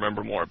should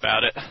remember more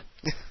about it.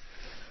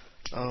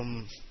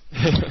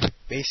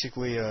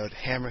 Basically,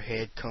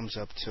 Hammerhead comes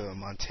up to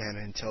Montana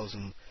and tells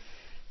him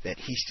that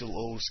he still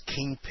owes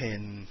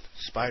Kingpin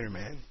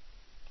Spider-Man.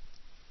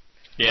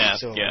 Yeah,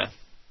 so yeah.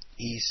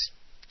 He's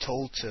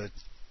told to...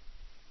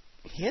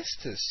 He has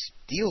to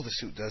steal the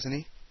suit, doesn't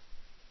he?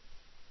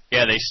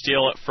 Yeah, they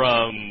steal it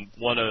from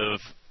one of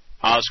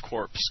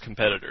Oscorp's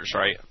competitors,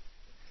 right?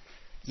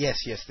 Yes,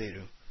 they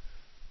do.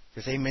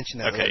 Because they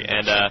mentioned that okay, later.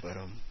 And, so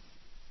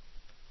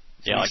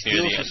yeah, like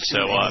near the end.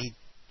 So,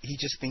 he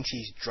just thinks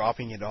he's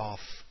dropping it off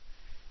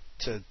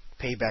to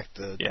pay back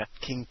the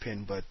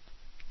Kingpin, but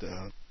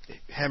the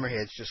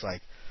Hammerhead's just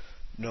like,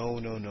 no,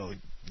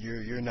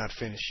 you're not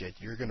finished yet.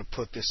 You're gonna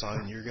put this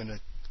on, and you're gonna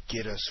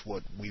get us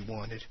what we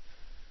wanted.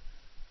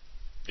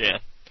 Yeah.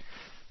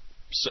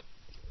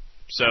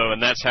 So,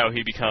 and that's how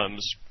he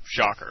becomes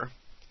Shocker.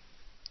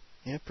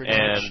 Yeah, pretty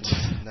And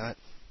much. Not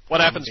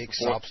what happens big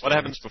before? sob What story.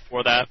 happens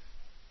before that?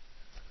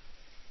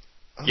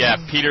 Yeah,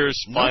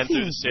 Peter's flying through the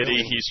nothing city.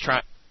 really. He's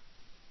trying.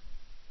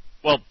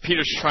 Well,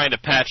 Peter's trying to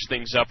patch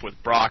things up with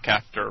Brock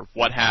after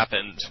what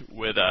happened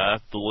with the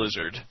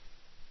lizard,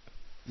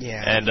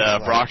 Yeah. and he's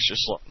like, Brock's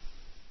just like,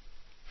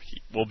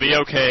 "We'll be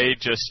okay.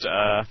 Just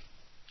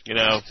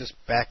just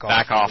back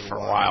off for a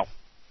while."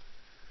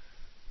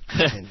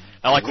 And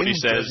I like what he Wynn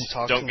says. doesn't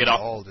talk Don't to get him all.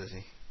 at all, does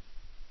he?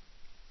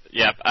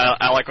 Yeah,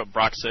 I like what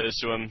Brock says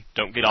to him.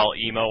 Don't get all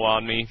emo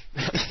on me.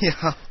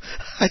 Yeah,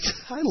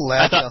 I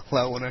laughed out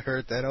loud when I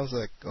heard that. I was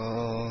like,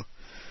 oh,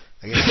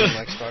 I guess I don't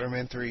like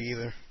Spider-Man 3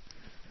 either.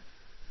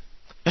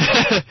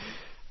 I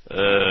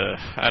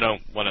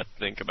don't want to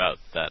think about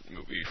that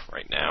movie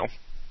right now.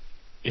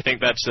 You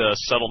think that's a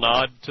subtle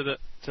nod to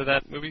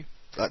that movie?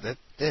 That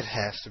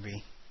has to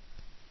be.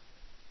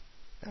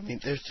 I mean,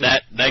 there's just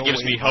That no gives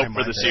way me in my hope for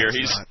mind the that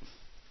series.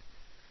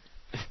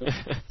 it's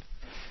not.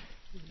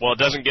 Well, it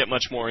doesn't get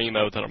much more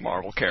emo than a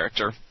Marvel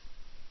character.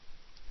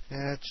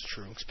 Yeah, that's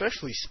true.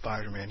 Especially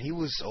Spider-Man. He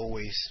was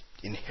always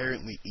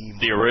inherently emo.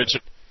 The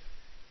original.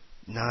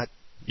 Not,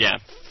 Yeah.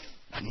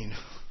 you know.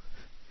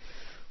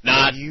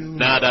 Not you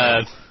not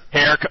know.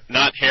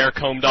 not hair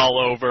combed all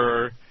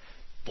over,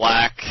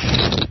 black.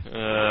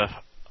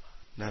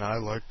 Not I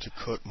like to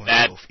cut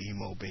myself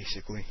emo,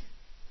 basically.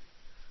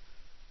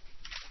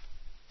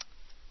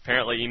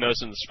 Apparently,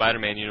 emos in the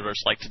Spider-Man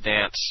universe like to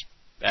dance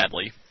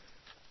badly.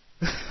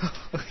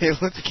 Okay,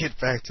 let's get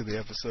back to the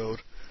episode.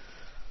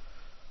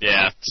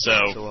 Yeah.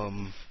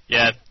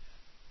 Yeah.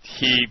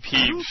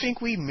 I don't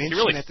think we mentioned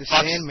really that the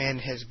fucks- Sandman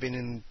has been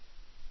in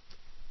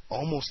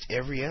almost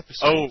every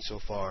episode so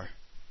far.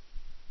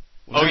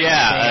 Well, not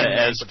yeah, Sandman,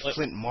 as but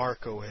Flint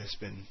Marco has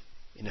been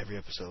in every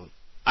episode.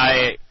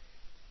 I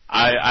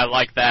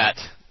like that.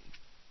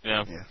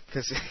 Yeah. Yeah,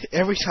 because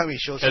every time he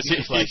shows up, 'Cause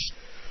he's like, he's-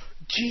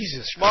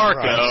 Jesus Marco.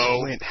 Christ,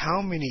 Flint,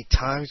 how many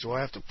times do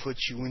I have to put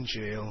you in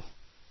jail?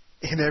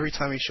 And every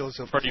time he shows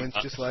up, Pretty Flint's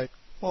much. just like,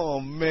 oh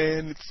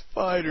man, it's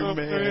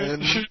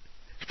Spider-Man.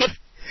 Oh,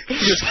 He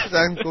just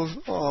then goes,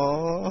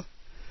 aww.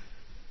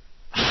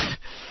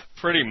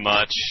 Pretty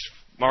much.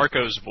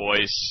 Marco's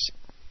voice,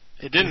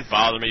 it didn't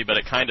bother me, but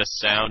it kind of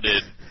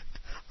sounded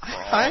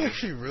I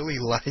actually really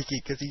like it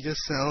because he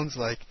just sounds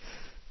like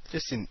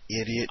just an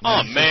idiot. Oh,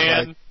 And he's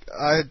just man.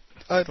 like,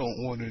 I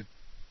don't want to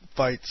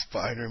fight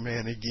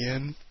Spider-Man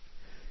again.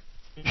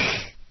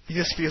 He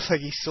just feels like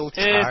he's so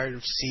tired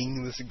of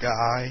seeing this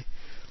guy.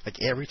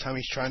 Like every time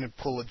he's trying to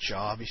pull a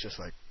job, he's just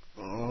like,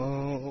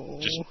 oh.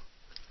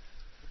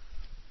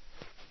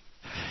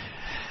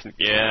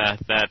 Yeah,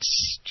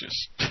 that's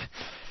just.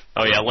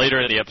 Oh yeah,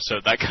 later in the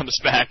episode that comes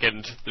back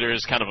and there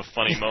is kind of a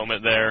funny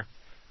moment there.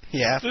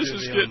 Yeah, This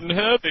is getting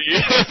heavy.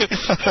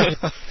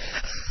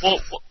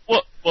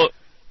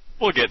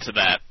 We'll get to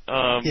that.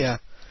 Yeah.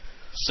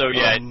 So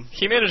yeah,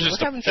 he manages what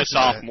to happens piss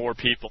after off that? more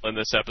people in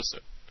this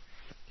episode.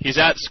 He's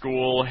at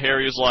school.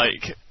 Harry's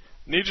like,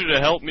 "Need you to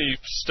help me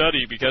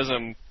study because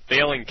I'm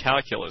failing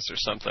calculus or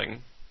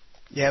something."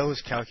 Yeah, it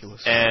was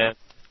calculus. And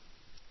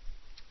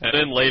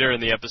then later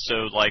in the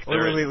episode, like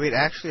Wait.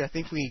 Actually, I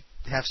think we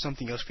have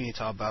something else we need to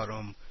talk about.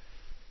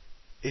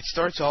 It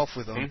starts off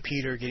with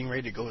Peter getting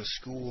ready to go to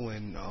school,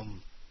 and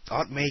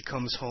Aunt May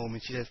comes home,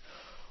 and she says,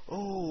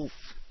 "Oh,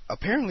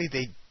 apparently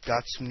they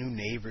got some new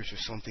neighbors or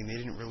something." They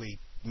didn't really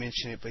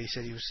mention it, but he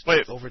said he was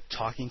over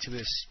talking to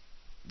this.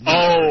 new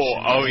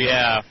person. Oh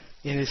yeah.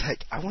 And it's like,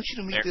 I want you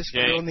to meet Mary this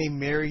Jane. girl named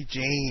Mary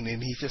Jane,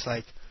 and he's just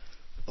like,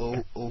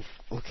 oh,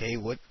 okay,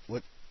 what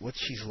is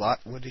she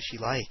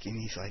like?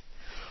 And he's like,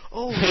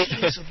 oh,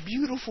 she has a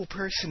beautiful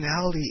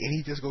personality, and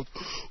he just goes,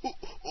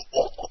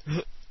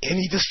 and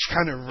he just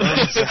kind of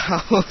runs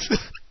out.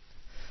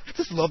 I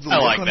just love the I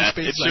look like on that.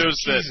 his face. It Like, shows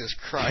that- Jesus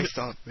Christ,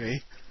 Aunt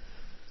May.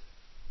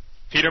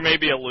 Peter may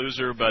be a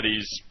loser, but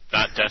he's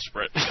not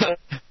desperate.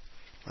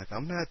 Like,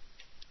 I'm not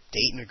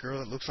dating a girl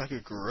that looks like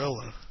a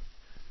gorilla.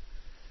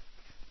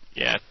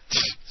 Yeah.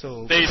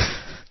 So They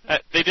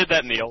did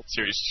that in the old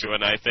series too,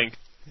 and I think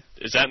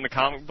is that in the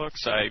comic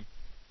books? I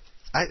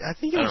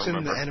think it I was don't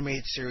in the remember.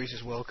 animated series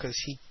as well, because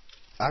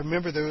I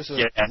remember there was a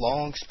Yeah.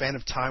 long span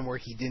of time where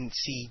he didn't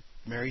see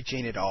Mary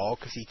Jane at all,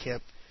 because he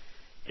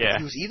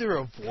was either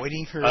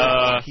avoiding her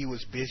or he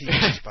was busy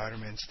with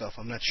Spider-Man stuff.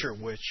 I'm not sure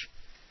which.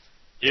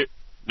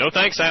 No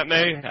thanks, Aunt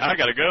May. I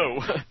gotta go.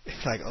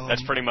 It's like,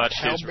 That's pretty much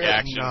how his about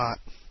reaction. not?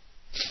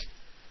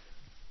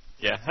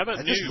 Yeah, how about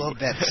I just you? love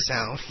that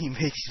sound he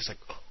makes. He's like,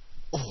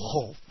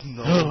 oh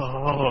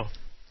no.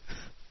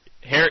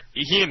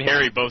 He and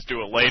Harry both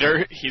do it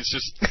later. He's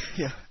just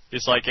Yeah.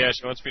 He's like, yeah,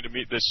 she wants me to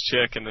meet this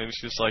chick, and then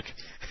she's like,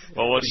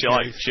 well, what's she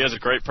like? She has a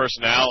great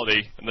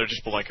personality, and they're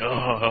just like,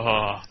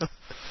 oh.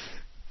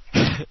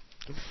 It's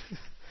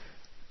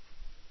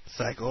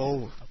like,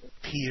 oh,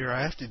 Peter,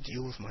 I have to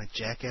deal with my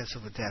jackass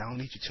of a dad. I don't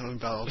need you telling me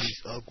about all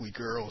these ugly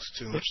girls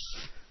too.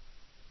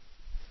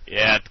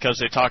 Yeah, because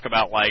they talk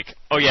about, like,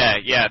 oh, yeah,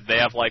 they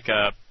have, like,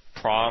 a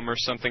prom or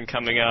something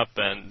coming up,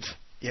 and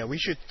Yeah, we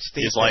should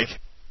state he's that like,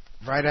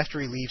 right after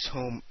he leaves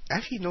home.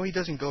 Actually, no, he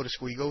doesn't go to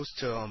school. He goes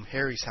to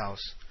Harry's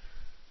house.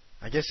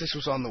 I guess this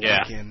was on the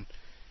Yeah. weekend.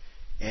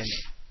 And,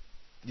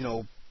 you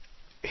know,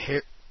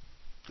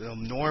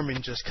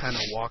 Norman just kind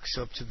of walks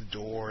up to the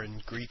door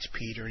and greets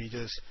Peter, and he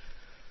just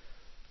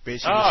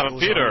basically goes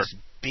Peter. on this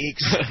big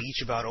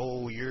speech about,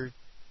 oh, you're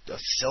a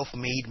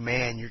self-made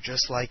man. You're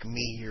just like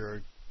me. You're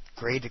a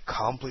great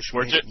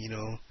accomplishment. You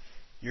know,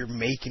 you're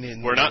making it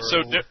in the world.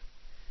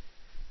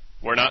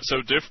 We're not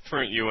so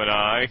different, you and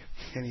I.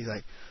 And he's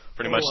like,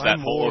 pretty much that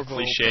whole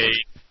cliche.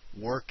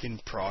 Work in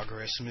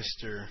progress,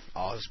 Mr.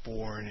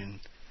 Osborne, and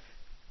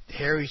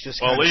Harry's just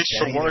well, kind at of least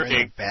standing you're there in the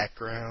working.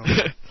 background.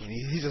 And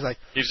he's just like,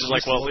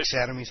 well, looks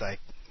at him. He's like,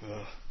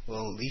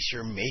 well, at least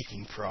you're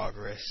making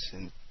progress.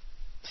 And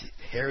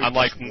Harry I'm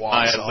like just my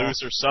walks off.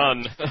 loser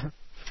son.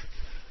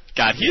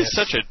 God, he is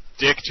such a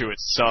dick to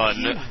his son.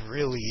 He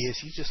really is.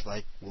 He's just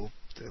like, well,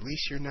 at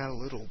least you're not a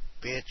little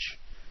bitch.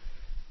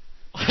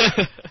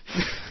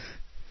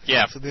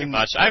 Yeah, So pretty then-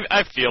 much.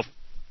 I feel.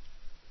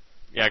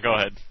 Yeah, go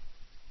ahead.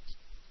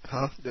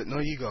 Huh? No,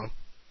 you go.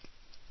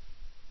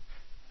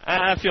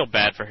 I feel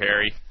bad for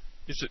Harry.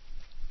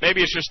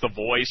 Maybe it's just the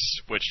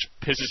voice, which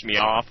pisses me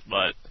off,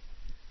 but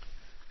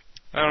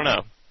I don't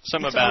know.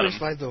 Something It's about always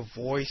him. like the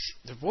voice.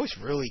 The voice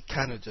really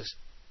kind of just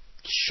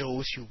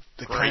shows you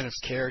the Great. kind of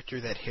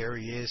character that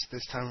Harry is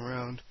this time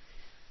around.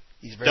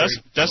 He's very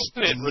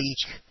unique.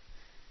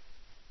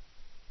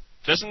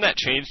 Doesn't that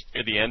change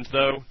at the end,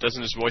 though?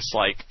 Doesn't his voice,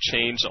 like,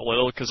 change a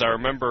little? Because I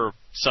remember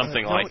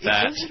something No, like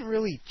that. It doesn't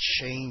really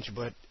change,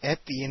 but at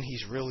the end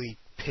he's really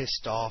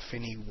pissed off,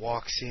 and he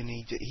walks in.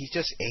 He's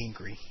just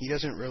angry. He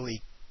doesn't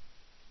really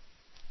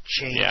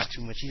change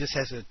too much. He just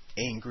has an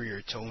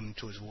angrier tone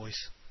to his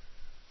voice.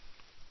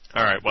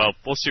 All right, well,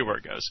 we'll see where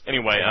it goes.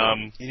 Anyway,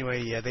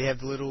 Anyway, yeah, they have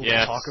the little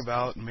talk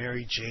about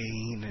Mary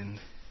Jane,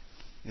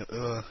 and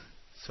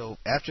so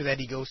after that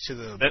he goes to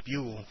the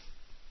Buell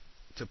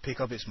to pick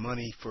up his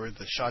money for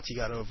the shots he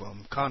got of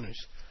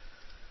Connors.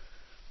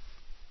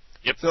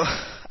 Yep. So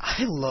I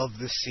love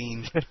this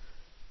scene.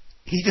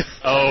 He just,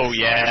 oh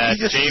yeah, he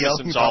just yells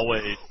Jameson's about,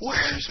 always.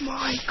 "Where's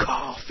my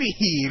coffee?"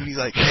 And he's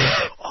like,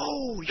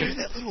 "Oh, you're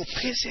that little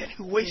pissant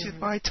who wasted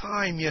my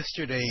time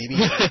yesterday." And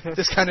he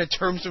just kind of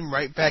turns him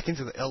right back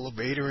into the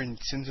elevator and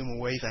sends him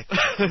away. He's like,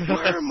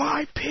 "Where are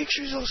my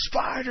pictures of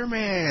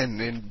Spider-Man?"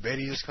 And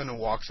Betty just kind of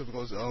walks up and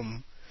goes,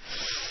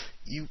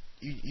 You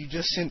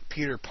just sent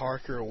Peter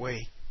Parker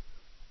away."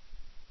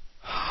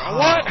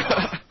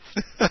 What?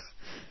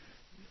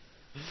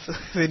 So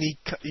then he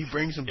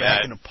brings him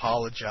back and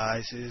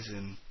apologizes,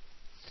 and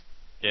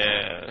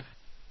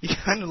he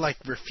kind of like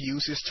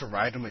refuses to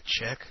write him a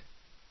check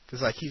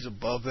because like he's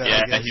above that.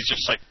 Yeah, I guess. he's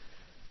just like,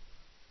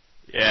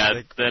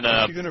 like, then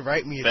you're gonna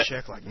write me a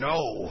check, like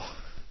no,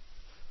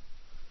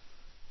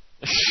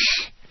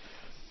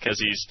 because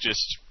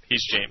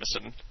he's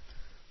Jameson.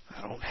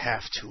 I don't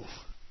have to.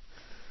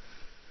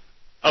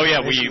 Oh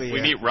yeah,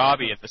 we meet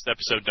Robbie in this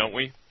episode, don't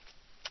we?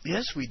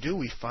 Yes, we do.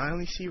 We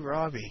finally see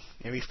Robbie,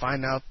 and we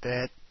find out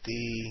that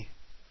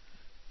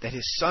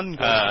his son goes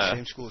to the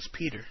same school as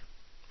Peter.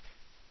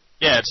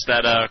 Yeah, it's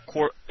that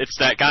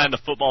guy on the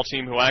football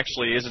team who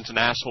actually isn't an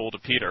asshole to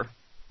Peter.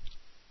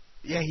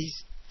 Yeah,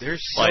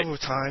 there's several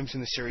times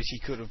in the series he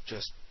could have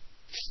just,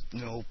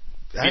 beat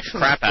actually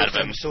crap the out of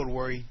first him. episode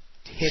where he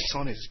hits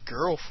on his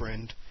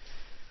girlfriend.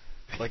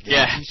 Like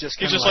he's just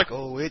kind he's of just like,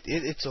 oh,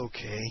 it's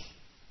okay.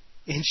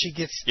 And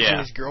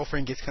his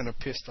girlfriend gets kind of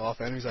pissed off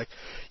at him. He's like,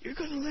 "You're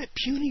gonna let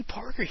puny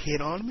Parker hit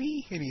on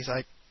me?" And he's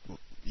like,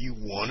 "You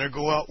wanna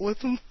go out with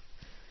him?"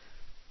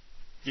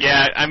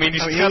 Yeah, I mean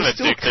he's kind of a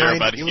dick there,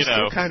 but he was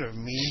still kind of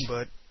mean.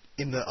 But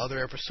in the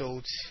other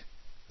episodes,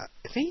 I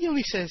think he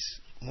only says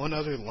one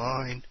or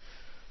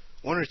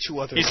two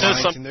other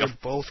lines, and they're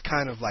both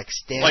kind of like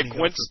standing up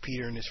for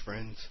Peter and his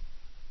friends.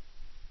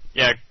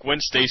 Yeah, Gwen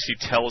Stacy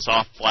tells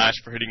off Flash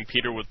for hitting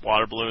Peter with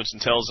water balloons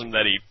and tells him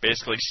that he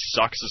basically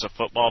sucks as a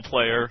football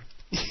player.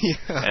 Yeah.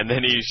 And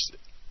then he's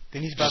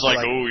about just like,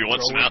 to, "Oh, you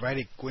want some right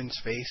at Gwen's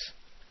face?"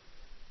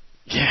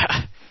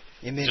 Yeah.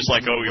 And then just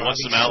like, "Oh, you want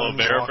some aloe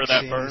vera for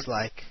that burn?" He's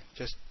like,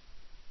 just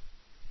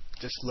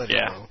let it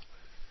go.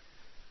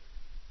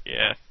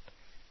 Yeah.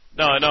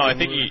 No, I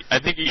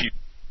think he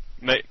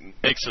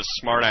makes a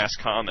smart ass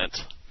comment.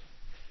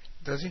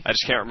 Does he? I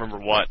just can't remember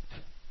what.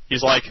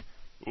 He's like,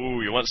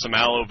 "Ooh, you want some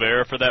aloe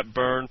vera for that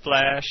burn,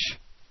 Flash?"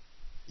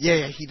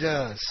 Yeah, he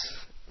does.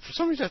 For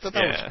some reason, I thought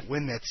that was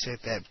Gwen that said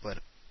that, but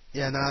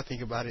yeah, now I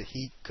think about it,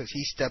 because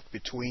he stepped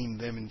between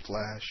them and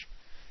Flash.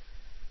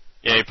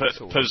 Yeah, he put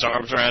his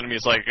arms around him.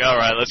 He's like, "All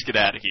right, let's get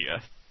out of here."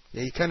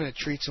 Yeah, he kind of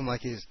treats him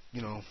like his,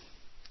 I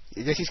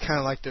guess he's kind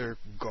of like their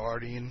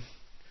guardian.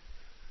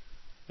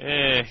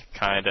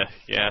 Kinda,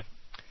 yeah.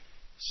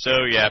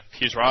 So, yeah,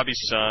 he's Robbie's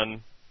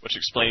son, which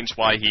explains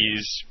why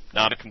he's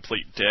not a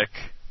complete dick.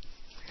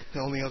 The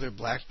only other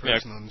black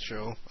person on the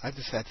show. I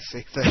just had to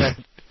say that.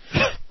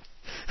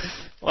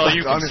 Well,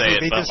 you can honestly, say it,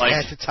 they but just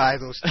had to tie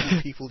those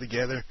two people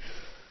together.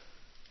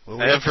 Well,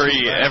 we have to every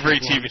see black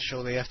people on TV the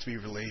show, they have to be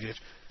related.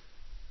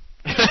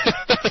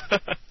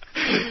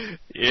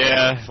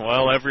 Yeah,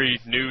 well, every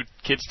new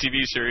kids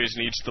TV series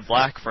needs the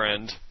black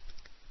friend.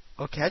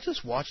 Okay, I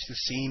just watched the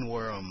scene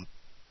where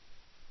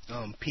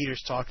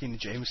Peter's talking to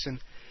Jameson,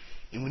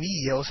 and when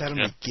he yells at him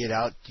to get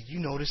out, did you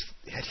notice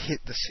it had hit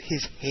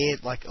his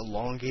head like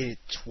elongated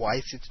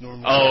twice its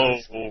normal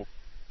size? Oh,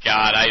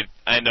 God,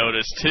 I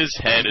noticed his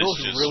head It is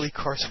was just really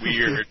cartoony.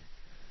 weird.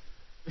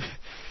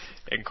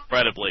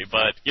 Incredibly,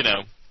 but, you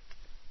know,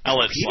 I'll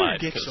let it Peter slide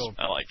gets because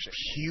a I like James.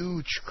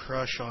 huge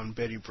crush on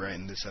Betty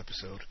Brant in this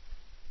episode.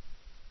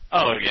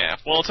 Oh, yeah.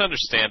 Well, it's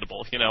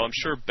understandable. You know, I'm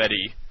sure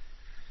Betty,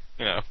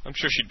 you know, I'm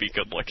sure she'd be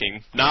good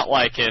looking. Not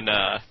like in,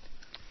 I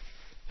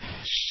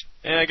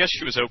guess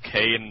she was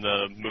okay in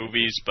the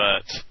movies,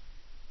 but,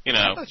 you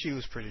know. I thought she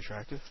was pretty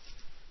attractive.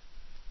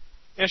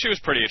 Yeah, she was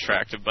pretty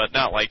attractive, but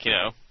not like, you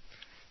know,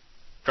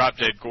 drop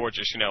dead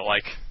gorgeous, you know,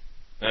 like,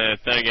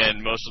 then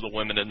again, most of the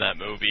women in that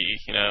movie,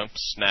 you know,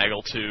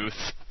 Snaggletooth.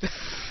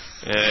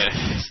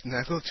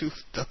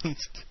 Snaggletooth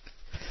Dunst.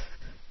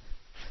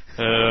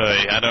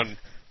 I don't.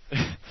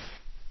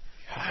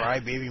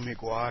 Crybaby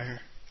McGuire.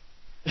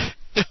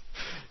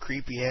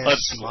 Creepy ass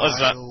Let's not.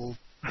 Smile.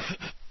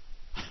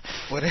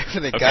 Whatever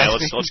the Okay, guy's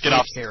let's name get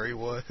off. Harry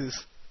was.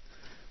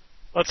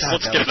 Let's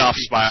God, get it off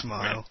Smile.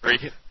 Smile.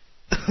 Okay.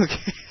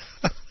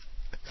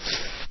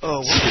 Oh,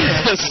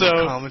 we'll have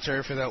So-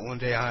 commentary for that one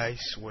day, I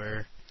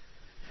swear.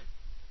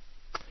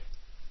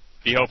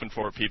 Be hoping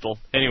for it, people.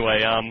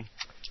 Anyway,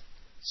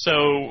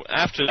 so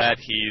after that,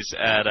 he's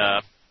at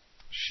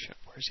shit,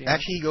 where's he?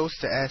 Actually, he goes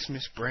to ask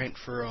Miss Brant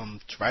for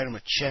to write him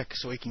a check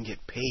so he can get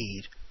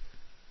paid.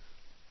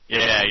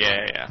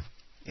 Yeah.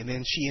 And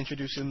then she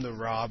introduced him to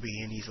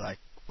Robbie, and he's like,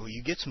 "Well,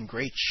 you get some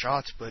great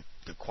shots, but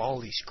the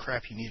quality's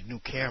crap. You need a new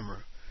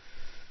camera."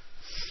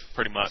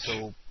 Pretty much.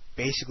 So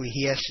basically,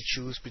 he has to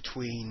choose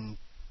between,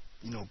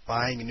 you know,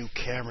 buying a new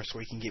camera so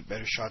he can get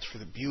better shots for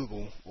the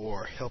Bugle,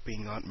 or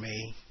helping Aunt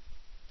May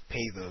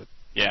pay the,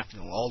 you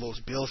know, all those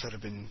bills that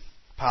have been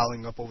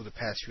piling up over the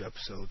past few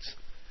episodes.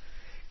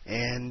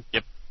 And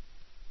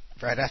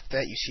right after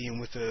that, you see him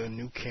with a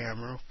new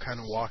camera, kind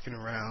of walking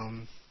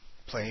around,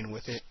 playing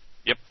with it.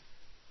 Yep.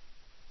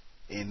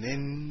 And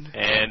then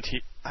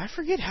I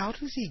forget, how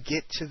does he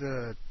get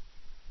to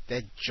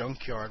that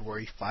junkyard where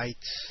he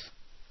fights?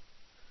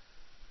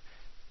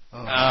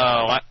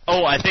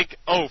 I think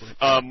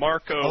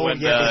Marco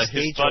and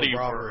his buddy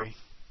were.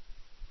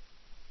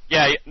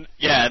 Yeah,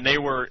 and they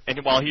were,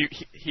 and while he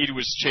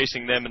was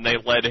chasing them, and they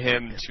led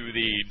him to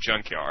the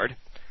junkyard.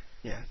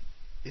 Yeah,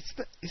 it's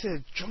a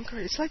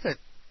junkyard. It's like a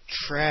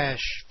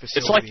trash facility.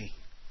 It's like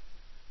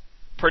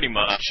pretty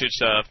much. It's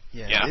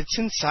it's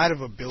inside of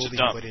a building,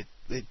 dump. but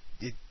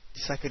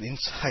it's like an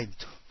inside.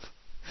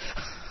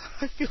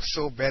 I feel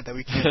so bad that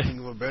we can't think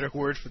of a better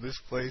word for this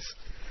place.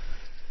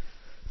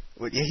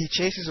 But yeah, he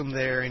chases him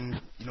there, and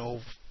you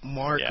know,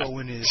 Marco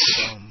and his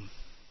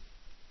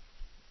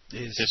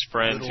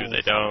friend, who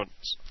they don't.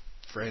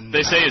 Friend.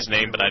 They say his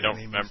name, but I don't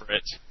remember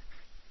it.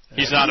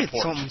 He's not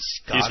important.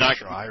 Something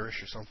Scottish or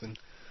Irish or something.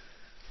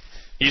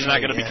 He's not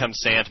going to become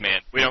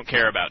Sandman. We don't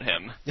care about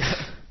him.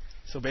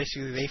 So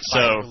basically, they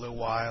fight for a little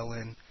while,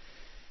 and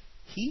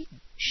he.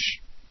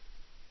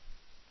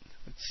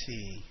 Let's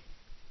see.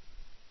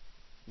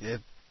 Yeah,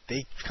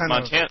 they kind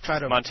of try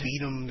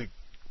to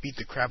beat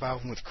the crap out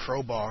of him with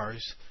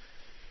crowbars,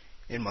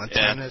 and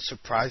Montana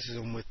surprises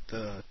him with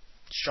the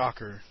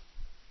shocking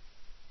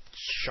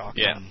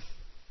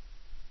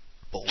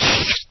bolt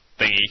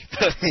thingy.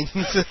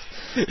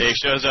 He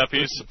shows up.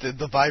 He's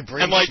the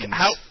vibrations. I'm like,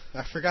 how?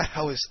 I forgot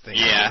how his thing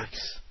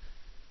works.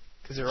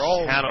 Because they're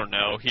all. I don't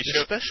know. The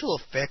special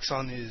effects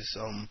on his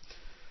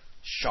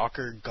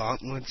shocker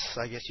gauntlets,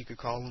 I guess you could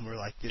call them, are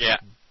like this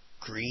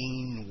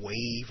green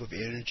wave of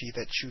energy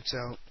that shoots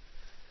out.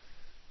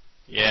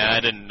 Yeah, I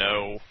didn't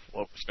know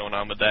what was going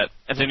on with that.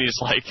 And then he's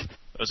like,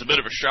 it was a bit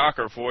of a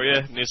shocker for you.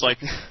 And he's like,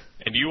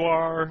 and you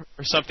are?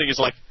 Or something. He's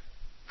like,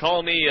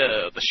 call me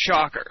the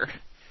Shocker.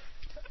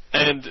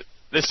 And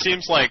this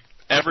seems like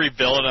every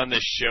villain on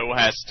this show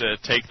has to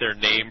take their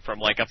name from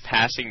like a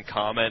passing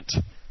comment.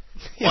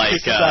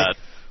 Like, the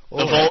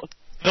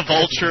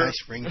Vulture.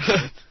 Nice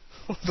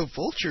the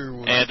Vulture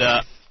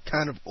was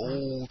kind of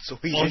old, so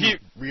he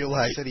didn't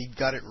realize that he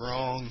got it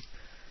wrong.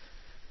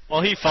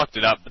 Well, he fucked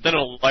it up, but then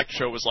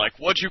Electro was like,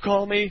 "What'd you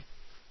call me?"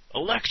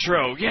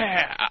 Electro,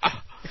 yeah.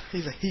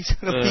 He's like,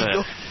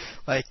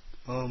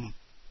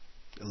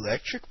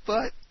 electric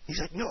butt? He's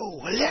like, no,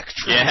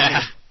 Electro.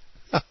 Yeah.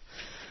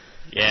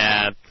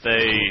 Yeah,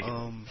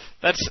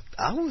 that's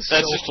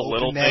just a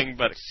little thing,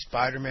 but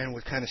Spider-Man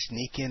would kind of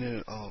sneak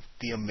in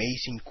the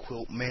Amazing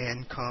Quilt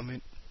Man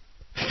comment.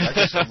 I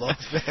just love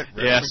that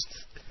reference. Yes.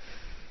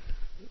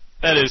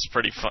 That is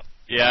pretty fun.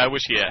 Yeah, I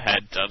wish he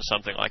had done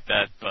something like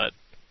that, but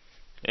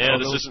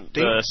this isn't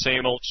the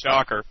same old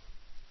Shocker.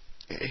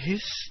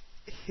 His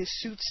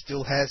suit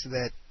still has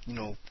that, you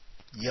know,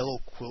 yellow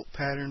quilt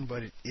pattern,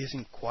 but it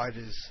isn't quite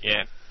as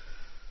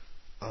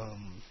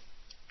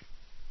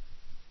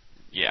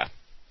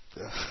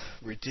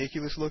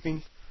ridiculous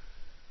looking.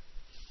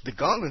 The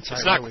gauntlets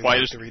It's I not really quite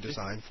like as the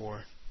redesign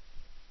for.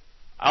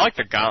 I like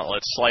the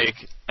gauntlets,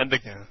 and the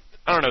Yeah.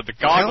 I don't know, the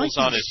I like goggles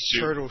on these his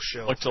suit turtle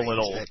shell looked a things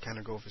little. that kind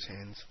of go with his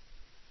hands.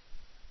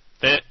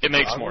 It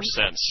makes more Goggles?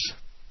 sense.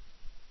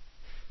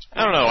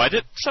 I don't know. I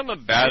did something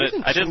about it.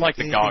 I didn't like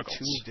the goggles.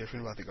 Too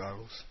different about the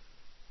goggles.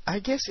 I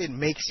guess it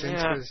makes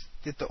sense Yeah. because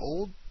did the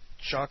old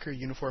Shocker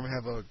uniform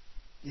have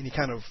any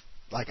kind of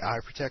like eye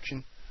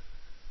protection?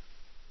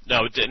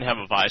 No, it didn't have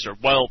a visor.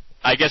 Well,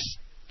 I guess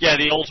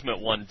the Ultimate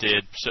one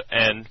did. So,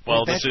 and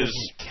that this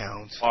is doesn't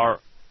count. our.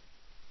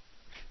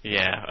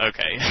 Yeah.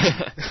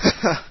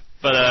 Okay.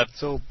 But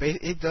so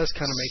it does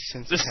kind of make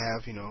sense this- to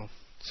have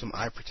some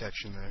eye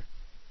protection there.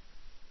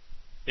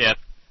 yeah,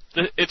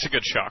 it's a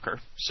good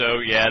Shocker. So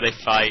yeah, they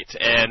fight,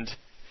 and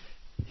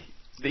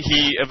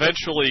he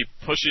eventually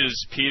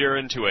pushes Peter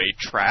into a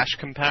trash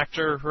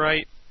compactor,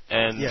 right?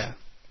 And Yeah.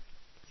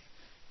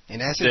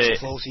 And as it's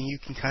closing, you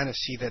can kind of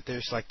see that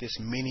there's like this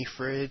mini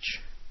fridge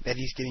that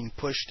he's getting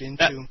pushed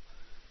into.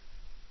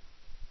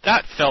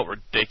 That felt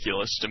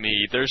ridiculous to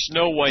me. There's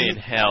no way in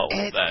hell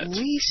At that.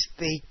 least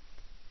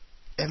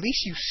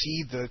you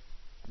see the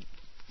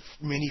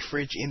mini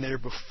fridge in there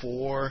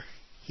before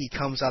he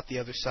comes out the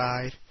other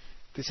side.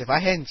 Because if I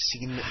hadn't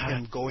seen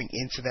him going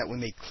into that when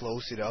they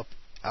closed it up,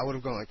 I would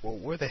have gone like, well,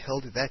 where the hell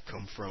did that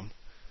come from?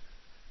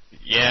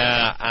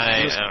 Yeah,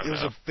 I It don't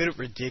was know. a bit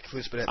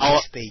ridiculous, but at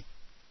least they,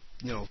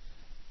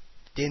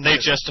 didn't. They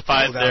just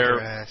justified pull it out their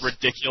ass.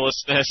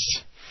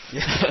 ridiculousness.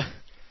 Yeah.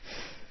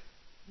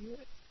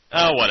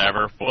 Oh,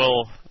 whatever.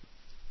 We'll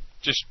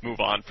just move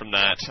on from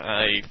that.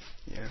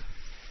 Yeah.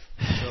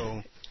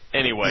 So.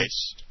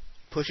 Anyways.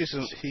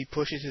 He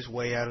pushes his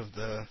way out of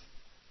the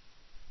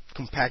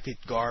compacted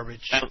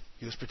garbage.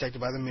 He was protected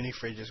by the mini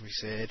fridge, as we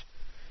said.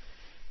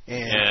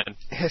 And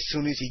as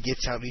soon as he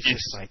gets out, he's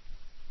just like,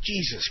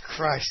 Jesus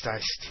Christ, I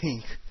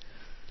stink.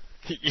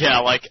 Yeah,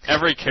 like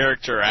every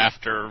character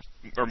after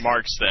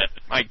remarks that,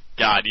 my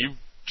God, you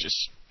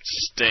just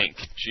stink.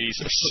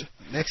 Jesus.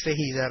 Next day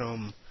he's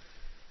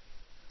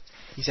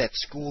at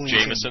school in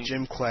Jameson.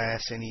 gym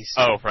class, and he's...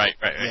 Oh, right.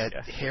 Yeah.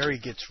 Harry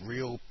gets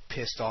real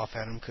pissed off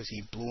at him because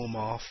he blew him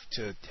off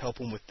to help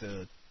him with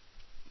the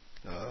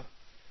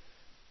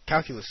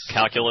calculus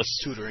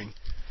tutoring.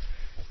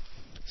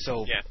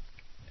 So, yeah.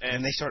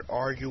 And they start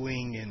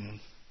arguing, and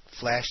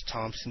Flash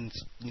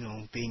Thompson's,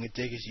 being a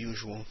dick as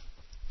usual.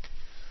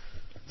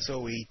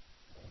 So he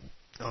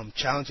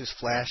challenges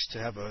Flash to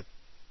have a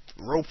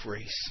rope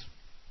race.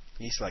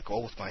 He's like,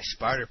 with my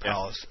spider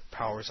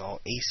powers, I'll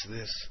ace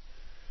this.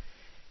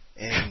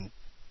 And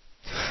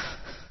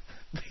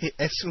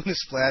as soon as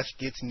Flash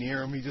gets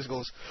near him, he just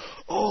goes,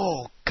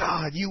 "Oh,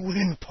 God, you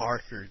win,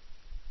 Parker.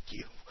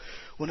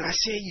 When I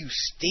say you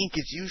stink,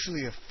 it's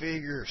usually a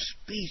figure of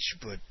speech,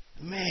 but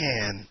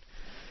man..."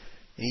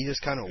 And he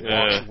just kind of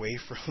walks away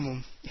from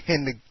him.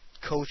 And the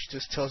coach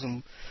just tells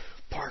him,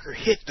 "Parker,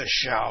 hit the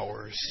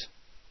showers."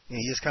 And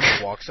he just kind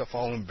of walks off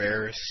all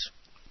embarrassed.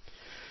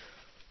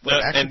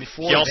 But actually, and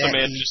before he also that,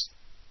 managed...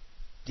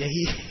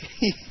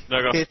 he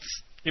No, go.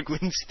 hits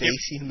Gwen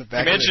Stacy in the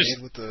back of the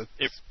head with the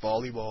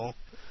volleyball.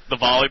 The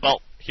volleyball.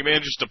 He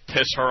manages to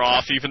piss her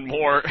off even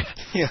more.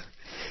 Yeah.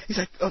 He's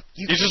like,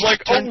 he's just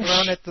like, turned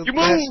around at the you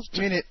last moved!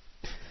 minute.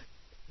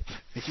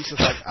 And she's just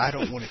like, "I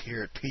don't want to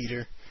hear it,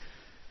 Peter."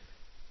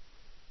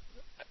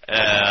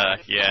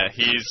 Yeah,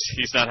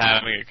 he's not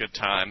having a good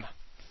time.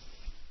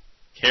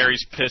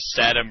 Harry's pissed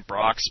at him.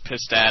 Brock's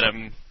pissed at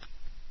him.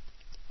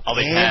 All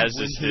he has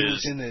is when he his...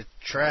 was in the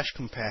trash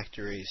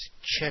compactor, his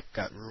check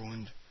got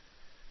ruined.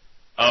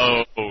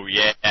 Oh,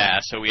 yeah,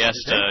 so he has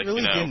to, That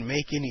really didn't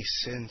make any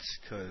sense,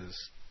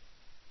 because...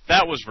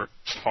 That was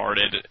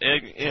retarded.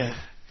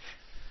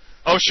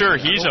 Oh, sure,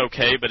 he's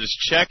okay, but his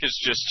check is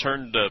just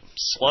turned to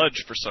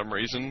sludge for some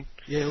reason.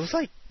 Yeah, it was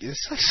like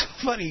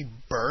somebody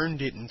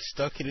burned it and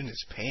stuck it in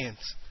his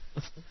pants.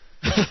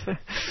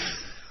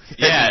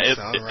 Yeah,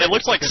 it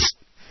looked like...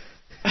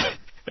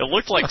 It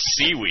looked like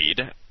seaweed.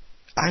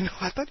 I know,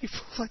 I thought he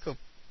pulled like a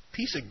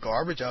piece of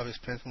garbage out of his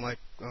pants. I'm like,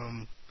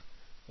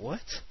 what?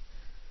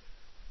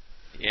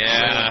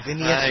 Yeah. So then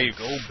he has to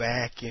go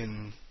back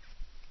and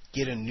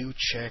get a new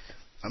check.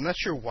 I'm not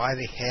sure why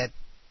they had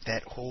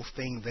that whole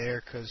thing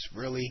there, because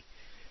really,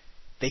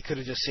 they could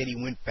have just said he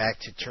went back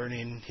to turn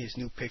in his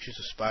new pictures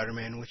of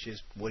Spider-Man, which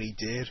is what he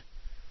did.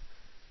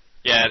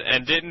 Yeah,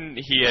 and didn't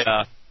he,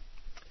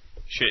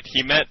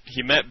 he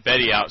met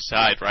Betty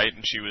outside, right?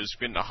 And she was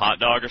getting a hot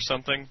dog or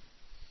something?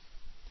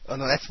 Oh,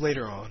 no, that's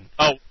later on.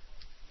 Oh,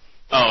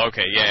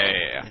 okay,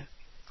 yeah.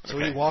 So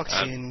okay. he walks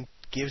in,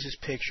 gives his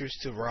pictures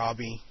to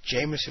Robbie.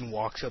 Jameson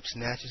walks up,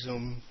 snatches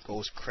them,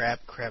 goes, "Crap."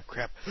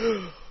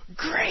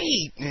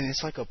 Great! And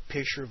it's like a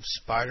picture of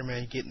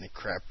Spider-Man getting the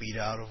crap beat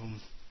out of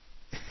him.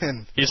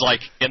 And he's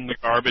like in the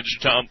garbage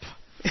dump,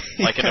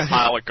 like in a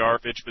pile of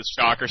garbage with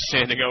Shocker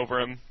standing over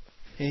him.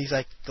 And he's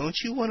like, "Don't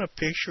you want a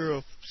picture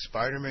of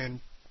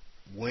Spider-Man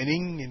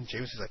winning?" And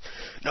Jameson's like,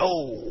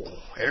 "No,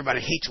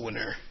 everybody hates a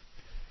winner."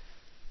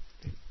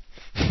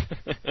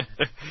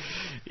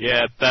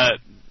 Yeah, that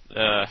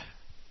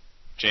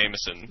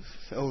Jameson.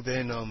 So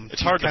then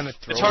it's hard to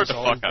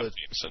fuck up the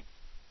Jameson.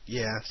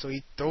 Yeah, so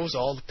he throws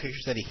all the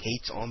pictures that he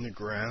hates on the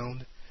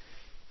ground.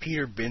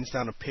 Peter bends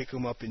down to pick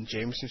him up, and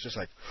Jameson's just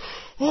like,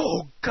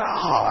 "Oh,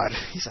 God!"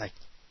 He's like,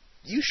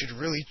 "You should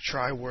really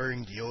try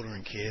wearing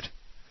deodorant, kid."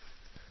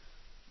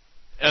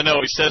 I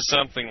know, he says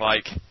something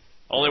like,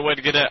 only way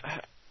to get a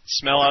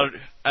smell out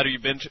of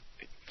your binge...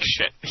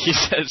 Shit. He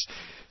says,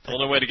 the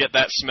only way to get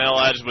that smell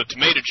out is with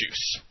tomato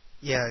juice.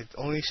 Yeah,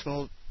 only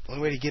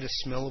way to get a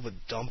smell of a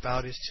dump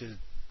out is to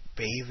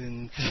bathe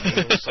in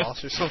tomato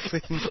sauce or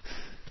something.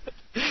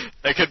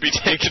 That could be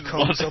taken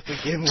Comes one up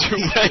again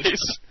two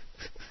ways.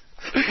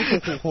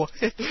 What?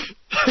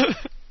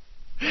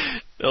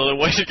 The only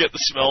way to get the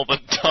smell of a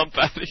dump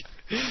out of you.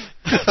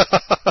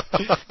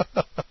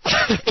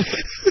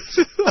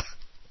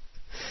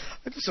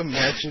 I just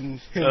imagine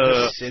him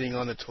just sitting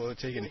on the toilet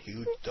taking a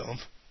huge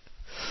dump.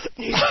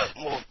 Need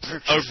more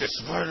pictures of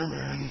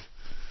Spider-Man.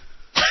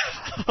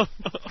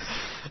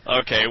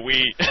 Okay,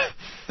 we...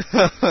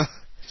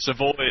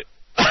 Savoy...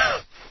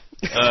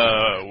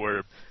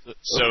 we're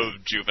so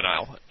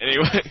juvenile.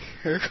 Anyway.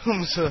 Here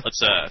comes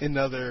Let's,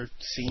 another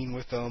scene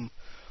with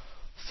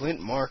Flint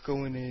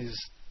Marko and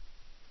his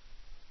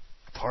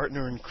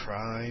partner in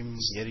crime.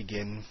 Yet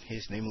again,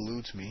 his name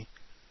eludes me.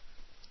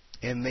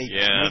 And they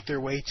make their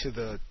way to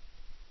the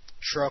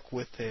truck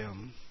with a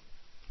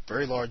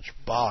very large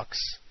box.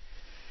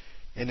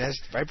 And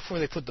right before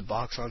they put the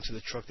box onto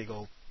the truck, they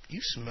go, "You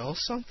smell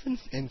something?"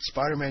 And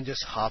Spider-Man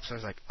just hops and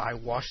is like, "I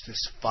washed this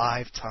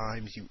 5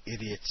 times, you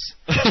idiots."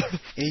 And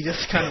he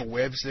just kind of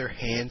webs their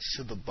hands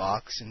to the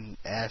box and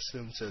asks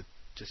them to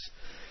just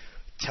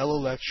tell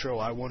Electro,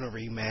 "I want a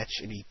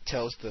rematch." And he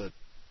tells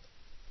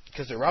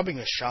because they're robbing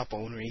a shop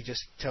owner, he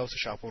just tells the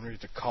shop owner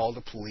to call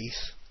the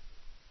police.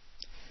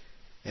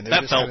 And they're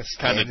that just felt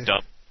kind of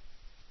dumb.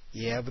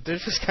 Yeah, but they're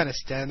just kind of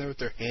standing there with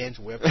their hands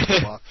webbed to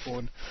the box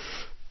going,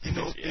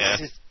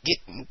 this is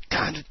getting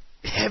kind of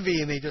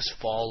heavy, and they just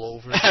fall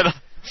over. that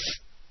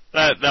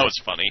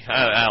was funny.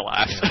 I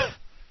laughed.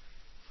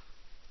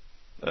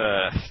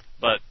 Yeah.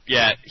 But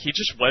yeah, he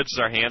just webs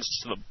their hands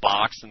to the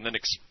box, and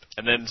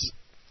then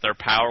they're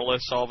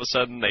powerless. All of a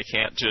sudden, they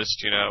can't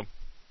just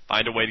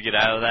find a way to get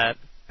out of that.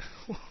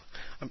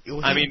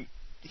 I mean,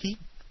 he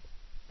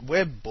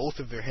webbed both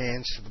of their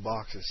hands to the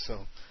boxes,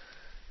 so.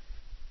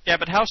 Yeah,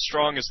 but how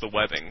strong is the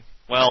webbing?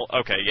 Well,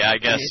 okay, yeah, I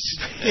guess.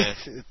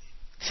 It's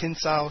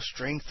tensile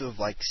strength of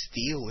like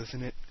steel,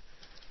 isn't it?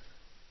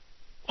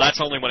 Well,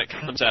 that's only when it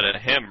comes out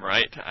of him,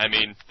 right? I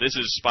mean, this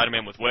is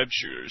Spider-Man with web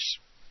shooters.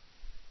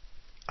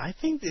 I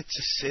think it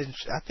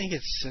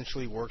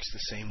essentially works the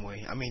same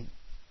way. I mean,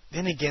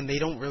 then again, they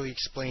don't really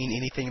explain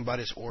anything about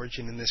his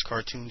origin in this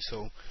cartoon,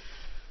 so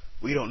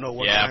we don't know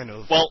what kind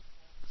of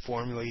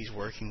formula he's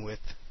working with.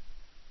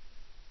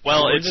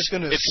 Well, we're it's just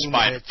going to assume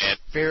that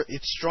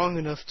it's strong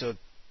enough to,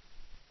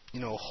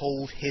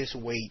 hold his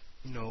weight,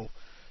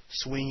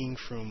 swinging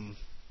from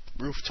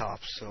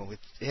rooftops. So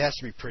it has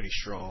to be pretty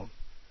strong.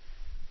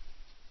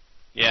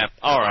 Yeah,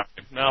 all right.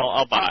 No,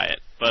 I'll buy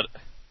it. But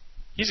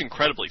he's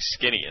incredibly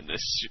skinny in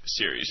this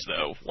series,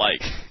 though.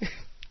 Like,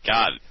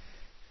 God.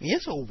 He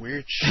has a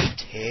weird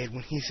shaped head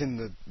when he's in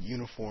the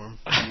uniform,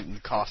 in the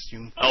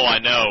costume. Oh, I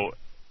know.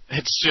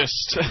 It's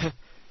just,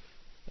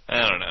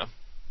 I don't know.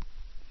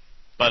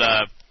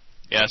 But,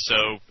 yeah,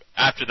 so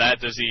after that,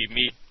 does he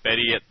meet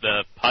Betty at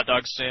the hot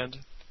dog stand?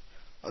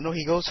 Oh, no,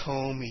 he goes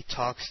home, he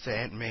talks to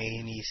Aunt May,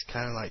 and he's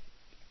kind of like,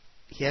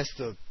 he has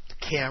the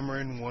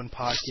camera in one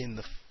pocket and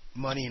the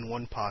money in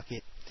one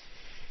pocket,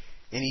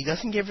 and he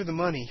doesn't give her the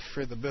money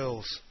for the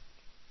bills.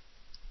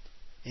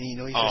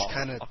 And, he's just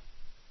kind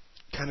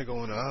of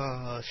going,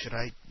 should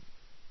I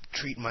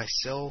treat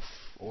myself,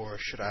 or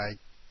should I,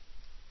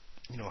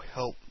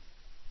 help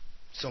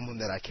someone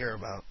that I care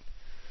about?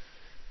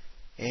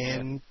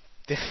 And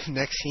the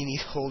next scene,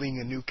 he's holding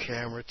a new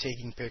camera,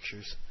 taking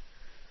pictures.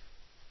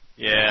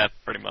 Yeah,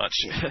 pretty much.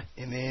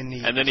 And then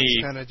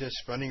he's kind of just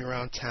running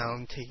around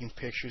town, taking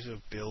pictures of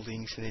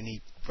buildings, and then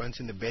he runs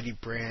into Betty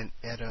Brant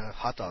at a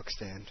hot dog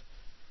stand.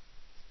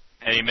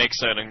 And he makes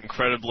an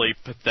incredibly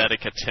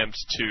pathetic attempt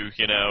to,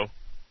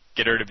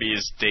 get her to be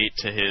his date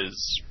to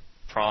his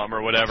prom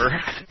or whatever.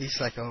 He's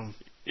like,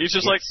 he's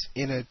just like,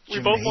 in a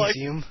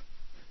gymnasium.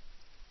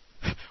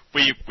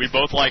 We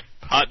both like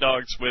hot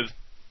dogs with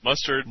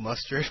mustard.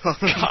 Mustard on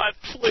them. God,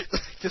 please.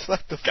 Just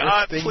like the first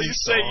God, thing please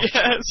say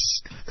yes.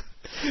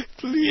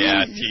 Please,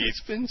 yeah,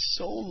 it's been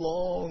so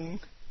long.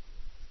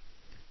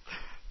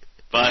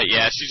 But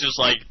yeah, she's just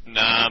like,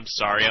 nah, I'm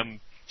sorry,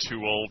 I'm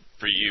too old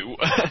for you.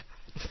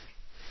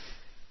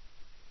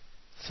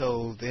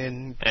 So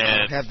then we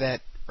have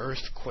that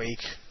earthquake,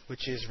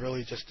 which is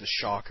really just a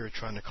shocker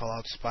trying to call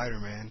out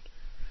Spider-Man.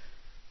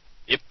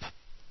 Yep.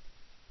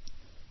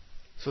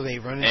 So they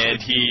run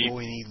into Google,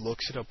 and he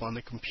looks it up on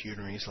the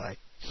computer, and he's like,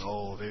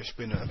 oh, there's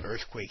been an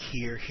earthquake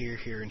here, here,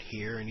 here, and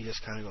here, and he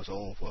just kind of goes,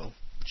 oh, well,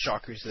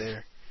 shocker's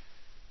there.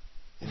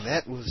 And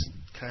that was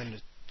kind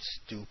of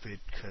stupid,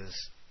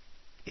 because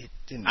it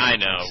didn't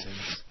make any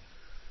sense.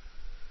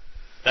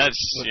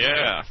 That's,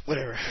 yeah.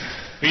 Whatever.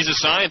 He's a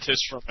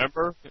scientist,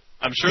 remember?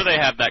 I'm sure they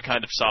have that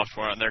kind of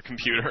software on their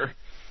computer.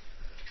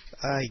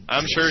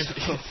 I'm sure.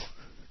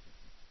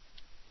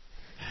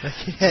 Like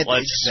he had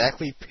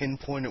exactly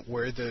pinpointed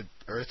where the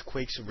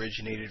earthquakes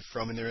originated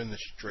from, and they're in the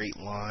straight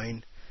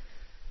line.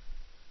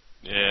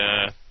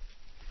 Yeah.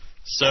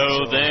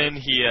 So then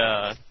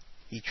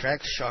he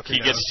tracks Shocker. He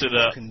down gets to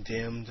the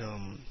condemned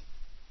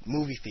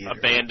movie theater.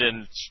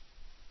 Abandoned.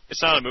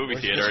 It's not a movie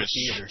theater. It's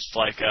theater. Just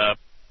like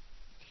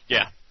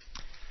yeah.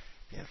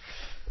 Yeah.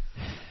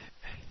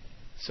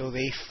 So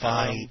they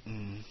fight,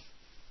 and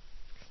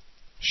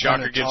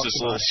Shocker gives this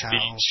little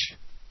speech.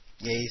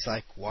 Yeah, he's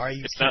like, "Why are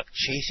you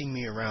chasing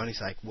me around?" He's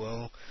like,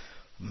 "Well,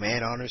 a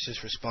man honors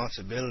his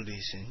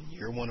responsibilities, and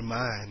you're one of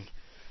mine."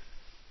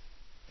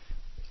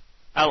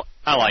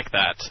 I like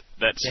that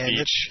speech. And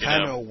it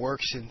kind of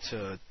works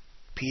into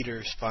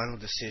Peter's final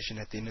decision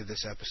at the end of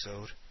this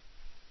episode.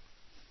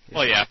 His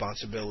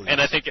responsibilities. And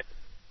I think it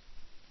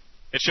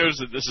shows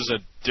that this is a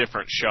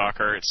different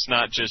Shocker. It's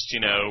not just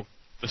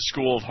the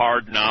School of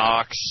Hard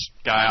Knocks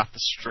guy off the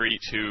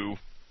street who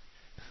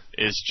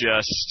is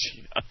just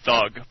a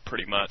thug,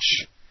 pretty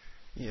much.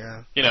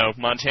 Yeah.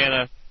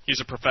 Montana, he's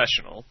a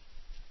professional.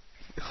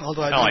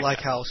 Although I do like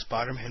how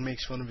Spider-Man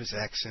makes fun of his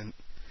accent.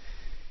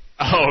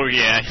 Oh,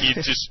 yeah, he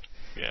just...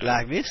 Yeah.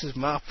 Like, this is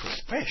my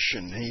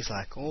profession. And he's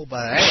like, oh,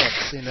 by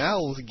accent, I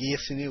was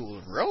guessing it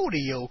was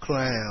rodeo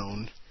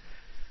clown.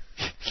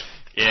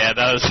 Yeah,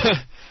 that was...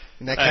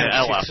 And that kind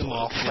of ticks him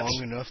off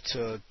long enough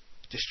to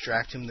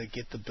distract him to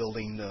get the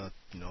building to,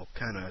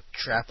 kind of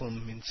trap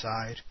him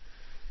inside.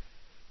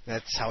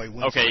 That's how he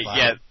wins the fight.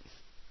 Yeah.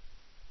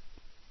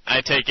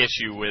 I take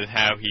issue with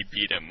how he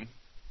beat him.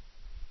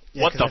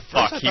 Yeah, what the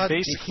fuck? He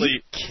basically...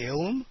 Did he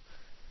kill him?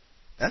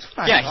 That's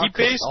what I thought. He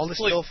basically... all this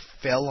stuff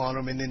fell on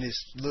him, and then his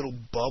little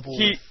bubble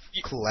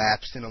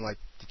collapsed, and I'm like,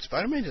 did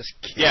Spider-Man just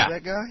kill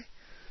that guy?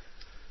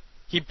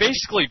 He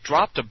basically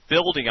dropped a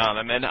building on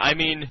him, and I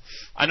mean,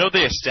 I know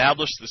they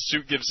established the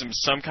suit gives him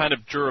some kind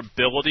of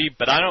durability,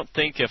 but I don't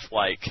think if,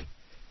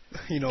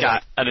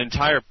 got an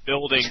entire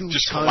building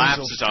just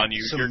collapses on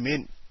you,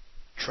 cement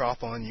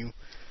drop on you,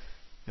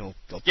 the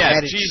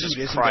Jesus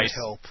suit isn't Christ.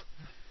 Help.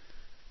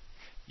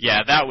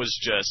 Yeah, that was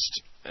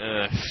just...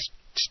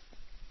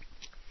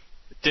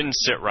 didn't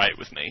sit right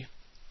with me.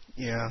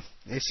 Yeah,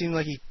 it seemed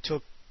like he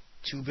took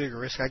too big a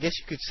risk. I guess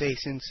you could say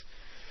since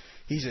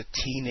he's a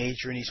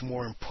teenager and he's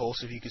more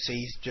impulsive, you could say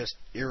he's just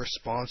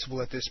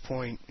irresponsible at this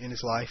point in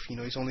his life.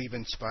 He's only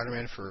been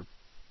Spider-Man for...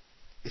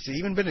 Has it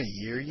even been a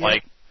year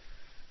yet?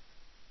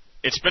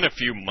 It's been a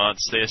few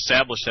months. They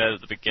established that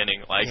at the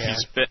beginning.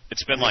 It's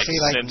been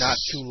since... not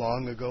too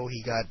long ago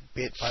he got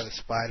bit by the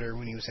spider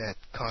when he was at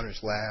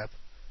Connor's lab.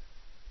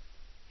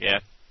 Yeah.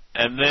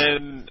 And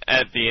then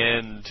at the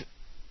end...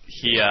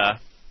 He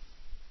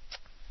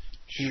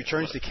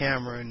returns the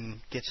camera and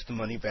gets the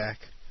money back.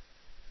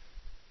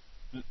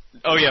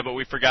 Oh yeah, but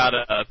we forgot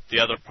the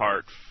other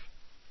part.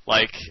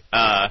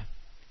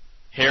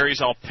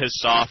 Harry's all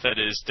pissed off at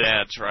his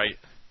dad's, right?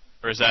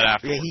 Or is that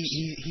afterwards?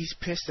 Yeah, he's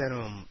pissed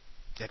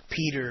at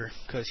Peter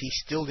because he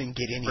still didn't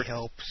get any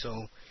help.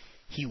 So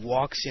he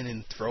walks in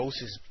and throws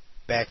his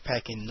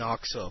backpack and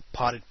knocks a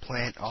potted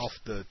plant off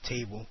the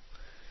table.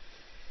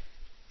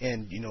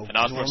 And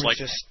Norman's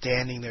just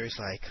standing there. He's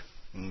like,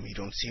 you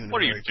don't seem in a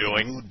very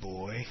good mood,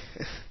 boy.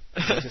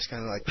 He's just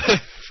kind of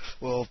like,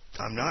 well,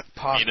 I'm not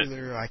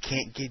popular. I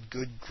can't get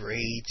good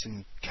grades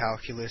in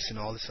calculus and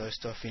all this other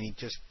stuff. And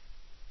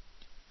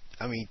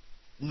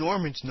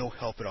Norman's no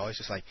help at all. He's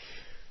just like,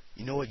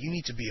 you know what? You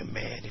need to be a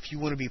man. If you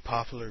want to be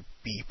popular,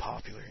 be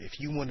popular. If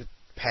you want to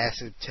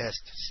pass a test,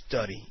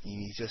 study.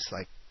 And he's just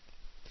like,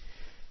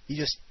 he's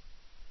just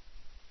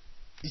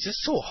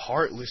so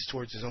heartless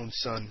towards his own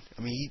son.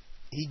 He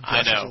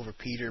gushes over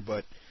Peter,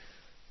 but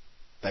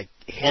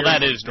Harry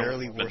that is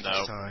barely Norman, worth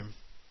his time.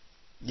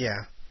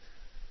 Yeah.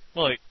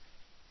 But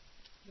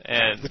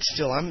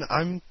still,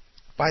 I'm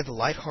by the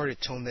lighthearted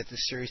tone that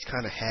this series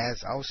kind of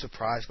has. I was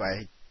surprised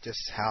by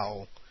just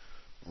how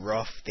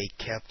rough they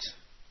kept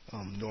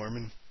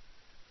Norman.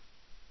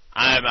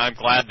 I'm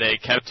glad they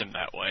kept him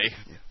that way.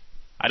 Yeah.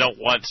 I don't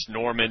want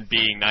Norman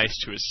being nice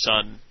to his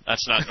son.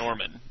 That's not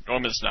Norman.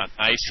 Norman's not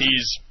nice.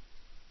 He's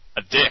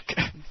a dick.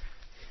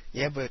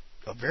 Yeah, but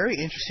a very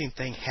interesting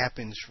thing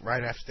happens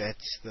right after that.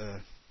 It's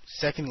the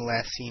second to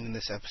last scene in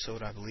this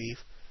episode, I believe.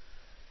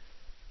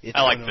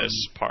 I like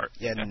this part.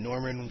 Yeah,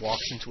 Norman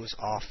walks into his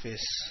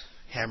office.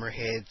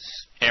 Hammerhead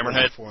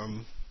for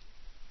him.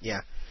 Yeah.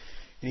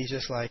 And he's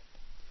just like,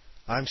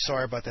 I'm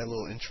sorry about that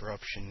little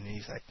interruption. And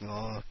he's like,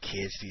 oh,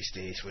 kids these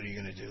days, what are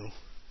you going to do?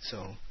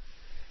 So,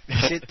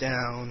 sit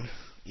down.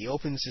 He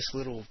opens this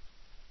little,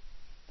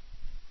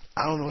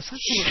 I don't know, it's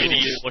like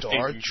little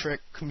Star Trek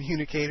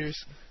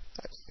communicators.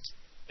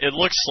 It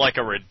looks like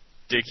a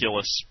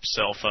ridiculous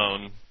cell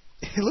phone.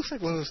 It looks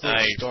like one of those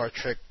little Star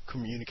Trek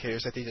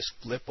communicators that they just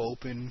flip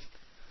open.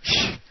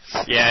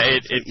 Yeah,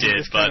 it did,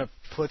 just kind of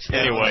puts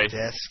that on the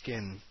desk,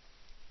 and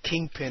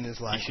Kingpin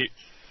is like,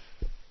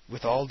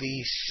 with all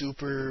these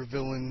super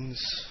villains,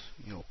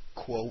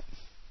 quote,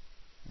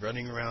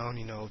 running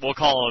around, We'll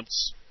call them,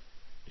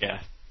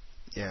 yeah.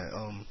 Yeah,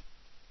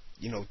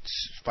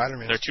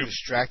 Spider-Man is too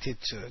distracted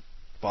to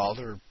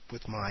bother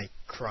with my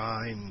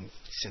crime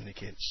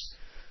syndicates.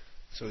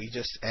 So he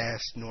just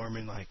asked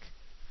Norman, like,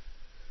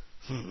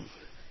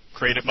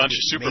 create a bunch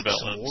of make some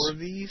supervillains. more of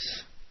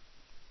these?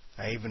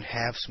 I even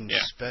have some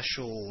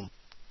special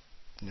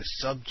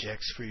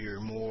subjects for your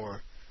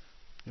more,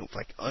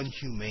 like,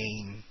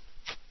 unhumane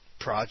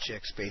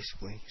projects,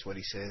 basically, is what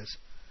he says.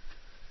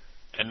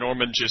 And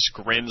Norman just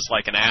grins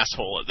like an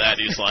asshole at that.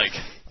 He's like,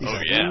 He's oh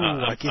like, yeah,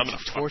 ooh, I I'm get going to to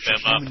fuck torture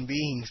them up. human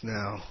beings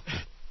now.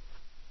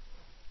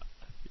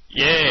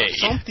 Yay.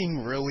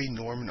 Something really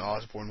Norman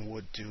Osborn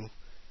would do.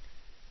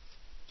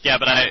 Yeah,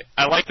 but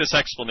I like this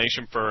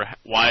explanation for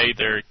why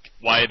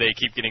they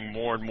keep getting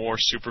more and more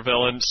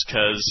supervillains,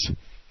 because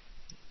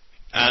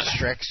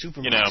Shrek,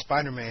 Superman,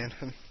 Spider-Man.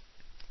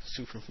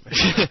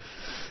 Superman.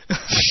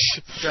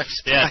 Shrek,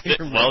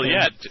 Spider-Man. Well,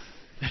 yeah.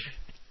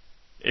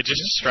 It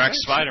just distracts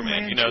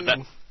Spider-Man,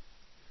 that.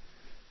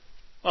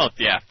 Well,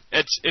 yeah,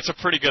 it's a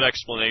pretty good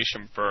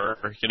explanation for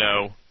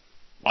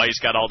why he's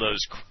got all those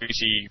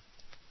crazy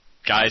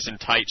guys in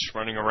tights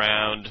running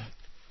around,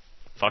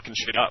 fucking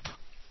shit up.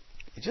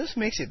 It just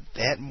makes it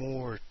that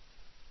more,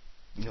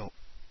 it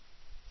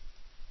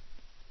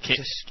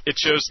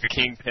shows the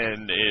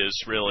Kingpin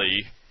is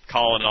really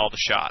calling all the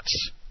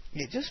shots.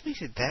 It just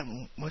makes it that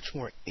much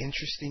more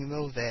interesting,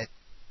 though, that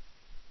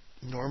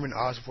Norman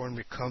Osborn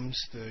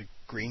becomes the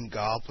Green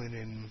Goblin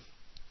in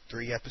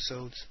 3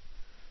 episodes.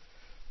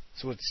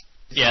 So it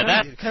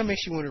kind of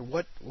makes you wonder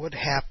what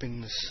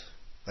happens.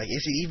 Like,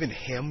 is it even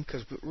him?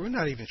 Because we're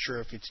not even sure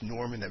if it's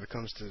Norman that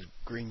becomes the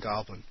Green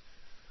Goblin.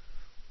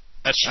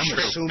 That's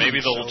true. Maybe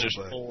they'll just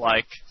pull,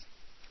 like...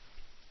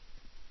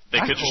 They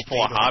could just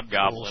pull a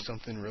Hobgoblin. Pull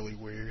something really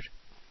weird.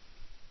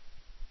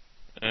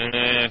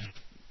 I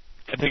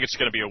think it's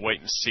going to be a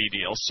wait-and-see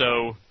deal.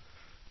 So,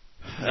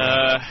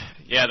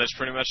 yeah, that's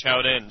pretty much how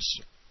it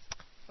ends.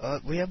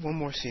 We have one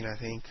more scene, I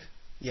think.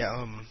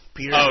 Yeah,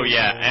 Peter... Oh,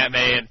 yeah, Aunt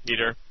May and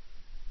Peter.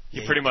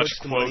 He pretty much puts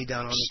the money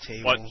down on the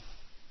table.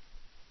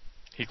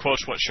 He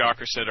quotes what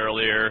Shocker said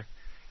earlier.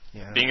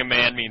 Yeah. Being a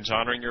man means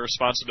honoring your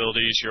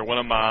responsibilities. You're one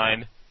of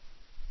mine.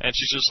 And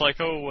she's just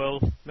like, oh, well,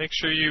 make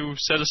sure you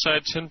set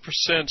aside 10%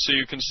 so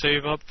you can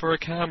save up for a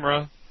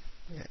camera.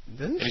 Yeah.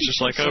 And he's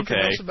just like,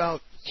 okay. Else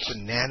about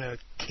banana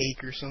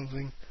cake or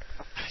something?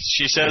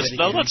 She says,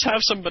 no, let's have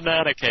some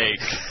banana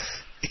cake.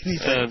 And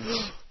he's like,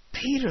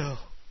 Peter,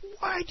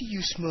 why do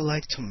you smell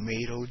like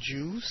tomato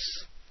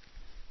juice?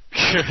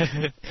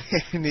 And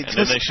it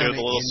just kind of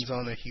ends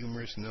on a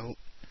humorous note.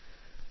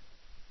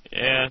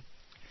 Yeah.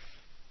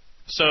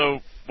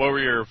 So, what were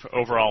your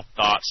overall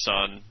thoughts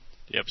on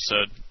the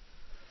episode?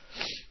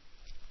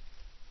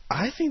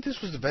 I think this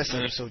was the best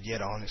episode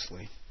yet,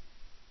 honestly.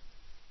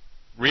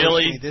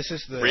 Really? Personally, this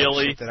is the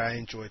episode that I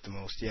enjoyed the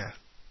most, yeah.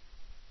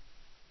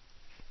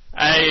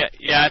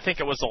 I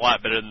think it was a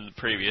lot better than the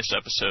previous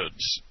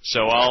episodes.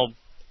 So I'll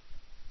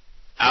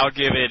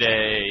give it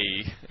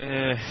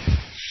a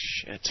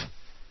shit.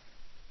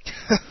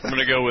 I'm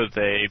gonna go with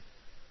a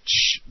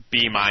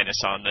B-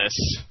 on this.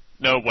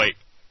 No, wait,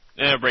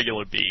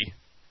 regular B.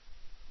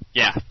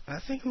 Yeah. I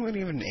think I'm gonna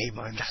give it an A-.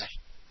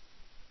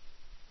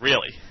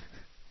 Really?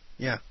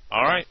 Yeah.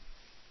 All right.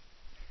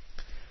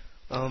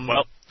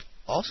 Well.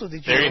 Also,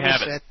 did you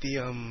notice that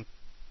the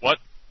what?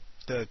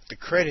 The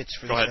credits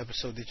for Go this ahead.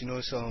 episode? Did you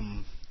notice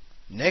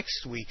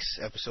next week's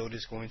episode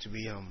is going to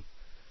be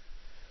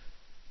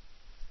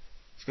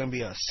it's going to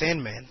be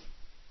Sandman.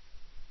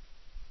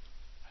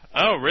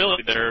 Oh,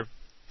 really? They're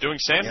doing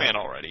Sandman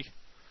already?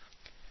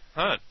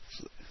 Huh.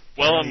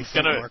 Well, I'm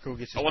gonna. Marco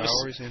gets his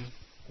powers in.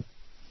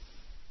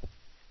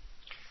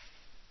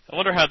 I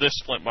wonder how this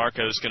Flint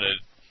Marco is gonna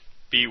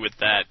be with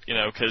that,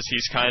 because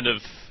he's kind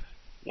of,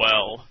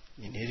 well,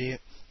 an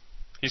idiot.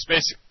 He's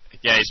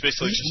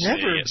basically just an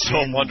idiot. So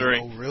I'm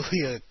wondering,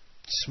 really a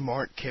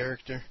smart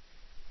character.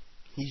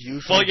 He's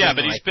usually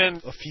but he's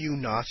been a few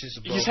notches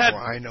above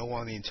Rhino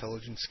on the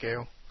intelligence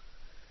scale.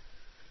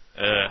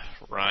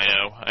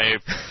 Rhino. I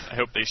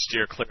hope they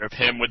steer clear of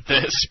him with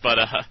this, but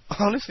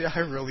honestly, I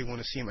really want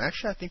to see him.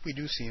 Actually, I think we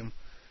do see him.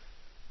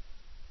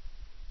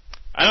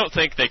 I don't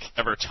think they can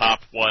ever top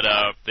what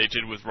they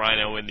did with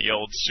Rhino in the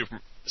old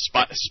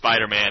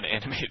Spider-Man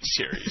animated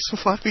series.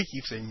 Why do we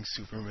keep saying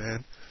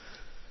Superman?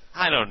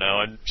 I don't know.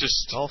 I've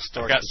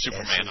got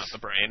Superman on the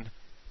brain.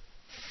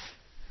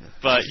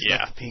 But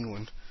yeah, like the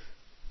Penguin.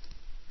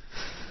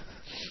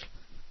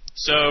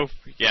 So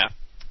yeah,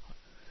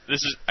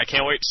 I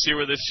can't wait to see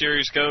where this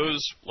series goes.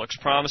 Looks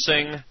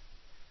promising.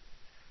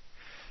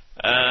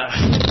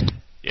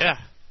 Yeah,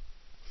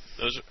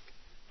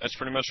 that's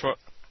pretty much what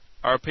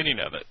our opinion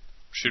of it.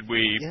 Should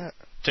we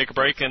take a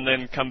break and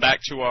then come back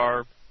to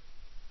our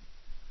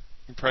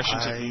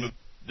impressions of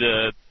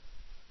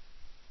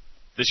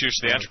this year's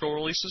theatrical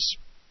releases?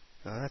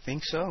 I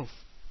think so.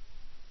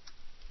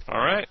 All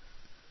right.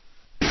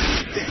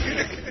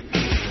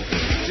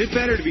 Is it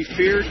better to be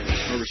feared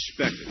or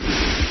respected?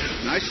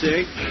 And I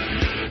say,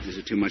 is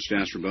it too much to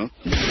ask for both?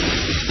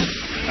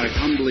 I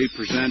humbly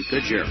present the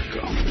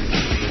Jericho.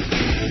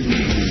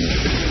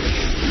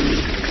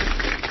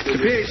 The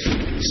piece.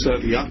 So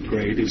the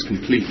upgrade is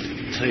complete.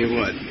 Tell you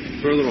what,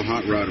 Throw a little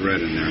hot rod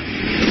red in there.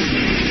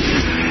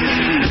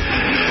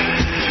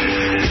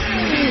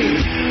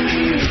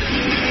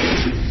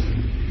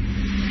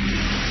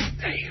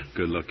 Hey,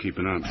 good luck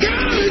keeping up.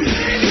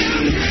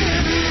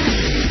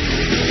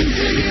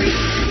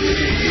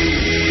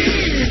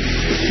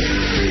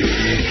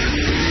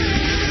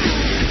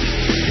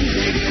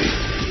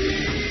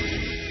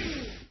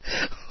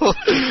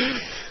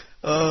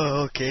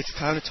 Oh, okay. It's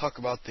time to talk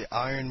about the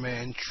Iron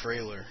Man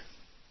trailer.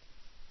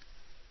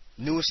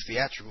 Newest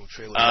theatrical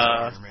trailer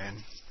of Iron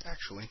Man,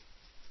 actually.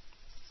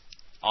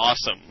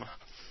 Awesome.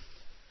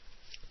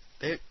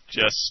 This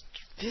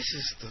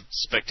is the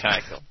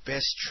spectacular.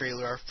 Best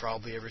trailer I've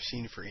probably ever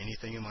seen for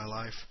anything in my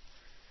life.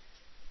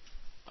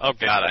 Oh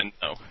God, I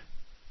know.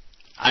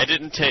 I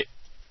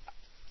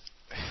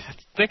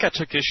think I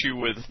took issue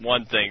with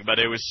one thing, but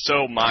it was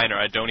so minor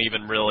I don't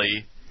even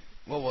really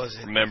What was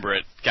it? remember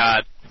it.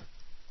 God,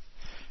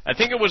 I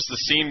think it was the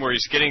scene where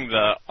he's getting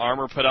the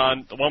armor put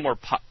on. The one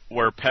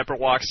where Pepper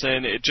walks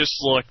in. It just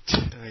looked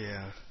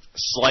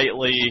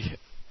slightly.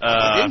 It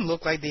didn't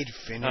look like they'd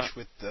finished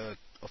with the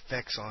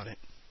effects on it.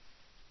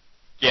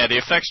 Yeah, the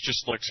effects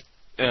just looked.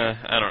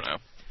 I don't know,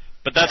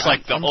 but that's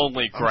the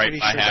only gripe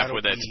I have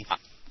with it.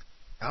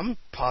 I'm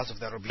positive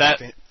that'll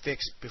be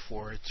fixed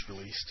before it's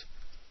released.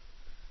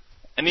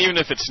 And even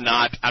if it's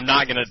not, I'm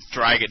not going to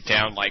drag it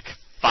down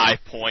 5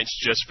 points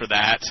just for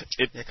that.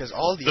 Because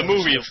all the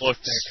movie looks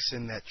effects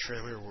in that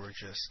trailer were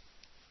just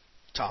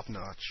top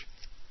notch.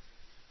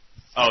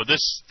 Oh,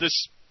 this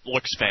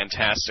looks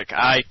fantastic.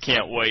 I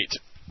can't wait.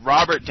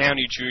 Robert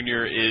Downey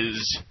Jr.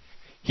 is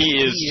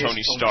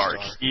Tony Stark.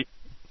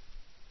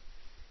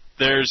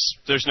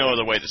 There's no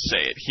other way to say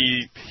it.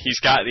 He's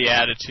got the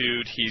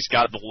attitude. He's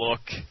got the look.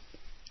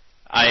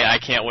 I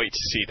can't wait to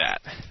see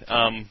that.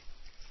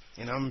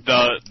 And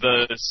go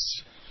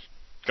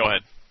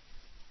ahead.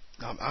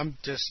 I'm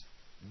just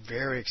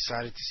very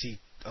excited to see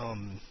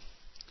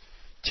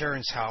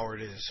Terrence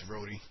Howard as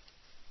Rhodey.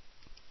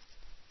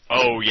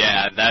 Oh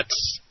yeah,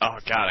 oh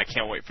God, I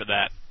can't wait for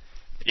that.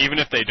 Even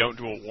if they don't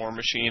do a War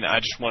Machine, I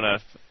just want to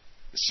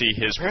see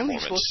his Apparently performance.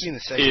 He's supposed to be in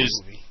the second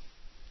movie.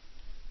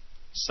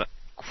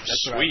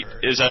 Sweet.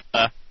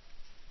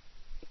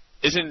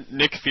 Isn't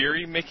Nick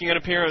Fury making an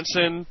appearance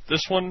in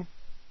this one?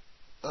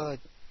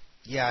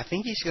 Yeah, I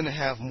think he's going to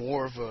have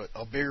more of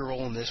a bigger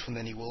role in this one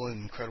than he will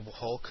in Incredible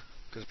Hulk,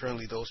 because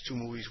apparently those two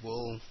movies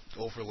will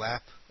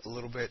overlap a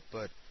little bit.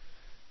 But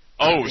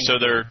so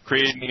they're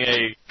creating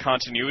a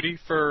continuity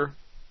for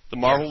the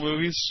Marvel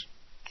movies?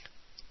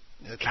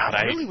 God,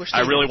 I really wish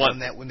they really done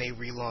that when they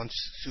relaunched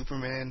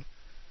Superman,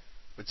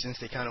 but since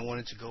they kind of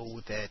wanted to go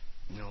with that,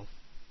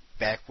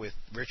 back with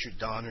Richard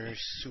Donner's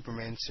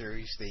Superman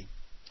series, they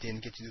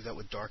didn't get to do that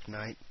with Dark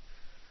Knight.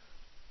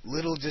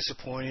 Little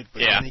disappointed, but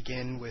then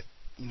again, with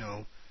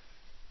the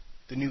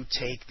new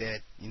take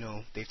that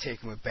they've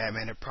taken with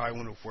Batman, it probably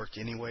wouldn't have worked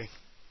anyway.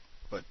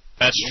 But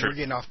that's true. We're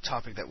getting off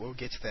topic. That we'll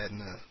get to that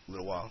in a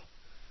little while.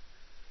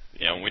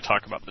 Yeah, when we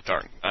talk about the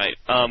Dark Knight.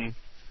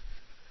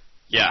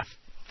 Yeah,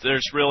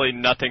 there's really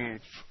nothing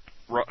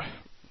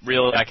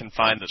really I can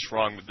find that's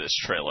wrong with this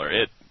trailer.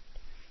 It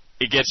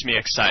gets me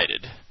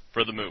excited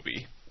for the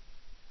movie.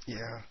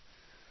 Yeah,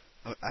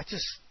 I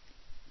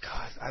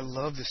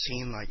love the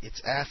scene.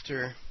 It's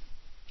after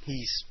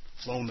he's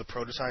flown the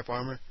prototype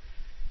armor.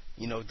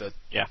 The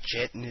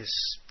jet in his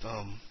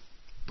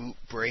boot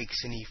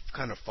breaks and he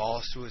kind of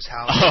falls to his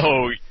house.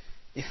 Oh,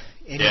 and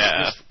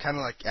it's kind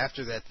of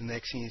after that, the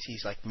next scene is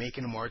he's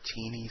making a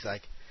martini. He's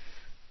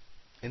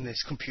and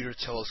this computer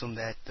tells him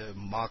that the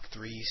Mach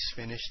 3's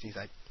finished. He's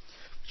like,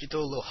 "Would you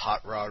throw a little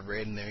hot rod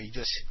red in there?" You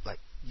just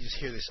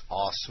hear this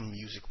awesome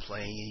music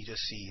playing, and you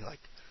just see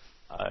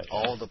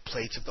all the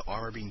plates of the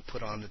armor being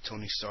put onto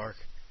Tony Stark.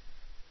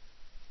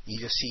 You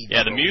just see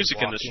the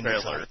music in this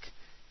trailer. He's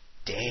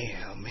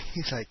damn,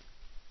 he's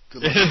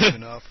good looking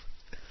enough.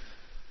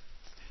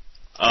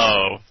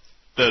 Oh,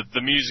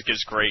 the music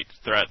is great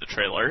throughout the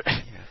trailer,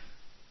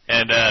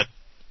 and a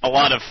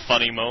lot of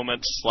funny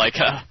moments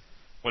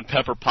when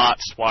Pepper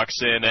Potts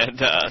walks in and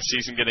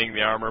sees him getting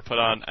the armor put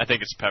on. I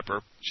think it's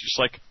Pepper. She's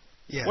like,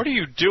 "What are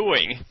you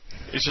doing?"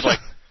 It's just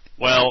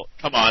well,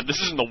 come on, this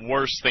isn't the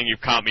worst thing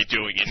you've caught me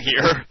doing in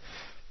here.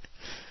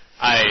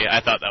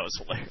 I thought that was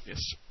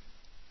hilarious.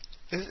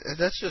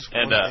 That's just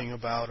one thing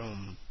about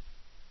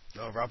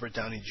Robert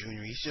Downey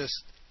Jr. He's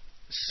just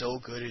so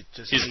good at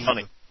just being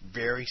funny. A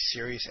very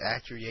serious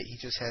actor, yet he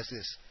just has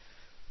this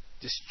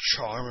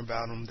charm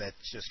about him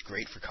that's just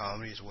great for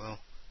comedy as well.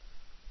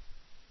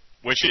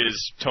 Which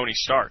is Tony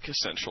Stark,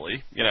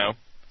 essentially, Yeah,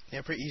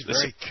 he's a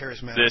very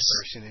charismatic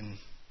person, and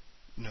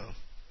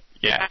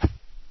Yeah,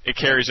 it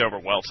carries over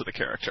well to the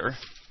character.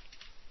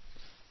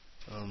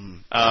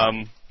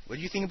 What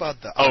do you think about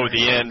the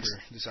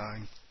Ironmonger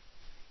design?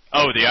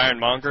 Oh, the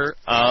Ironmonger.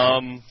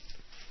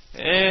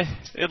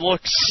 It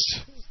looks.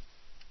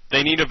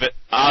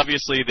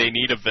 Obviously, they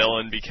need a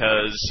villain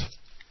because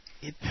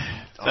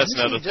that's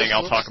another thing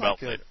I'll talk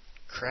about later.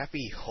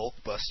 Crappy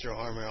Hulkbuster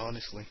armor,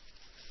 honestly.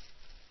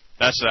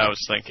 That's what I was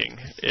thinking.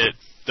 It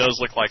does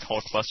look like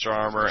Hulkbuster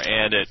armor,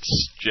 and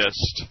it's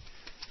just.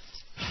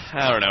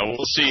 I don't know.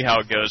 We'll see how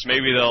it goes.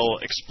 Maybe they'll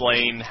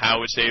explain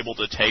how it's able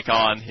to take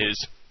on his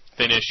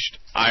finished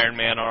Iron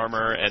Man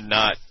armor and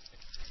not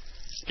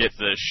get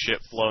the shit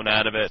blown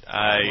out of it.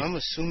 I'm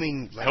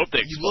assuming, like, I hope they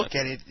you explain. look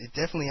at it, it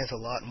definitely has a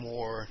lot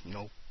more,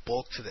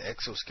 bulk to the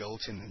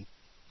exoskeleton than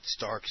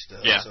Stark's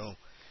does. Yeah. So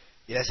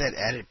it has that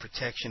added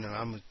protection,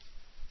 and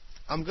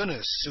I'm gonna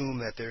assume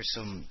that there's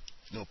some,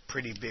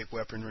 pretty big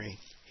weaponry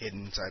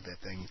hidden inside that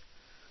thing.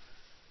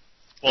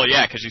 Well,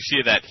 yeah, because you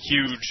see that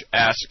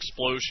huge-ass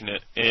explosion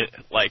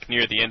like,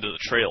 near the end of the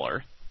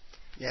trailer.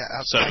 Yeah,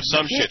 So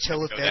some can't shit's tell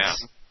gonna if go that's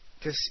down.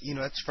 because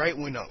that's right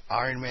when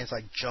Iron Man's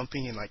like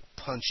jumping and like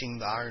punching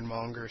the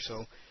Ironmonger,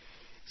 so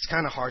it's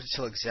kind of hard to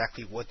tell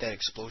exactly what that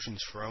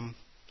explosion's from.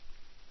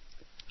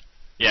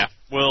 Yeah,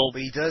 well,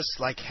 But he does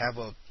like have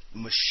a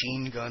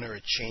machine gun or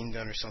a chain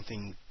gun or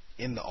something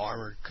in the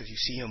armor, because you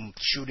see him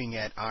shooting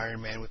at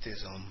Iron Man with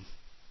his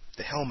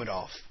the helmet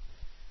off.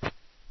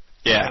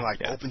 yeah, And like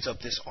yeah. opens up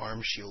this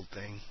arm shield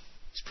thing.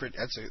 It's pretty.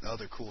 That's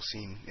another cool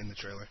scene in the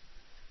trailer.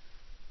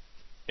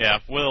 Yeah,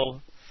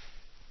 we'll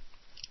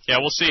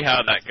see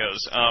how that goes.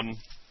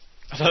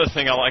 Another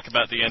thing I like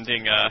about the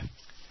ending,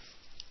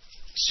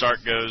 Stark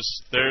goes,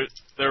 there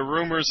are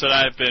rumors that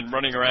I've been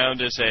running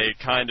around as a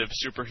kind of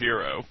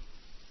superhero.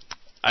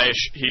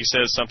 He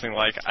says something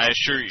like, I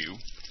assure you,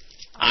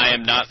 I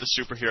am not the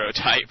superhero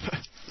type.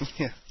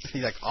 Yeah,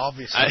 he's like,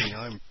 obviously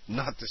I'm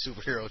not the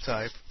superhero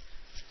type.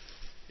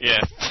 Yeah.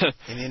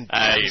 And then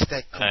I- there's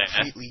that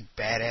completely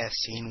badass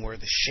scene where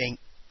the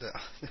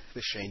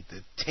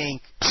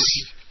tank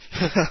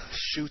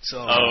shoots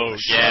a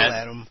shell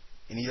at him,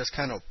 and he just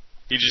kind of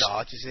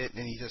dodges it,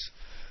 and he just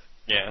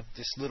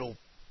this little,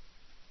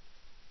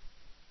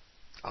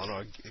 I don't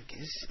know,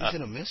 is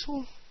it a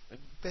missile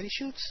that he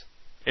shoots?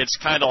 It's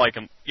kind of like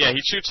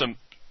he shoots him.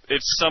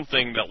 It's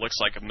something that looks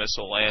like a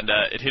missile, and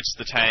it hits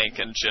the tank,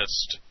 and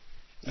just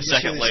a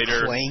second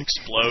later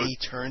explodes. He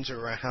turns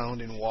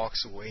around and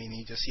walks away, and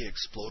you just see it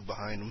explode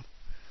behind him.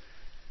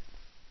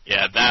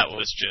 Yeah, that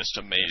was just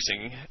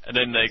amazing. And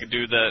then they could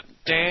do the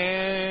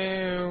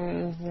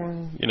down,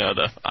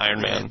 the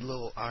Iron Man. That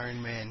little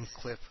Iron Man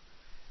clip.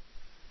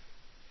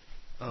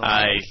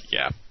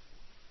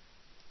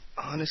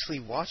 Honestly,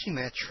 watching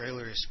that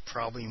trailer is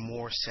probably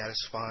more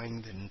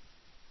satisfying than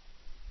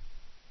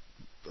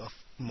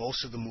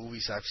most of the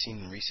movies I've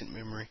seen in recent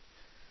memory.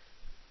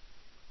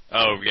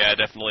 Oh yeah,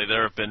 definitely.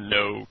 There have been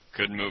no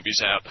good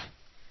movies out.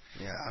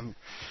 Yeah, I'm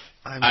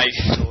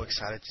so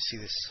excited to see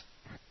this.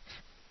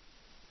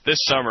 This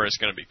summer is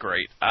going to be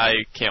great. I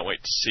can't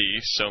wait to see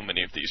so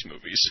many of these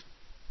movies.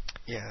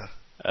 Yeah.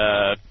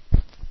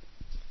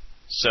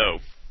 So,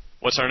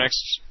 what's our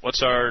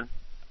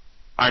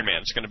Iron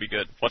Man's going to be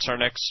good. What's our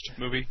next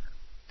movie?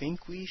 I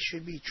think we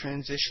should be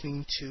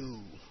transitioning to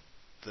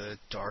The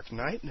Dark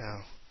Knight now.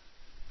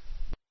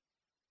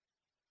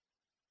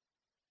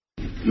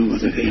 No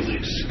other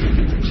alias.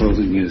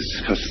 Clothing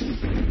is custom.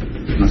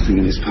 Nothing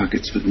in his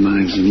pockets but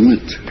knives and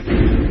lint.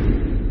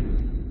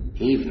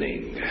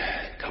 Evening,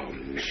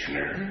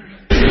 Commissioner.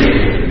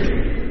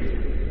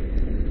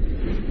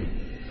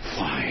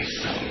 Why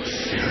so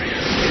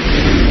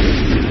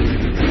serious?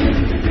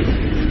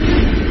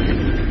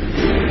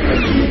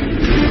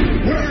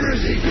 Where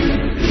is he?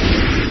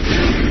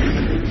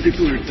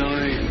 People are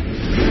dying.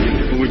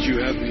 What would you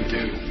have me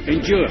do?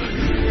 Endure.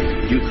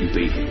 You can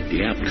be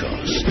the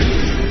outcast.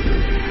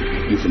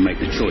 You can make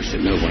the choice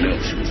that no one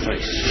else will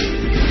face.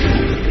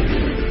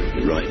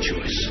 The right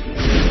choice.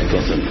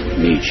 Gotham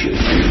needs you.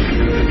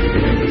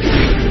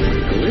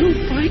 A little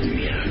fight in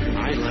you.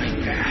 I like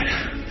that.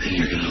 Then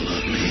you're gonna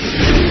love me.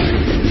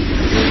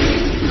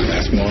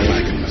 That's more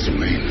like it, Mr.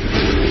 Wayne.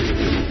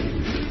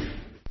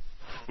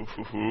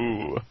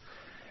 Ooh,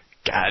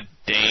 God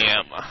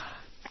damn.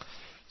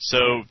 So,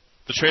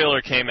 the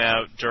trailer came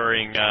out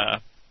during,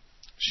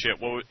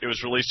 it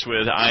was released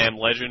with I Am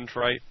Legend,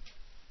 right?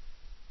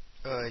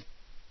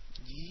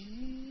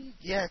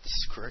 Yeah,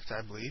 it's correct,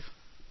 I believe.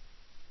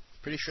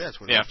 Pretty sure that's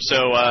what it Yeah, is.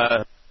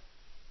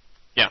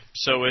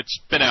 so it's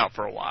been out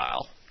for a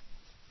while.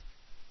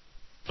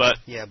 But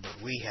yeah, but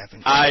we haven't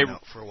been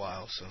out for a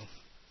while, so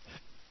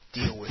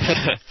deal with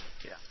it.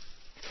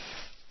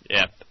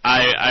 Yeah,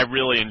 I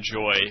really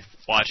enjoy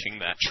watching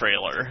that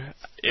trailer.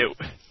 It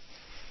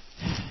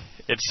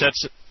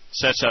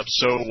sets up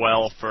so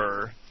well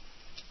for,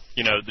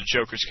 the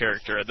Joker's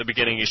character. At the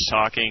beginning he's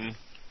talking,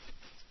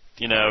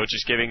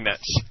 just giving that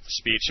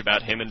speech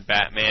about him and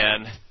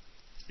Batman.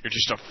 You're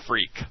just a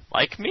freak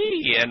like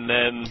me, and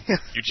then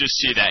you just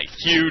see that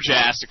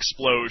huge-ass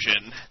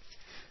explosion.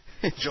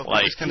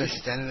 Joker just kind of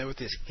standing there with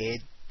his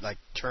head,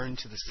 turned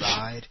to the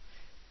side.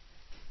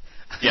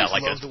 Yeah, I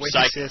love the way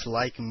he says,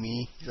 like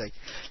me. He's like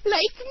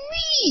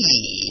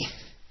me!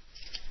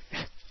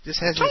 Just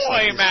has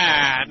Toy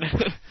man!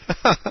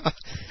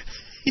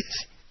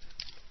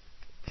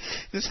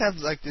 Just has,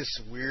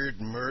 this weird,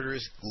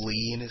 murderous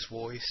glee in his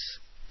voice.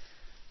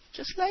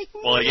 Just like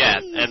me! Well, yeah,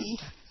 and...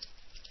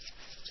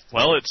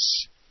 Well,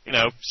 it's,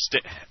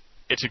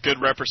 it's a good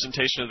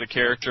representation of the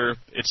character.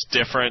 It's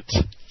different.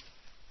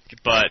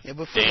 but Yeah,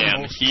 but for damn,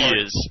 the most he part,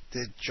 is.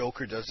 the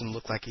Joker doesn't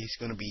look like he's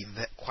going to be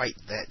quite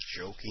that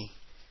jokey.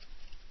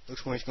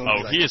 Looks like he's going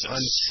to be he is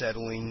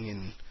unsettling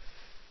and.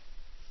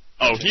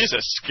 Oh, he is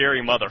a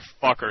scary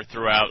motherfucker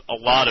throughout a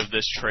lot of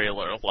this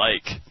trailer.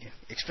 Like, yeah.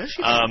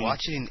 Especially if you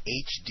watch it in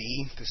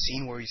HD, the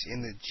scene where he's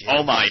in the jail.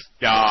 Oh my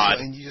god!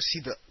 And you just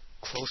see the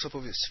close up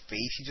of his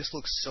face. He just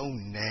looks so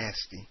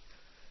nasty.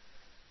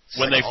 It's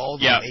when like they all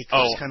the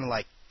makeup's kind of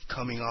like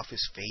coming off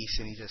his face,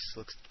 and he just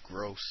looks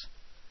gross.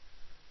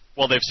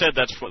 Well, they've said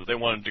that's what they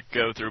wanted to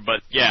go through,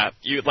 but yeah,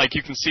 you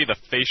can see the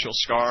facial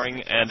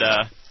scarring, and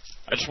I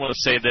just want to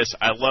say this: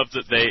 I love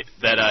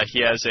that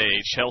he has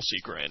a Chelsea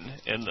grin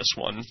in this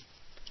one.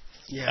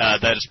 Yeah.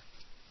 That is.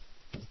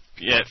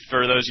 Yeah,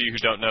 for those of you who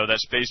don't know,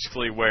 that's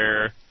basically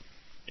where,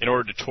 in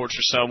order to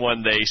torture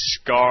someone, they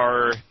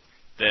scar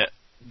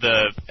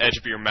the edge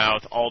of your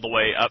mouth all the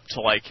way up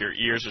to like your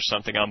ears or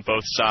something on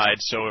both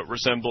sides, so it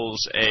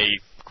resembles a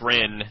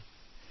grin,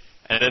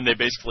 and then they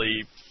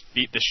basically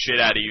beat the shit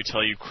out of you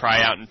till you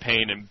cry out in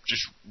pain and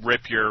just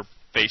rip your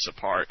face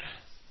apart.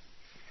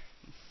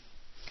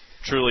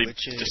 Truly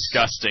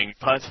disgusting,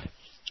 but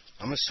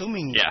I'm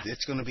assuming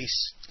it's going to be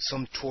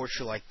some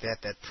torture like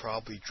that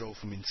probably drove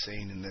him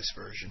insane in this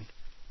version,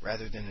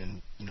 rather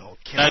than in a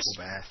chemical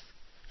bath.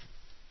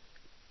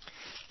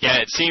 Yeah,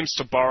 it seems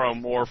to borrow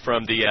more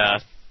from the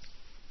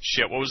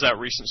what was that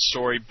recent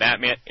story,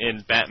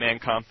 Batman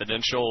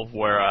Confidential,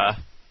 where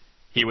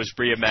he was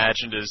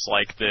reimagined as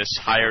like this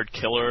hired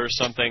killer or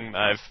something.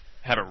 I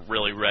haven't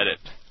really read it.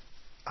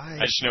 I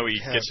just know he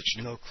gets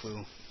it. No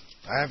clue.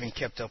 I haven't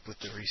kept up with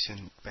the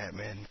recent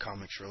Batman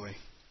comics really.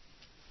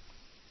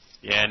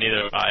 Yeah,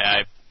 neither have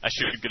I. I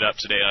should get up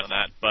to date on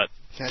that, but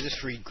can I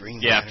just read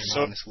Green Lantern,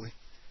 honestly?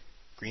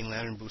 Green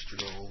Lantern Booster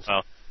Gold.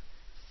 Oh.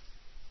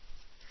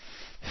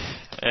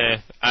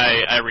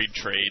 I read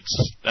trades.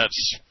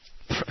 That's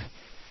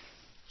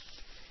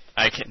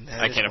I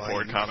can't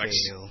afford comics.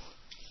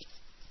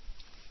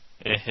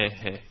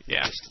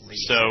 Yeah.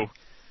 So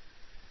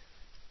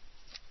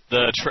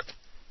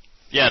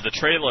the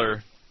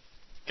trailer,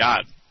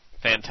 God,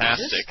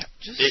 fantastic.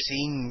 Just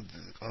seeing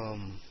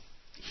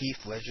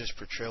Heath Ledger's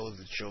portrayal of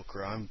the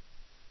Joker,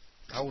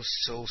 I was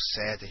so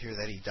sad to hear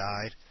that he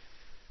died.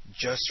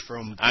 Just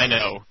from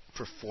the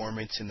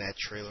performance in that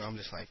trailer, I'm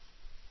just like,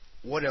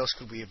 what else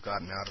could we have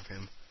gotten out of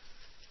him?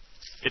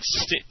 It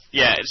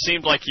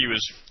seemed like he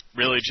was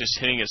really just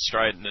hitting his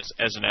stride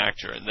as an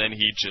actor, and then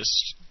he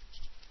just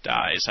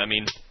dies. I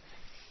mean,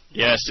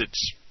 yes,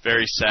 it's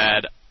very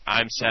sad.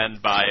 I'm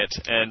saddened by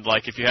it, and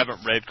like if you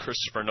haven't read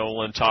Christopher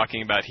Nolan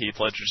talking about Heath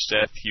Ledger's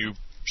death, you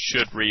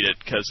should read it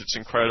because it's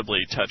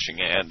incredibly touching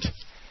and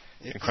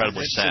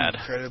incredibly sad. It's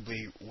an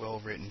incredibly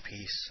well-written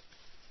piece.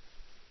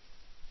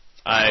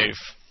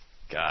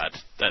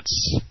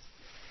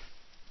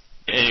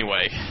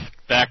 Anyway,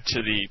 back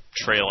to the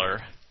trailer.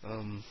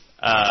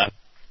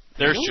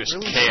 There's just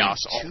really chaos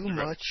all too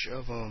much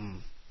of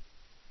I'm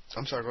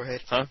sorry, go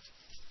ahead. Huh?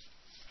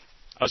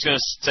 I was gonna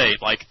say,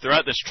 like,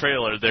 throughout this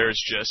trailer,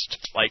 there's just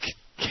like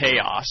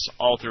chaos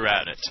all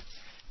throughout it,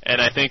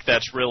 and I think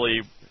that's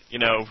really,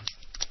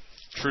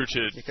 true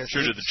to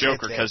the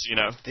Joker, because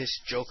this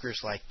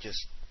Joker's like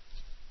just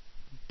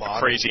a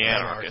crazy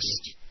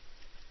anarchist.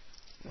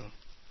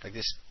 Like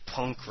this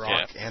punk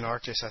rock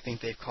anarchist, I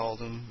think they've called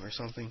him, or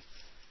something.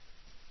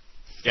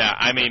 Yeah,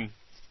 I mean,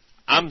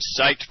 I'm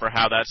psyched for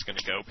how that's going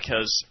to go,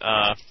 because,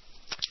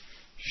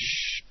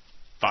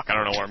 fuck, I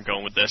don't know where I'm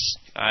going with this.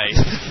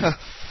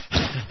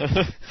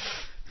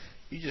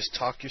 You just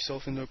talked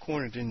yourself into a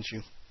corner, didn't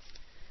you?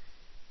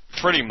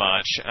 Pretty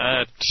much.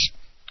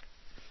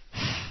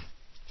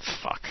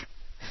 Fuck.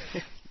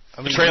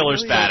 I mean, the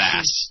trailer's really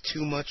badass.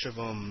 Too much of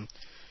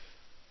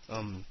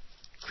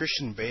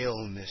Christian Bale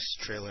in this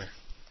trailer.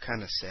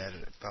 Kind of sad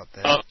about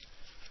that.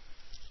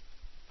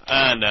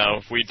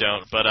 No, we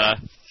don't. But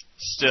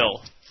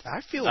still,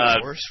 I feel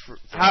worse for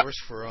I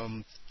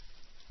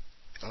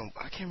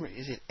can't remember.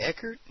 Is it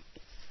Eckert?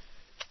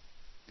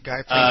 The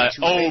guy playing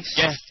Two-Face?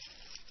 Yeah.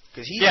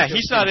 Because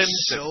he's not in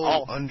this so at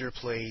all.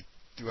 underplayed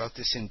throughout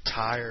this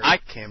entire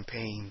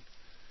campaign.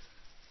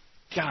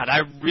 God, I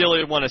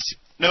really want to see.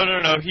 No.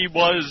 He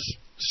was.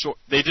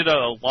 They did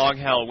a Long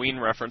Halloween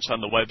reference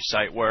on the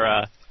website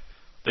where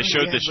they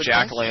showed this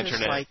jack-o'-lantern.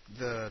 That's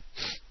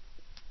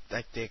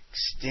like the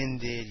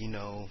extended,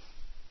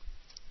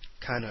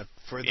 kind of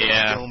for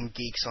the film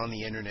geeks on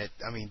the internet.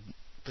 I mean,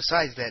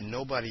 besides that,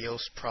 nobody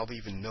else probably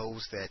even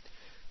knows that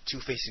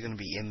Two-Face is going to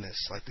be in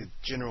this. Like, the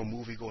general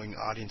movie-going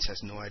audience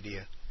has no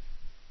idea.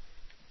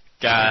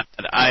 God,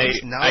 that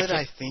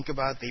I think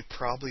about it, they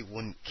probably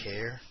wouldn't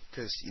care,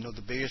 because,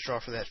 the biggest draw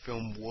for that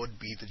film would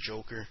be the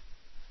Joker.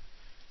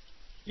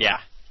 Yeah.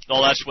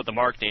 Well, that's what the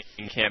marketing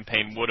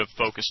campaign would have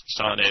focused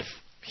on if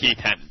Heath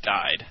hadn't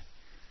died.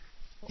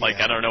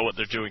 Like, I don't know what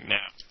they're doing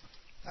now.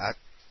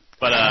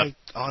 I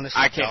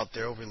honestly doubt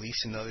they'll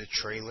release another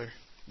trailer.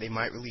 They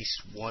might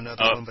release one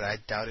other one, but I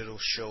doubt it'll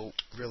show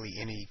really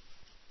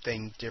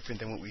anything different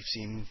than what we've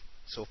seen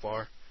so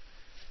far.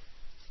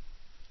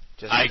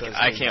 Just because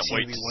I can't seem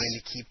wait to be wanting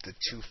to keep the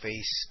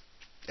Two-Face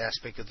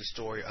aspect of the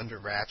story under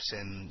wraps,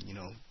 and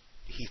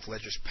Heath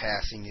Ledger's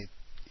passing,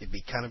 it'd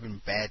be kind of in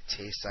bad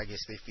taste, I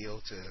guess they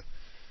feel, to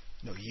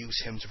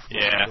use him to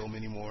promote the film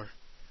anymore.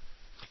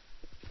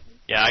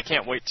 Yeah, I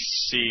can't wait to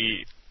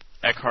see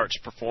Eckhart's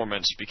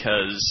performance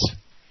because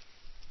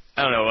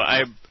I don't know.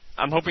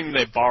 I'm hoping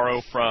they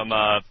borrow from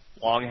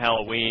Long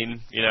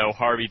Halloween.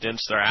 Harvey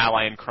Dent's their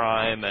ally in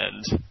crime,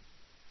 and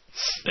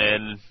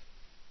then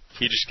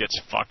he just gets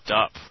fucked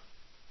up.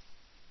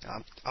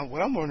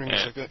 What I'm wondering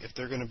is if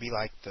they're going to be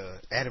like the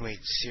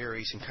animated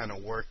series and kind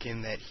of work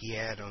in that he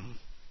had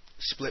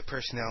split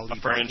personality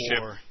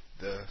before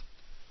the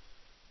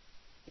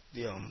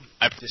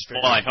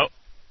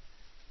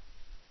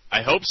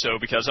I hope so,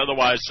 because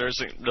otherwise there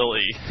isn't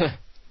really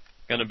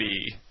going to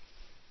be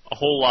a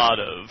whole lot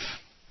of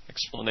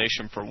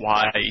explanation for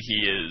why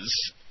he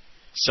is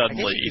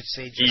suddenly I guess you could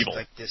say just evil.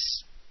 Like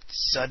this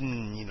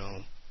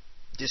sudden,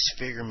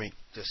 disfigurement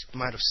just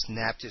might have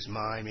snapped his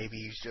mind. Maybe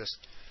he's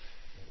just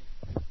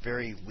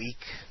very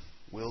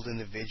weak-willed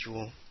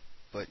individual,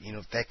 but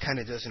that kind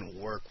of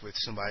doesn't work with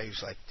somebody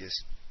who's like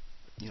this,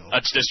 a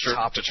district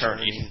top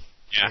attorney.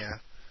 Yeah.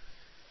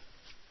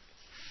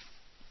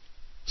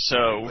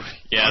 So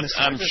honestly,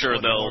 I'm sure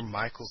they'll. More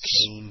Michael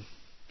Caine.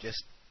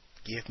 Just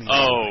give me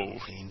more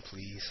Michael Caine,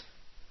 please.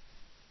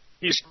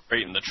 He's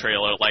great in the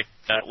trailer, like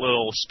that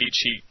little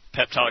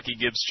pep talk he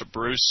gives to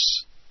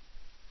Bruce.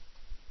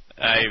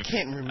 I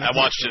can't remember I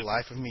watched for it. the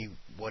life of me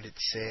what it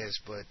says,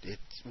 but it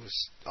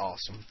was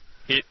awesome.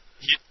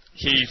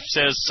 He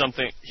says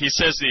something. He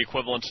says the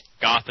equivalent.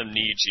 Gotham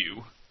needs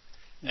you,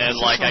 and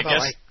I guess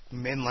like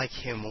men like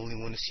him only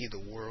want to see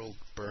the world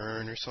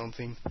burn or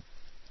something.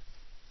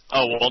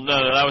 Oh well,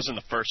 no, that was in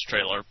the first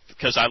trailer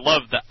because I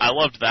loved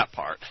that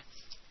part.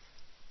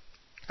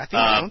 I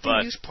don't think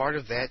he used part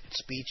of that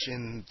speech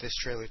in this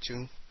trailer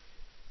too.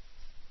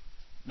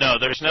 No,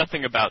 there's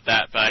nothing about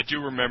that, but I do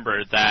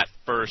remember that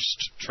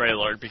first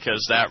trailer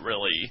because that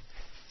really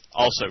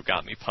also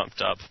got me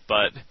pumped up.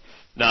 But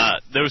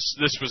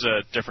this was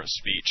a different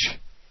speech.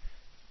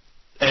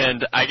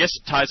 And I guess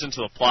it ties into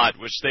the plot,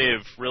 which they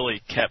have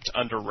really kept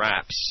under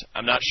wraps.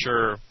 I'm not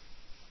sure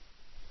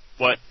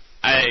what...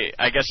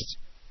 I guess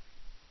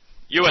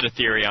you had a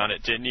theory on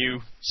it, didn't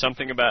you?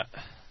 Something about...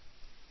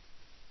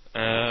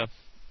 what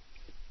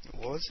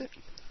was it?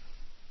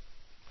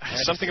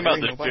 Something about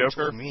the Nobody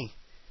Joker. Told me.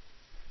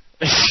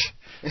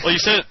 Well, you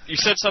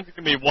said something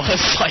to me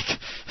once, like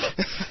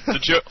the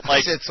joke.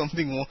 Like I said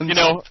something once.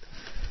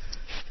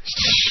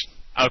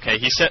 Okay,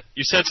 you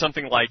said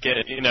something like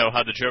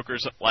how the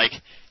Joker's like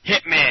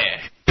hit me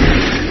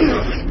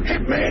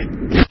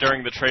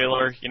during the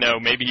trailer.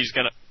 Maybe he's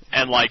gonna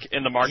and like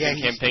in the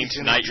marketing campaign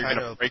tonight, you're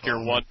gonna break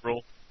your one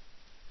rule.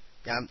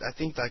 Yeah, I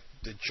think like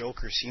the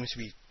Joker seems to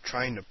be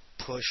trying to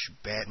push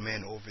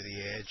Batman over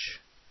the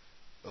edge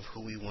of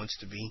who he wants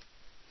to be.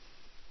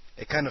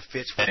 It kind of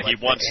fits with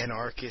the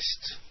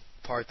anarchist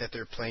part that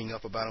they're playing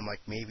up about him. Like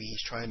maybe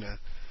he's trying to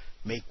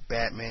make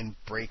Batman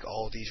break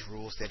all these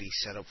rules that he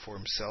set up for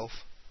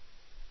himself.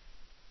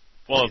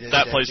 Well,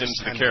 that plays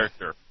into the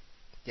character.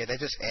 Yeah, that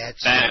just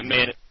adds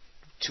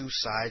two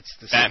sides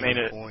to the same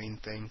coin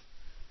thing.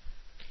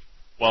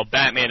 Well,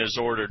 Batman is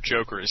order,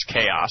 Joker is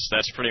chaos.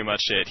 That's pretty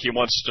much it. He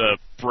wants to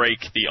break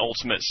the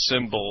ultimate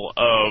symbol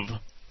of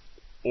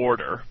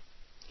order.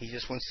 He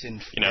just wants to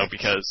infect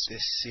because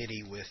this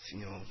city with,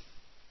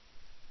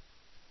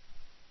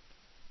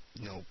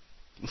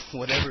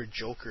 whatever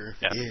Joker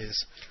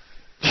is.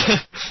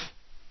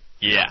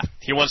 Yeah,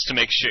 he wants to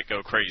make shit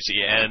go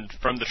crazy, and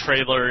from the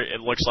trailer, it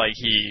looks like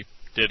he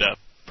did a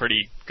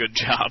pretty good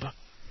job.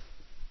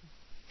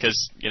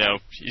 Because,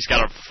 he's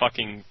got a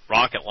fucking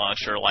rocket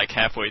launcher, like,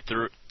 halfway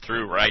through,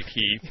 right?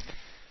 He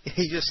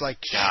just, like,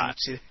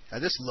 shoots it. I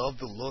just love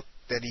the look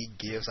that he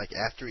gives, like,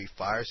 after he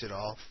fires it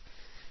off.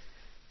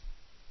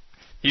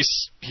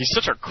 He's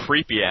such a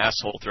creepy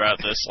asshole throughout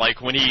this.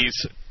 Like, when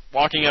he's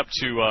walking up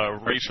to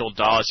Rachel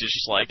Dawes, he's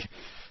just like,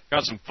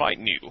 got some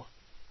fighting you.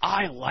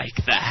 I like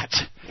that.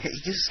 He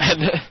just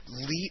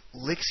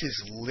licks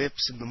his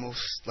lips in the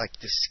most, like,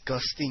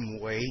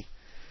 disgusting way.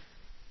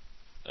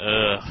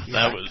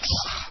 That was...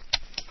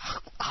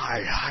 I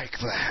like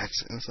that.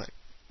 And it's like,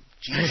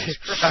 Jesus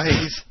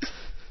Christ.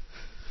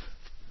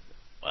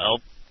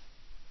 Well,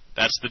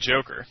 that's the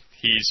Joker.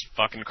 He's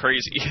fucking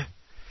crazy.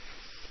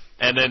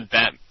 And then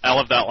I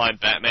love that line,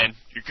 Batman,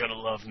 you're gonna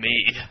love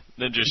me.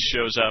 Then just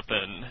shows up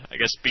and, I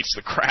guess, beats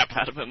the crap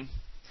out of him.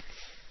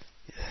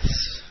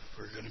 Yes,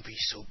 we're gonna be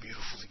so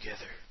beautiful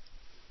together.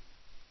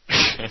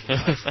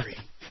 That's...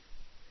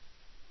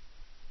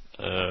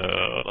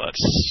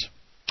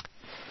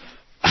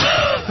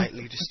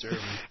 Slightly disturbing.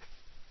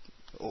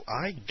 Oh,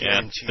 I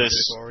guarantee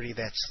there's already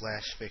that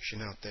slash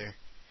fiction out there.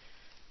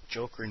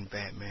 Joker and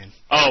Batman.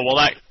 Oh, well,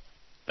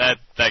 that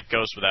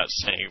goes without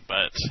saying,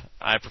 but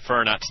I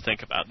prefer not to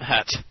think about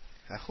that.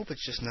 I hope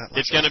it's just not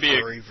like a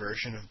furry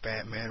version of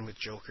Batman with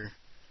Joker.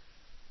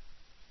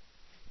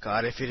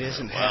 God, if it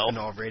isn't happened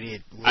already,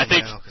 it will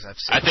now, because I've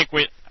seen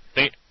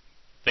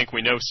think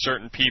we know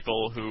certain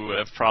people who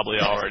have probably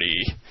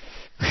already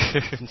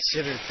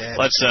considered that.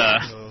 Let's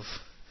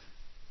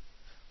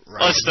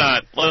Let's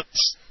not.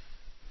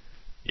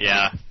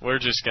 Yeah, we're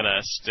just gonna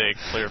stay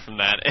clear from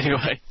that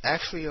anyway.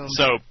 Actually,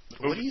 so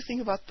what do you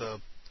think about the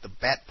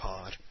bat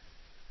pod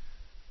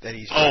that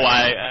he's? Oh,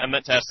 I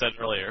meant to ask that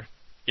earlier.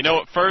 You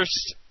know, at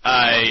first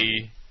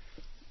I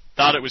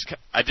thought it was.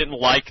 I didn't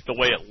like the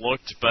way it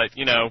looked, but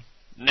you know,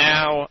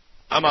 now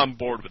I'm on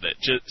board with it.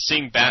 Just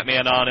seeing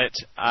Batman on it,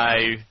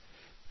 I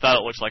thought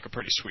it looked like a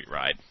pretty sweet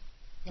ride.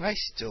 I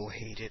still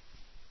hate it.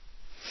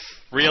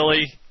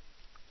 Really?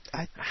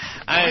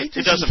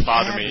 It doesn't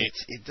bother me.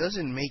 It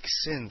doesn't make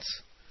sense.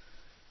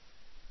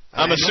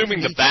 I'm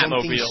assuming the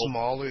Batmobile something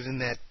smaller than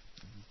that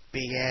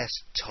big ass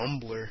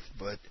Tumbler,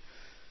 but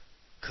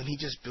couldn't he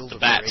just build a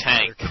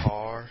regular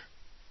car?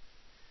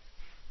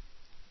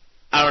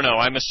 I don't know.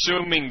 I'm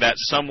assuming that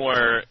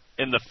somewhere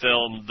in the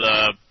film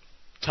the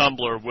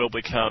Tumbler will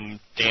become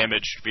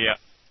damaged,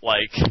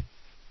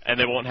 and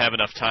they won't have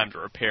enough time to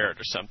repair it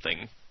or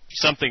something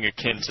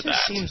akin to that. It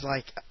just seems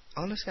like,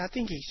 honestly, I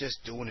think he's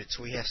just doing it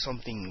so he has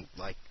something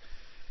like,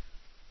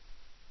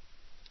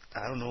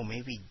 I don't know,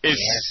 maybe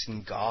gas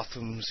in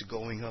Gotham's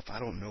going up. I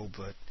don't know,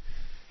 but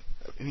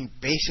I mean,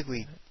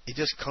 basically, it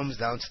just comes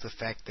down to the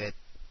fact that,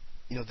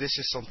 you know, this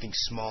is something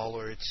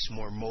smaller. It's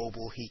more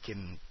mobile. He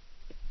can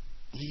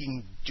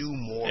do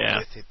more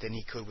with it than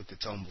he could with the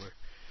Tumbler.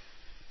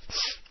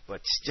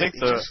 But still, it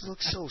just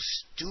looks so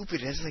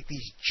stupid. It has like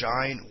these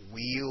giant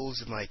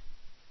wheels and like,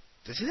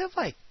 does it have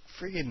like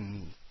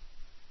friggin'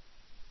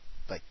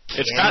 like?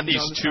 It's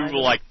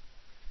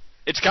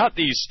got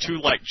these two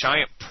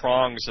giant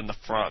prongs in the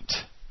front,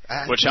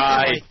 which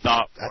I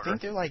thought were. I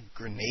think they're like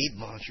grenade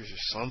launchers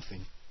or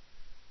something.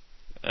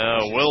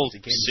 We'll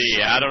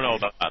see. I don't know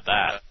about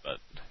that, but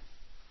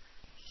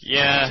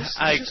yeah,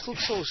 it just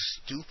looks so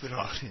stupid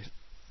on it.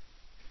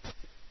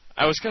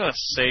 I was gonna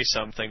say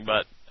something,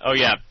 but oh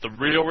yeah, the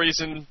real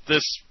reason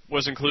this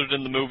was included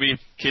in the movie: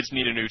 kids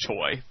need a new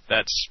toy.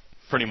 That's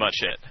pretty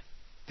much it.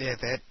 Yeah,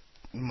 that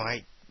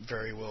might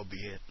very well be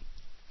it.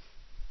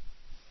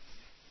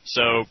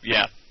 So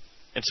yeah,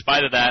 in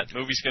spite of that, the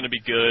movie's gonna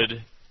be good. You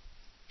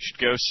should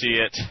go see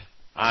it.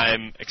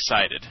 I'm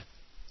excited.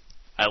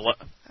 I'm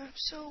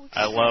so excited.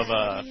 I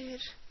love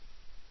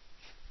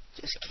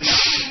Just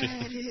keep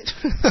at it.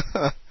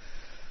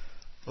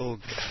 Oh,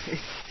 God.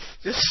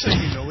 Just so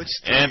you know,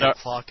 it's 3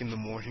 o'clock in the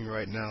morning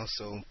right now,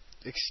 so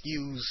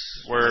excuse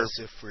us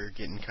if we're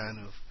getting kind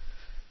of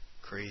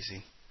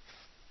crazy.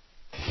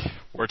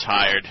 We're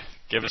tired.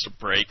 Give us a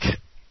break.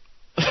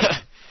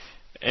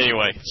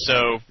 Anyway,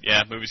 so,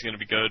 yeah, movie's going to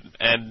be good.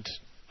 And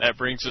that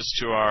brings us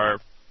to our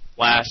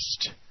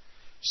last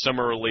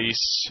summer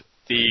release,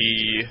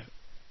 the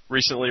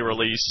recently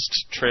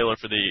released trailer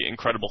for The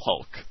Incredible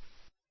Hulk.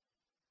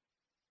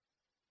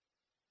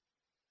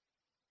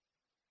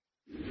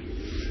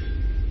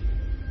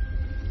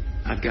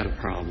 I've got a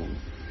problem.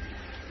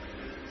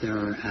 There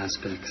are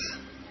aspects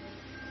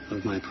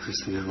of my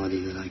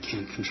personality that I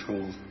can't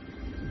control.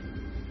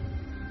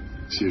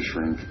 See a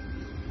shrink.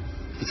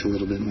 It's a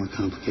little bit more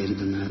complicated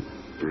than that.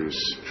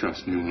 Bruce,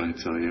 trust me when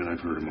I tell you I've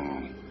heard them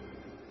all.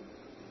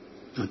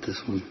 Not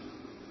this one.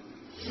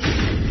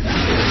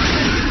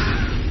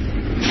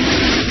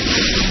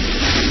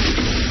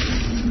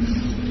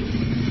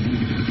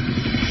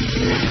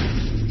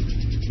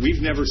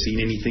 We've never seen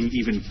anything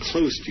even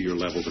close to your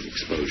levels of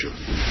exposure.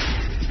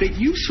 That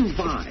you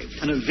survived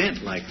an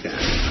event like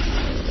that,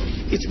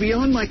 it's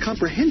beyond my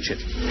comprehension.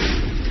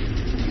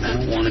 I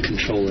don't want to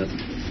control it.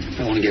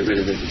 I want to get rid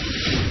of it.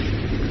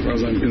 As far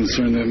as I'm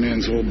concerned, that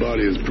man's whole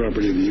body is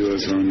property of the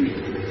U.S. Army.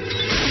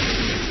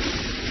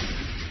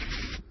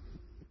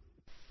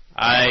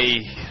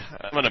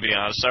 I'm going to be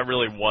honest, I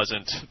really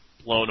wasn't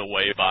blown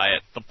away by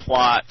it. The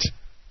plot,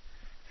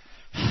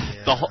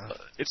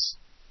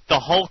 the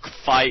Hulk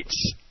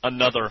fights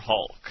another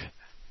Hulk.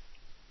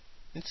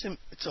 It's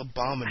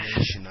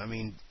Abomination. I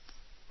mean,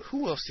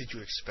 who else did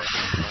you expect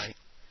to fight?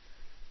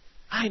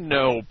 I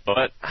know,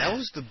 but that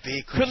was the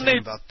big concern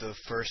about the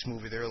first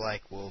movie. They're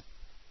like, well,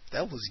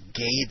 that was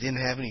gay. It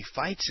didn't have any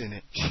fights in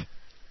it.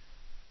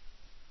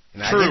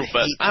 And true,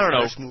 but I don't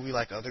know. The first movie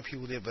like other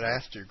people did, but I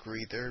have to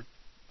agree there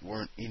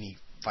weren't any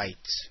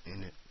fights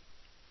in it.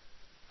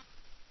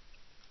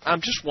 I'm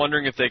just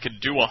wondering if they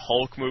could do a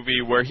Hulk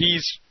movie where he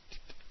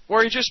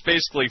just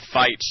basically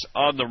fights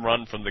on the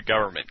run from the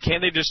government.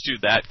 Can't they just do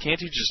that? Can't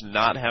he just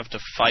not have to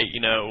fight,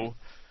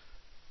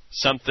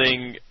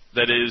 something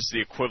that is the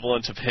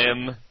equivalent of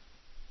him?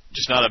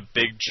 Just not a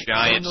big,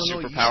 giant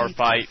superpower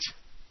fight?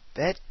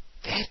 That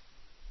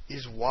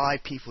is why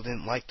people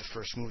didn't like the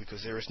first movie,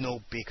 because there was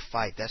no big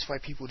fight. That's why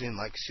people didn't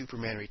like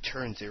Superman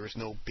Returns. There was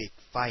no big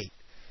fight.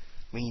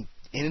 I mean,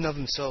 in and of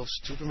themselves,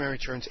 Superman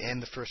Returns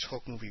and the first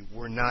Hulk movie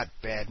were not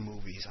bad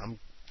movies. I'm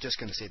just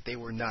going to say they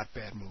were not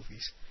bad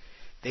movies.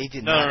 They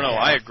did not have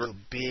I agree. The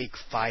big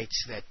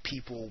fights that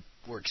people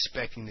were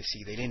expecting to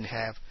see. They didn't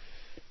have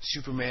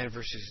Superman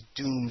versus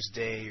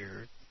Doomsday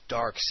or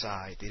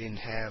Darkseid. They didn't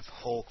have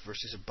Hulk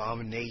versus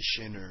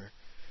Abomination or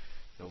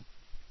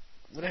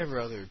whatever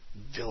other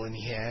villain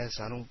he has.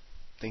 I don't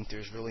think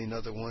there's really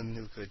another one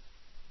who could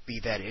be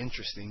that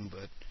interesting,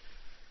 but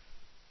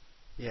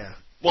Yeah.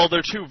 Well,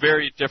 they're two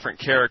very different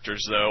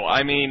characters, though.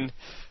 I mean,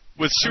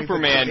 with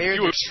Superman,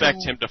 you expect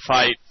him to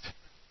fight.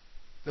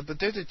 But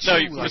they're the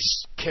two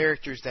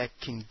characters that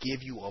can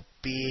give you a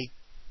big,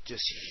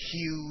 just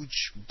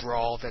huge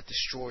brawl that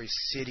destroys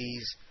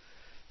cities.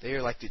 They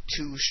are like the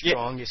two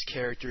strongest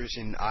characters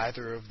in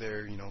either of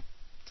their,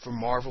 for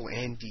Marvel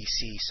and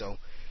DC. So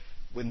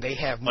when they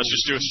have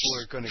movies, people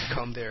are going to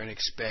come there and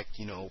expect,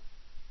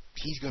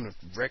 he's going to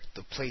wreck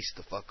the place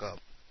the fuck up.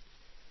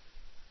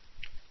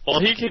 Well,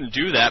 he can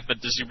do that,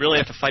 but does he really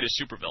have to fight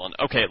a supervillain?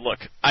 Okay, look,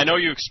 I know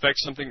you expect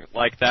something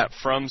like that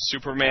from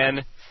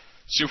Superman.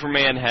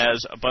 Superman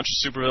has a bunch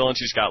of supervillains.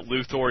 He's got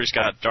Luthor, he's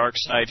got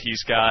Darkseid,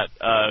 he's got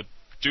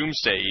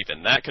Doomsday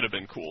even. That could have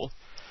been cool.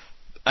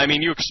 I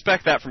mean, you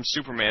expect that from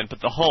Superman, but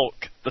the Hulk,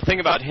 the thing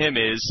about him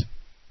is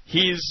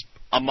he's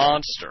a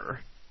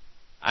monster.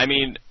 I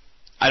mean,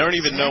 I don't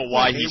even know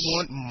why he's... They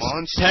want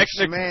monster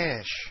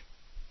smash.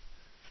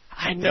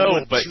 I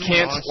know, but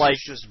can't, like...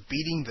 just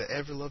beating the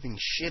ever-loving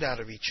shit out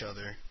of each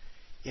other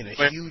in a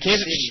huge can't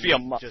city. It just be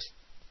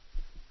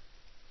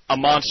a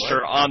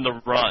monster on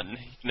the run,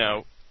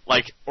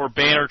 like, or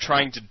Banner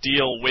trying to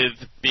deal with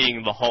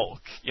being the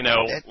Hulk,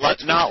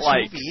 That's not what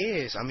like... this movie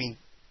is. I mean,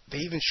 they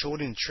even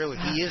showed in the trailer,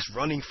 he is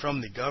running from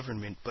the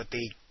government, but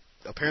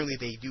apparently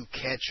they do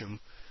catch him,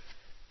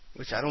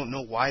 which I don't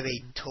know why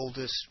they told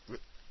us.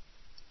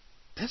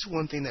 That's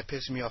one thing that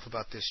pisses me off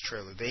about this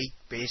trailer. They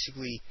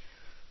basically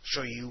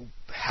show you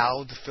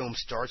how the film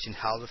starts and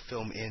how the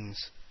film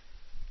ends.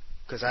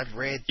 Because I've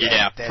read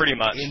that pretty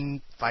much.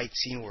 in fight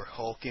scene where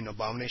Hulk and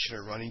Abomination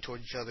are running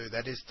toward each other,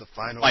 that is the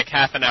final. Like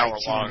half an hour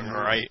long,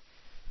 right?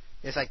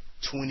 It's like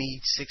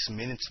 26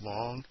 minutes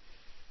long,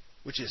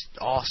 which is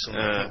awesome.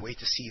 I can't wait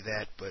to see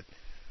that. But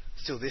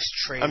still, this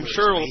trailer is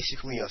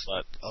basically a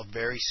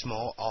very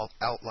small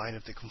outline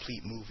of the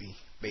complete movie,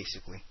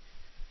 basically.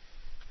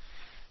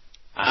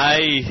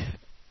 I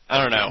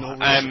don't know.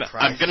 No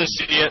I'm gonna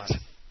see it.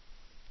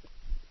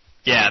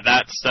 Yeah,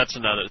 that's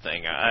another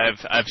thing.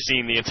 I've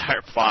seen the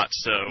entire plot,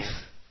 so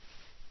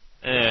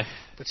I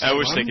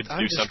wish they could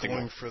do something.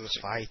 I'm just going for the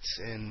fights,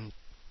 and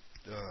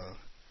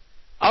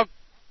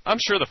I'm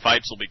sure the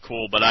fights will be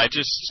cool, but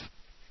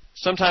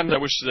sometimes I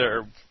wish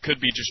there could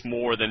be just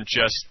more than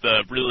just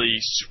the really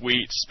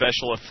sweet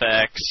special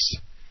effects.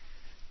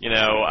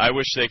 I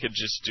wish they could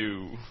just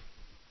do,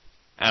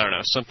 I don't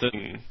know,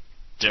 something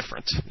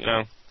different.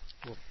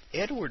 Well,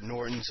 Edward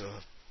Norton's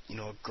a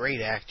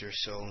great actor,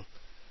 so.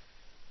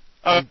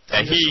 I'm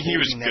he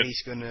was that good.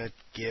 he's gonna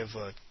give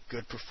a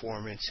good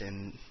performance,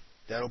 and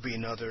that'll be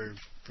another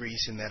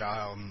reason that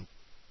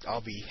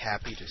I'll be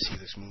happy to see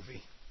this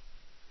movie.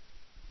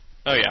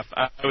 Oh yeah,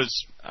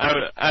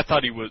 I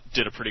thought he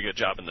did a pretty good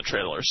job in the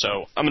trailer,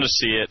 so I'm gonna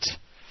see it.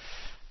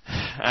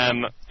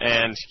 And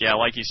yeah,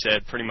 like you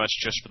said, pretty much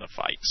just for the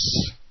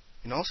fights.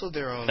 And also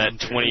their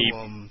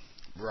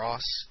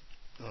Ross,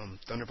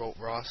 Thunderbolt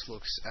Ross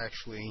looks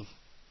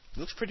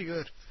pretty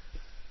good.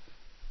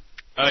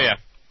 Oh yeah.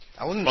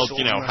 I wasn't sold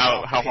on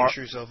how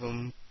pictures of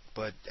him,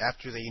 but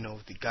after they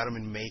got him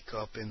in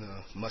makeup and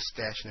the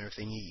mustache and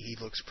everything, he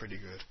looks pretty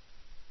good.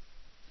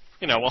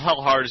 Well, how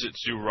hard is it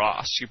to do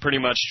Ross? You pretty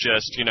much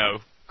just,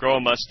 grow a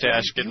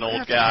mustache, get an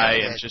old guy,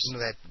 and just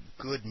that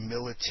good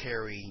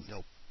military,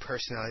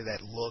 personality,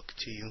 that look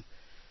to you.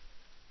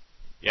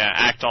 Yeah,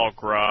 act all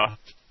gruff,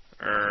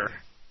 or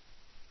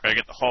gotta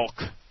get the Hulk.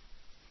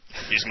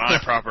 He's my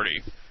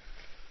property.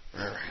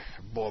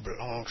 Boy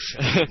belongs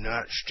to the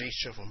United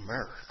States of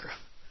America.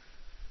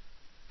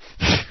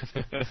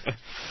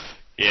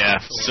 Yeah,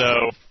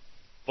 so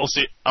we'll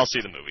see. I'll see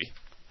the movie.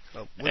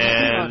 What do you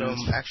think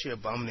about actually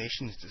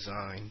Abomination's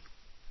design?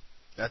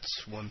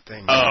 That's one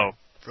thing. I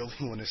really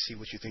want to see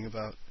what you think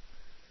about.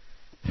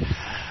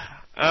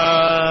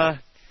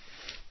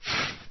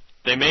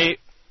 They may.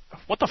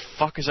 What the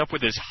fuck is up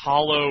with his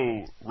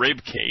hollow rib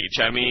cage?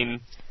 I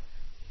mean,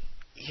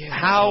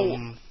 how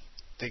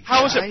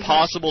is it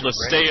possible to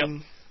stay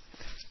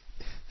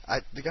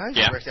up? The guy's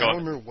directing. I don't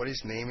remember what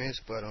his name is,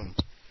 but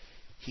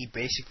he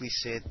basically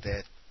said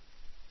that.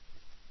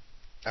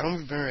 I don't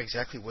remember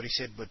exactly what he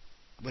said, but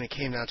when it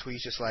came down to it,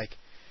 he's just like,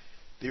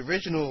 the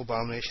original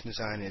Abomination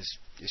design is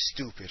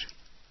stupid,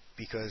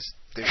 because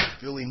there's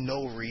really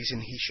no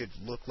reason he should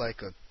look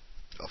like a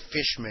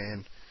fish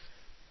man.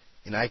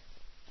 And I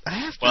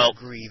have to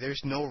agree.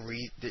 There's no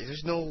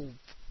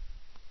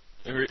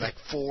like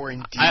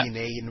foreign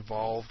DNA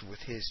involved with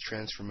his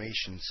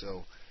transformation.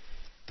 So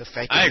the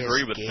fact that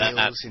he has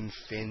scales and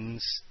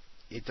fins,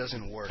 it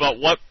doesn't work. But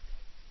what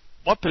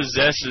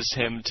possesses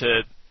him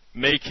to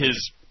make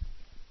his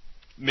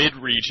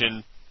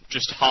mid-region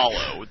just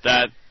hollow?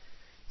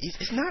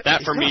 It's not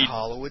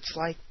hollow. It's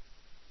like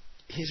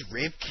his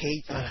rib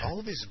cage, all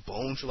of his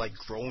bones are like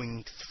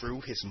growing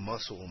through his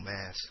muscle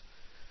mass,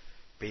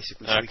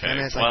 basically. So he kind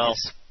of has like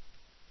this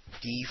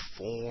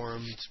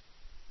deformed,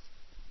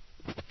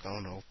 I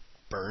don't know,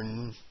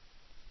 burn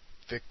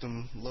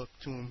victim look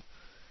to him.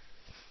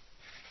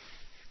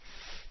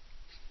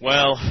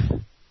 Well,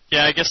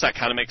 yeah, I guess that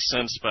kind of makes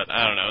sense, but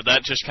I don't know.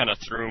 That just kind of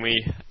threw me.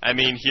 I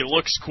mean, he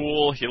looks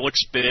cool. He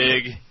looks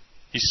big.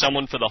 he's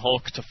someone for the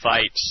Hulk to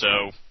fight.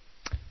 So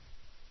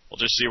we'll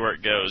just see where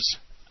it goes.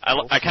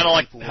 I kind of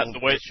like the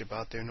way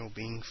about there no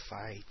being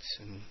fights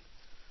and.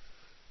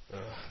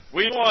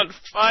 We want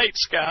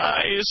fights,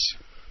 guys.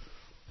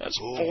 That's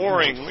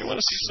boring. We want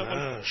to see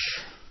someone.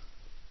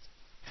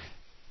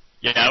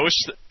 Yeah, I wish.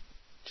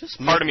 Just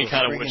part of me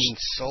kind of wished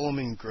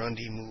Solomon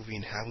Grundy movie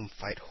and have him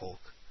fight Hulk.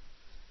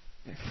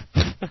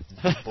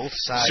 Both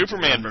sides.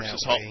 Superman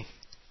versus Hulk.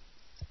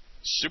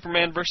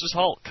 Superman versus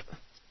Hulk.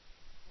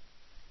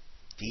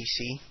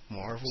 DC,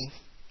 Marvel,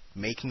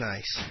 make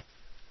nice.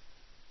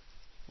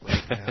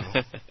 Right now.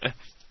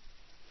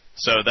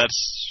 So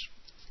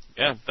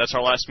that's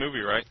our last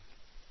movie, right?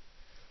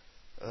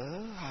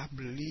 I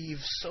believe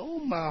so,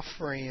 my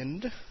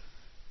friend.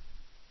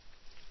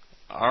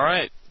 All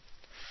right.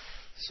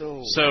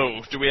 So,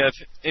 do we have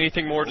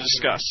anything more to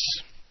discuss?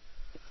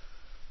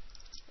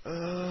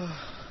 Well,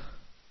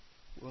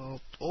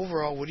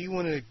 overall, what do you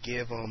want to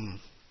give,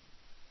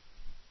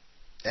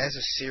 as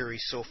a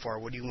series so far,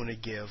 what do you want to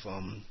give,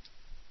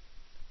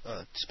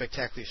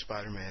 Spectacular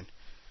Spider-Man?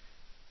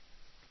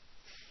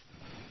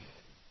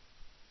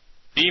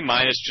 B-,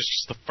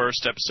 just the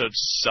first episode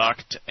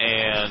sucked,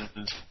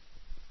 and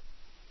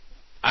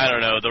I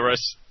don't know,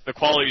 the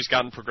quality's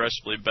gotten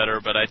progressively better,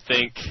 but I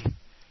think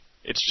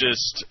it's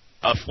just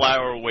a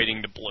flower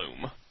waiting to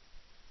bloom.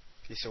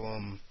 Okay, so,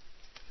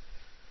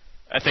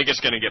 I think it's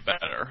going to get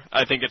better.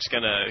 I think it's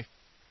going to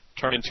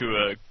turn into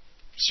a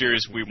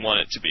series we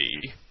want it to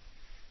be.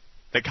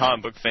 The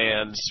comic book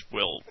fans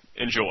will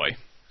enjoy.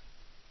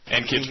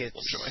 And kids will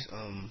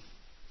enjoy.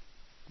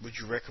 Would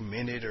you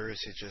recommend it, or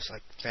is it just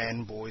like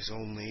fanboys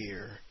only,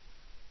 or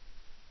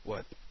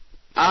what?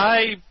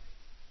 I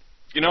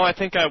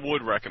think I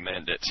would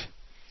recommend it.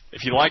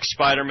 If you like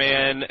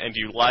Spider-Man and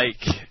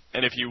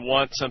if you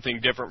want something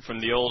different from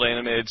the old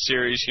animated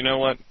series, you know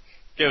what?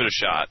 Give it a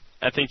shot.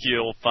 I think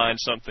you'll find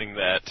something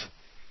that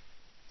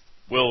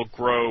will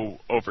grow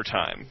over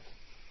time.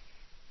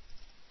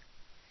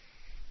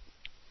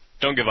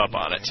 Don't give up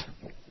on it.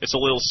 It's a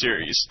little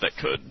series that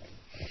could.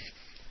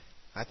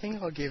 I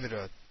think I'll give it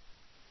a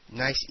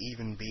nice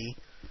even B.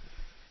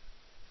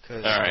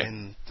 Because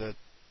in the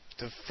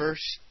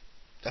first,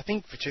 I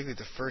think particularly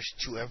the first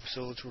 2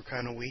 episodes were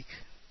kind of weak.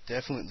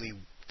 Definitely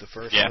the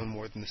first one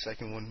more than the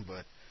second one,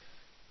 but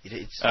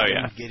it's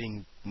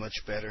getting much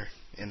better,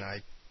 and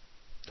I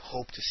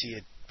hope to see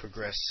it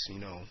progress,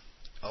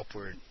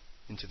 upward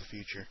into the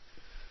future.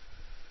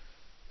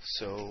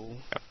 So,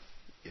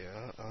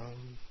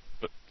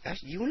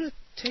 actually, you want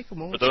to take a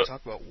moment to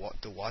talk about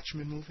the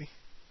Watchmen movie?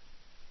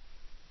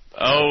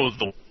 Oh,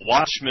 the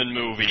Watchmen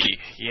movie,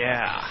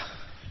 yeah.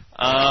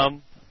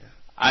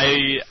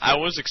 I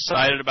was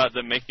excited about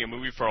them making a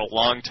movie for a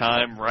long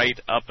time, right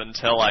up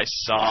until I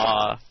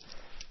saw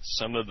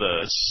some of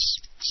the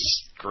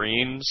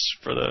screens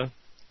for the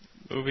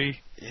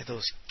movie. Yeah,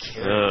 those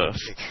character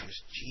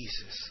pictures,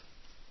 Jesus.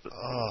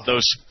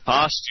 Those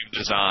costume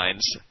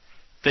designs.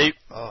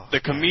 The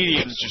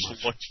comedians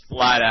just looked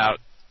flat out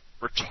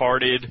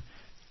retarded.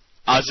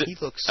 He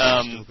looks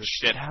so stupid.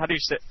 Shit, how do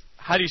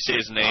you say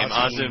his name?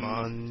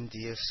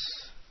 Ozymandias.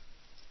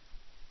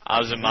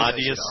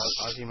 Ozymandias?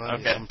 Ozymandias,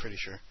 okay. I'm pretty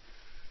sure.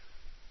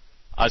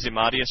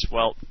 Ozymandias,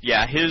 well,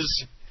 yeah, I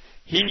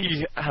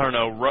don't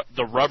know,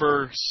 the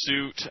rubber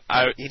suit,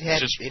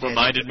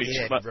 reminded me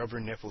it had rubber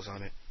nipples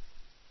on it.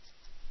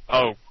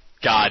 Oh,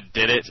 God,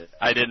 did it?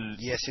 I didn't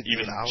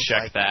even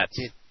check that.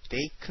 Did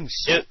they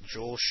consult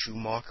Joel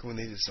Schumacher when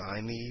they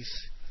designed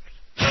these?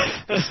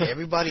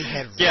 Everybody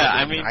had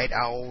rubber. Night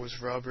Owl was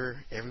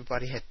rubber.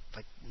 Everybody had,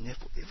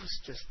 nipple. It was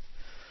just...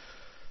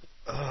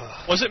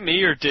 Was it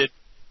me, or did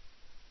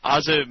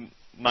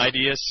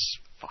Ozymandias,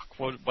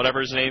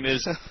 whatever his name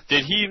is,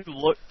 did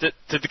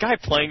the guy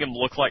playing him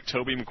look like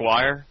Tobey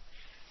Maguire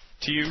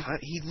to you?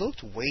 He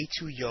looked way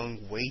too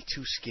young, way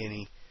too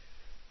skinny.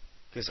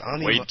 Because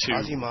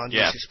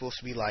Ozymandias is supposed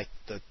to be like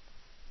the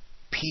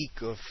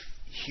peak of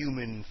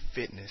human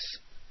fitness.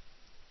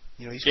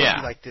 He's supposed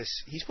to be like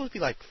this. He's supposed to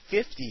be like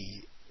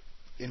 50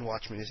 in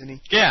Watchmen, isn't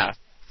he? Yeah.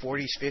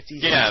 40s, 50s.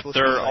 Yeah,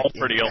 they're all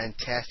pretty old.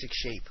 Fantastic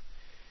shape.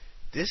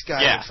 This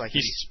guy looks like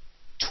he's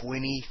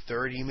 20,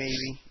 30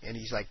 maybe, and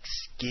he's like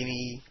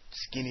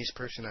skinniest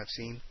person I've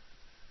seen.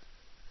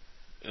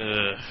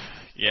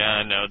 Yeah,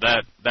 I know.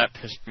 That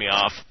pissed me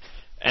off.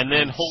 And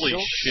then, holy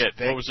shit,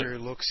 Spectre what was it?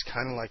 Looks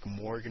kind of like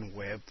Morgan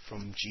Webb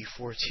from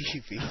G4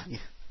 TV.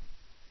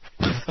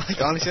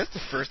 Honestly, that's the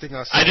first thing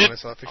I saw when I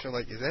saw a picture. I'm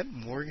like, is that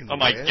Morgan Webb? Oh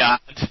my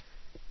God.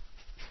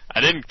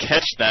 I didn't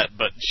catch that,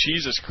 but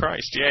Jesus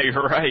Christ. Yeah,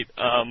 you're right.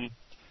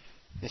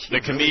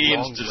 The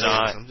comedian's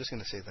design. I'm just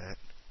going to say that.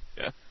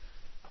 Yeah.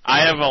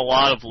 I have a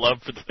lot of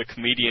love for the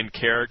comedian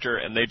character,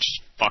 and they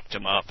just fucked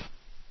him up.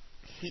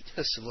 He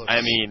just looks...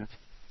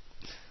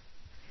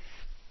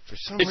 For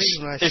some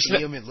reason, when I see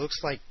him, it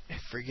looks like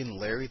friggin'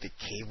 Larry the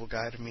Cable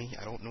Guy to me.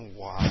 I don't know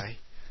why.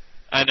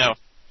 I know.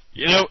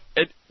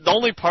 The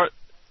only part...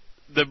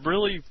 The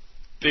really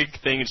big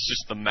thing is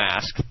just the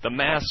mask. The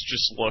mask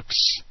just looks...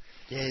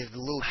 Yeah, the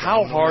little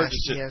how hard mask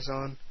he has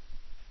on.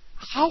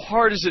 How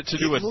hard is it to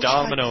do a looks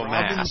domino like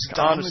Robin's mask?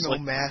 domino Honestly,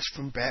 mask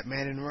from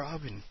Batman and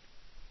Robin.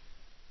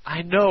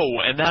 I know,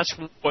 and that's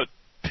what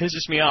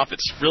pisses me off.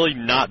 It's really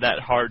not that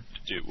hard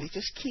to do. They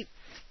just keep,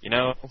 you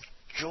know,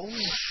 Joel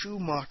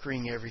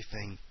Schumachering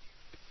everything.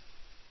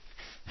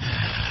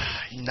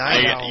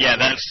 Yeah,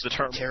 that's the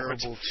term.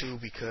 Terrible too,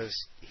 because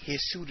his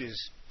suit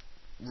is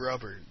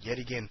rubber. Yet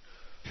again,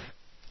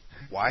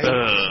 why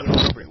was it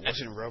rubber? It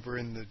wasn't rubber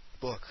in the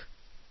book.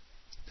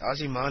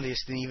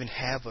 Ozymandias didn't even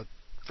have a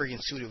friggin'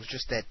 suit. It was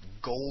just that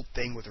gold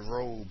thing with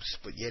robes,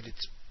 but yet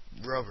it's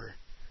rubber.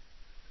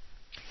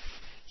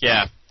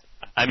 Yeah,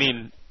 I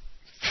mean,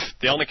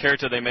 the only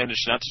character they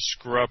managed not to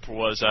screw up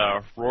was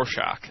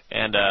Rorschach,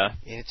 and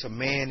it's a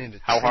man in a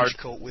trench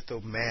coat with a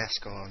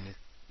mask on.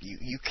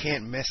 You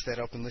can't mess that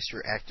up unless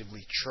you're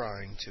actively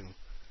trying to.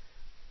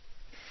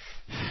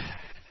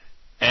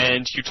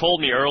 And you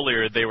told me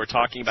earlier they were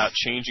talking about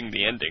changing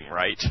the ending,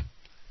 right?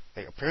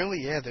 Like,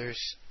 apparently, yeah.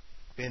 There's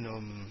been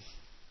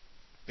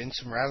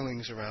some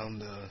rattlings around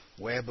the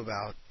web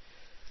about.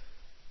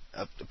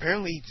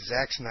 Apparently,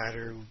 Zack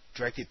Snyder, who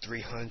directed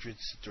 300,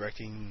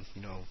 directing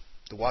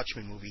the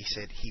Watchmen movie,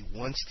 said he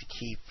wants to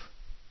keep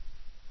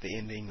the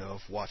ending of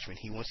Watchmen.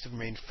 He wants to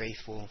remain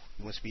faithful.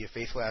 He wants to be a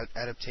faithful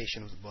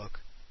adaptation of the book.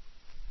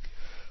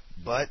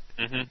 But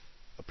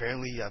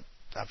apparently,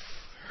 I've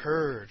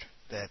heard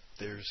that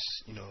there's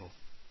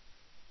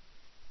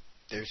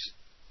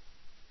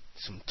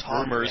some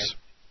talk rumors.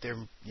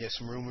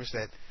 Some rumors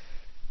that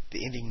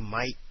the ending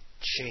might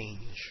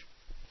change,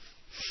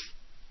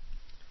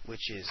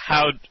 which is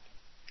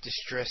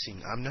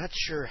distressing. I'm not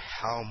sure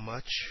how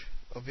much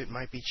of it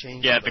might be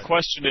changed. Yeah, the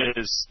question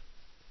is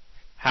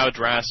how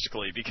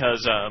drastically,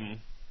 because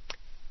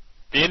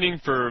the ending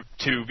to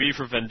V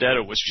for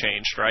Vendetta was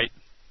changed, right?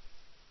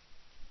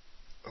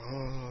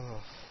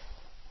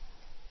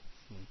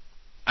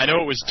 I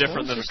know it was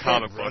different than the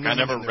comic book. I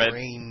never read.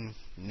 Rain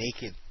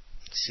naked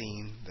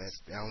scene that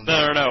Alan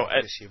No.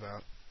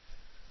 About.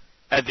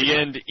 At the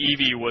end,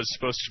 Evie was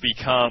supposed to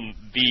become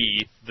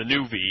V, the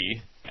new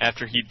V,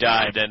 after he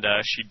died, and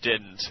she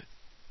didn't.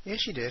 Yeah,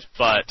 she did.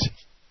 But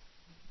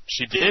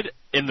she did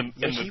in the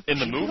she movie. Put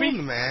on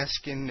the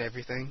mask and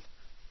everything.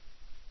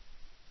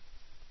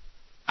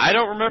 I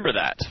don't remember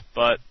that,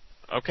 but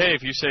okay,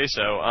 if you say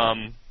so.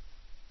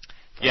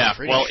 Yeah.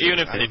 Well, sure. even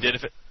if they did,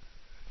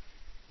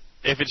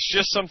 if it's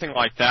just something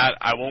like that,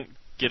 I won't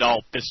get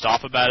all pissed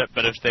off about it.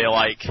 But if they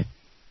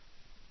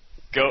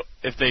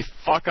if they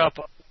fuck up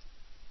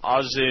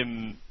I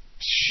can't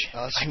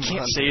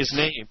say his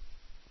name.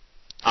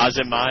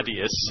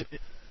 Ozymandias.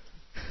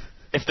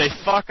 If they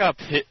fuck up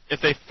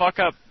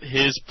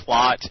his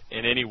plot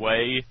in any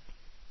way,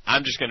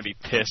 I'm just going to be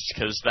pissed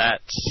because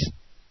that's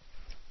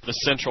the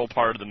central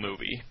part of the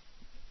movie,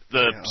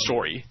 the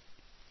story.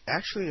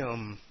 Actually,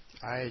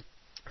 I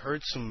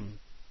heard some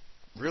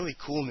really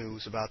cool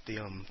news about the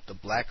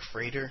Black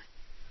Freighter.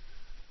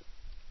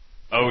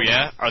 Oh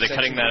yeah, are they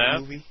cutting that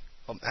out? Movie.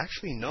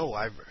 Actually, no.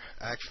 I've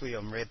actually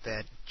read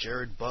that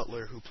Jared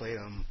Butler, who played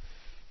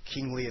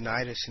King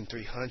Leonidas in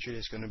 300,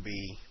 is going to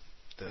be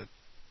the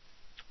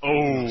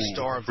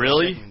star of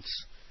the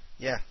segments.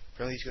 Yeah,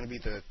 apparently he's going to be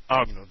the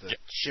the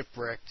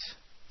shipwrecked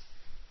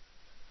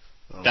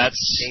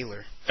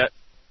sailor.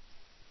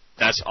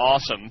 That's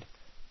awesome.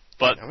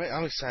 But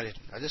I'm excited.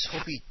 I just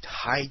hope he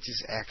hides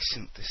his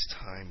accent this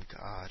time.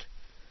 God.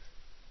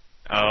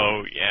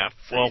 Oh yeah.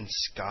 Well,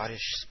 Scottish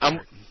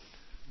Spartan.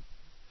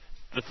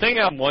 The thing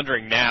I'm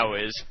wondering now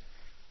is,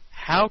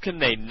 how can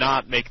they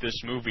not make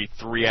this movie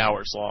 3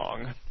 hours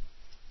long?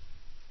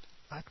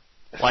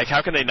 Like,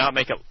 how can they not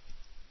make it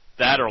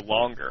that or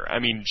longer? I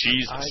mean,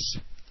 Jesus.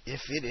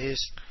 If it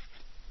is,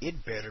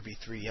 it better be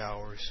 3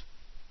 hours.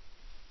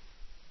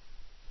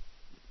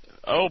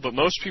 Oh, but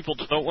most people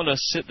don't want to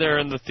sit there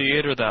in the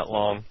theater that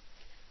long.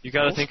 You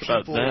got to think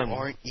about them. Most people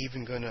aren't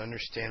even going to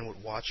understand what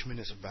Watchmen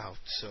is about,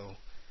 so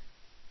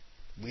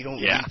we don't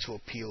need to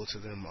appeal to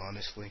them,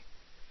 honestly.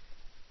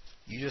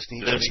 You just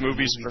need to make a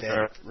movie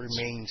that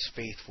remains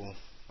faithful.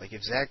 Like,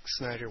 if Zack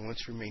Snyder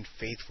wants to remain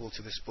faithful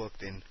to this book,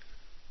 then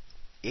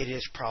it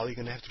is probably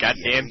going to have to be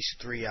at least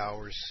 3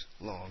 hours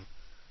long.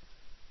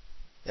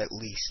 At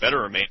least.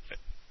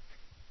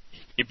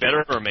 He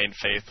better remain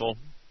faithful.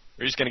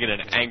 Or he's going to get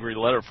an angry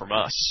letter from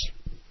us.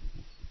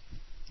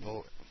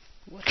 Well,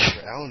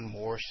 whatever. Alan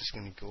Moore is just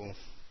going to go,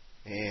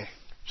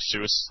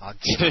 Suicide. I'll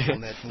get up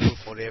on that move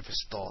before they ever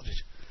started.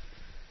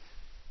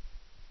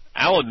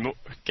 Alan Moore,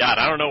 God,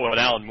 I don't know what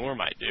Alan Moore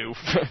might do.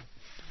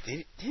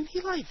 Didn't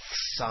he,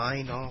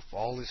 sign off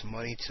all his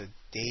money to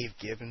Dave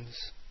Gibbons?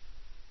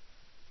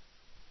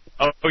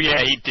 Oh,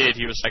 yeah, he did.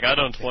 He was like, I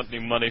don't want any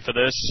money for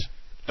this.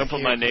 Don't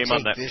put my name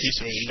on that piece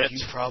of shit.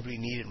 You probably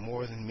need it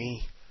more than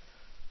me.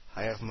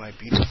 I have my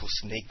beautiful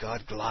snake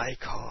god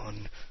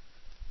Glycon.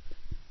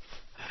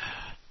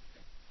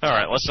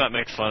 Alright, let's not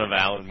make fun of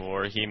Alan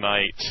Moore. He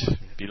might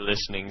be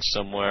listening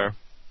somewhere.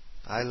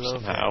 I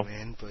love somehow. that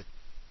man, but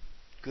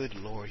good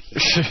lord,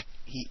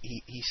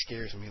 he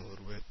scares me a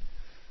little bit.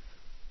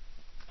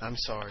 I'm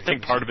sorry. I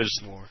think part of his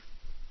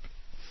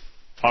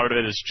part of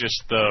it is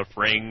just the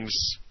rings.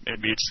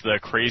 Maybe it's the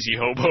crazy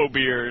hobo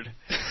beard.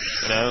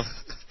 You know?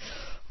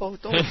 Oh,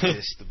 don't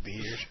diss the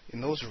beard.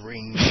 And those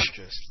rings are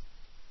just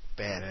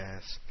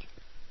badass.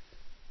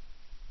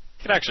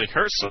 You could actually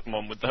hurt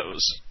someone with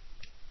those.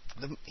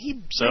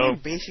 He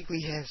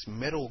basically has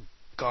metal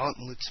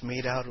gauntlets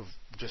made out of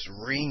just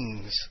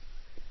rings.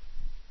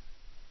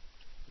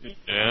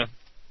 Yeah,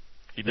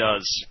 he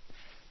does.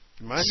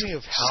 Reminds me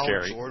of Hal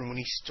Scary. Jordan when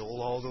he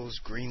stole all those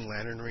Green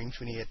Lantern rings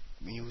when he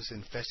was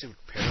infested with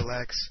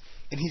parallax,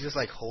 and he's just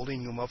like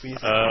holding them up and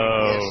he's like,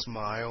 Oh. yeah,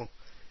 smile.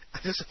 I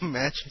just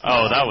imagine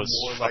Oh, that Hal was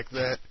more like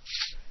that.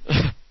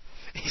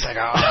 He's like,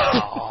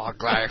 oh,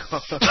 glad.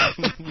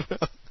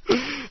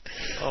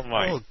 Oh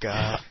my. Oh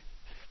God.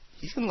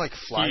 He's gonna like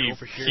fly He-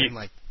 over here he- and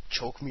like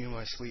choke me in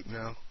my sleep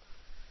now.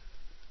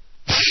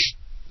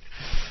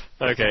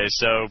 Okay,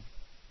 so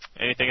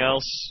anything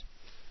else?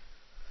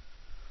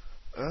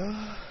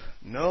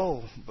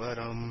 No, but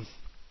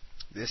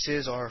this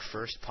is our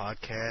first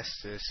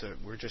podcast.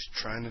 We're just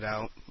trying it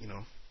out. You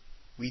know,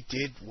 we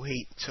did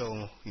wait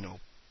till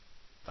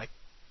like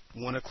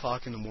 1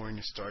 o'clock in the morning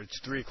to start. It's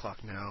 3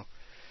 o'clock now.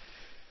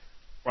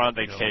 We're on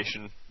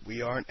vacation.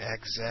 We aren't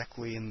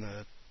exactly in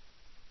the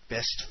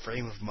best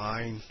frame of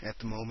mind at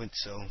the moment,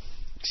 so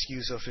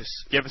excuse us if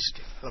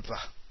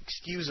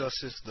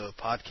the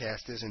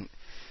podcast isn't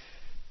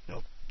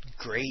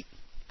great,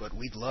 but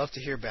we'd love to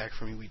hear back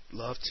from you. We'd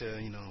love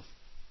to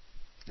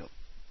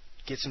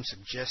get some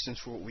suggestions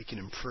for what we can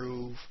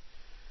improve.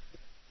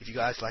 If you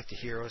guys like to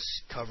hear us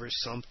cover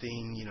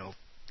something,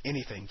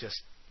 anything,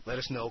 just let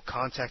us know.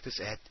 Contact us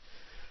at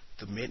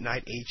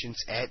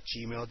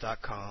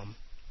themidnightagents@gmail.com,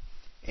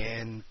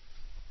 and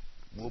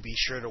we'll be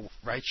sure to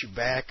write you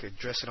back,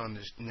 address it on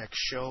the next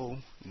show,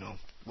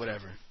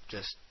 whatever.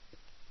 Just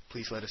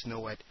please let us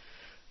know at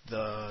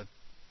the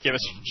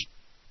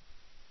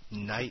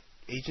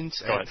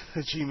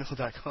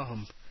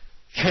nightagents@gmail.com.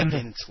 And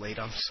it's late,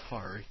 I'm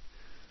sorry.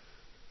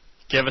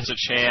 Give us a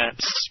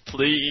chance,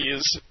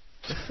 please.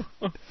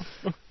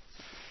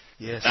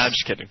 Yes. I'm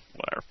just kidding.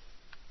 Whatever.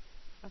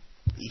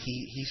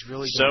 He's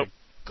really going to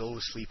go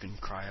to sleep and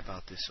cry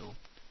about this, so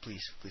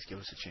please give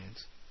us a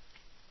chance.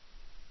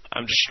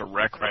 I'm just a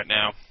wreck right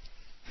now.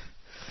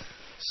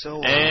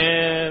 So,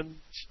 and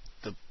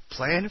the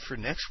plan for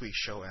next week's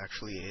show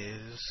actually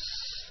is,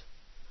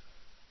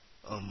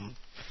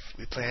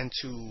 we plan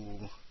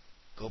to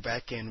go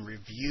back and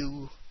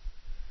review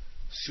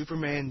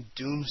Superman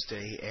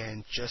Doomsday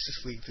and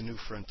Justice League The New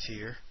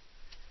Frontier.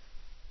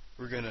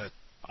 We're going to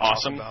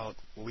talk about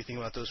what we think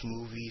about those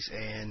movies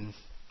and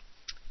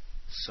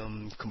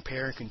some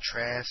compare and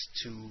contrast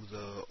to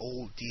the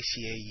old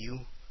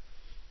DCAU,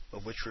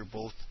 of which we're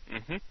both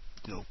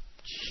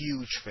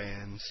huge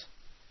fans.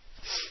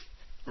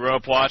 Grew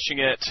up watching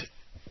it.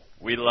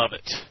 We love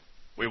it.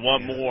 We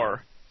want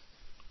more.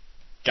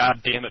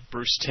 God damn it,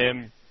 Bruce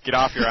Timm, get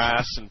off your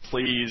ass and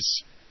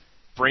please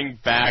bring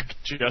back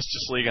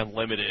Justice League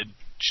Unlimited.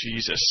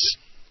 Jesus.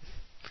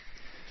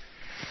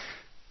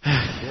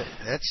 Yeah,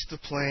 that's the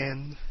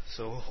plan.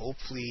 So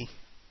hopefully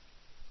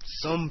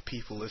some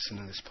people listen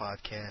to this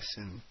podcast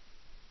and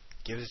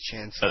give us a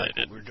chance to like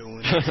what we're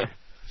doing.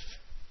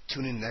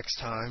 Tune in next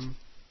time,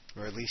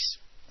 or at least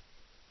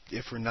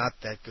if we're not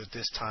that good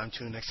this time,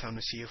 tune in next time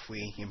to see if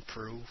we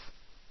improve.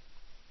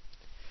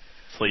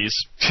 Please.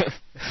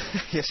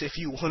 Yes, if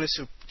you want us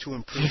to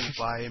improve,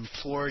 I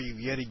implore you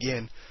yet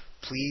again,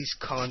 please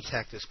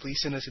contact us.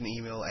 Please send us an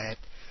email at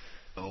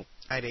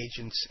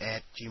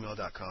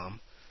nightagents@gmail.com.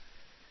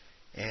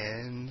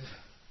 And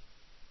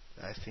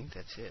I think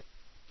that's it.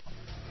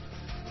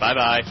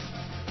 Bye-bye.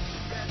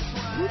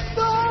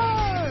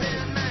 Goodbye!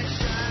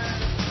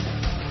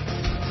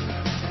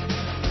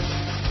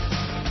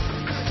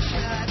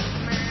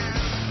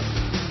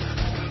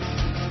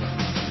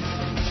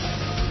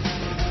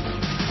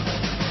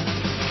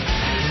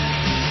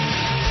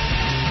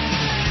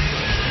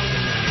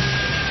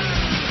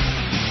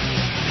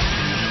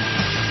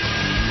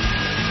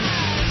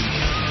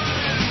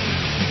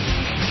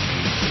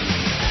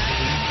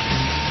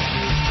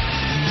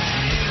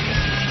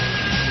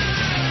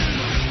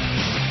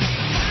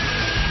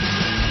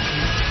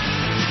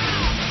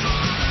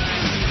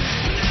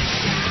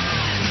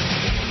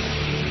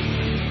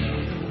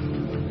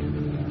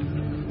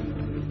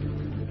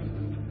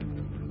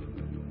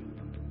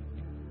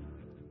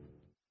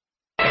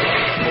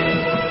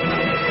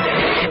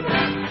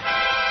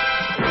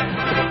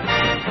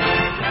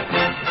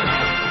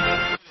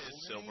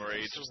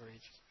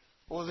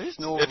 Well, there's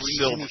no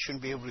reason he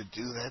shouldn't be able to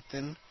do that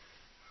then.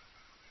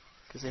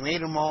 Because they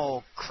made him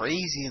all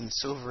crazy in the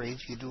Silver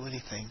Age. You could do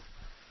anything.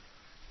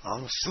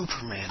 I'm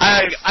Superman.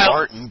 I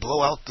fart and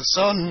blow out the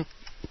sun.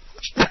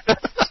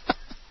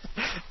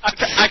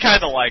 I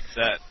kind of like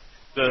that.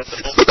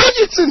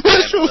 Its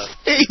initial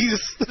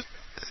face.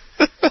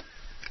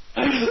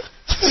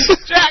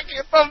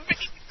 Jackie from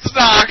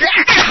Beanstalk.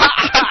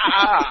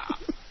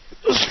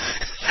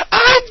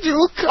 I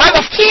do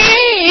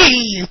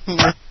cocaine.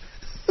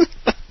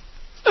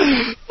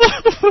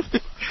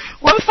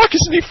 Why the fuck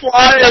isn't he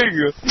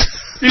flying?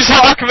 He's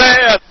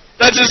Hawkman.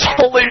 That That's his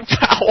only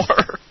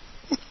power.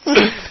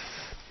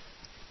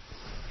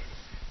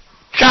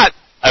 God,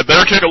 I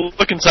better take a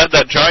look inside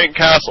that giant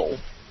castle.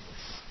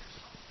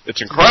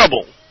 It's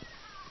incredible.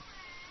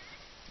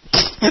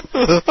 Come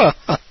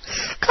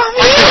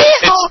here,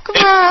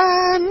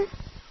 Hawkman!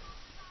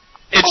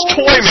 It's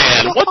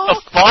Toyman. What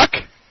the fuck?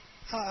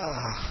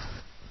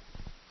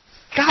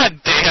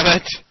 God damn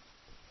it.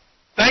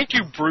 Thank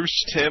you,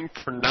 Bruce Timm,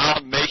 for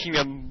not making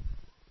him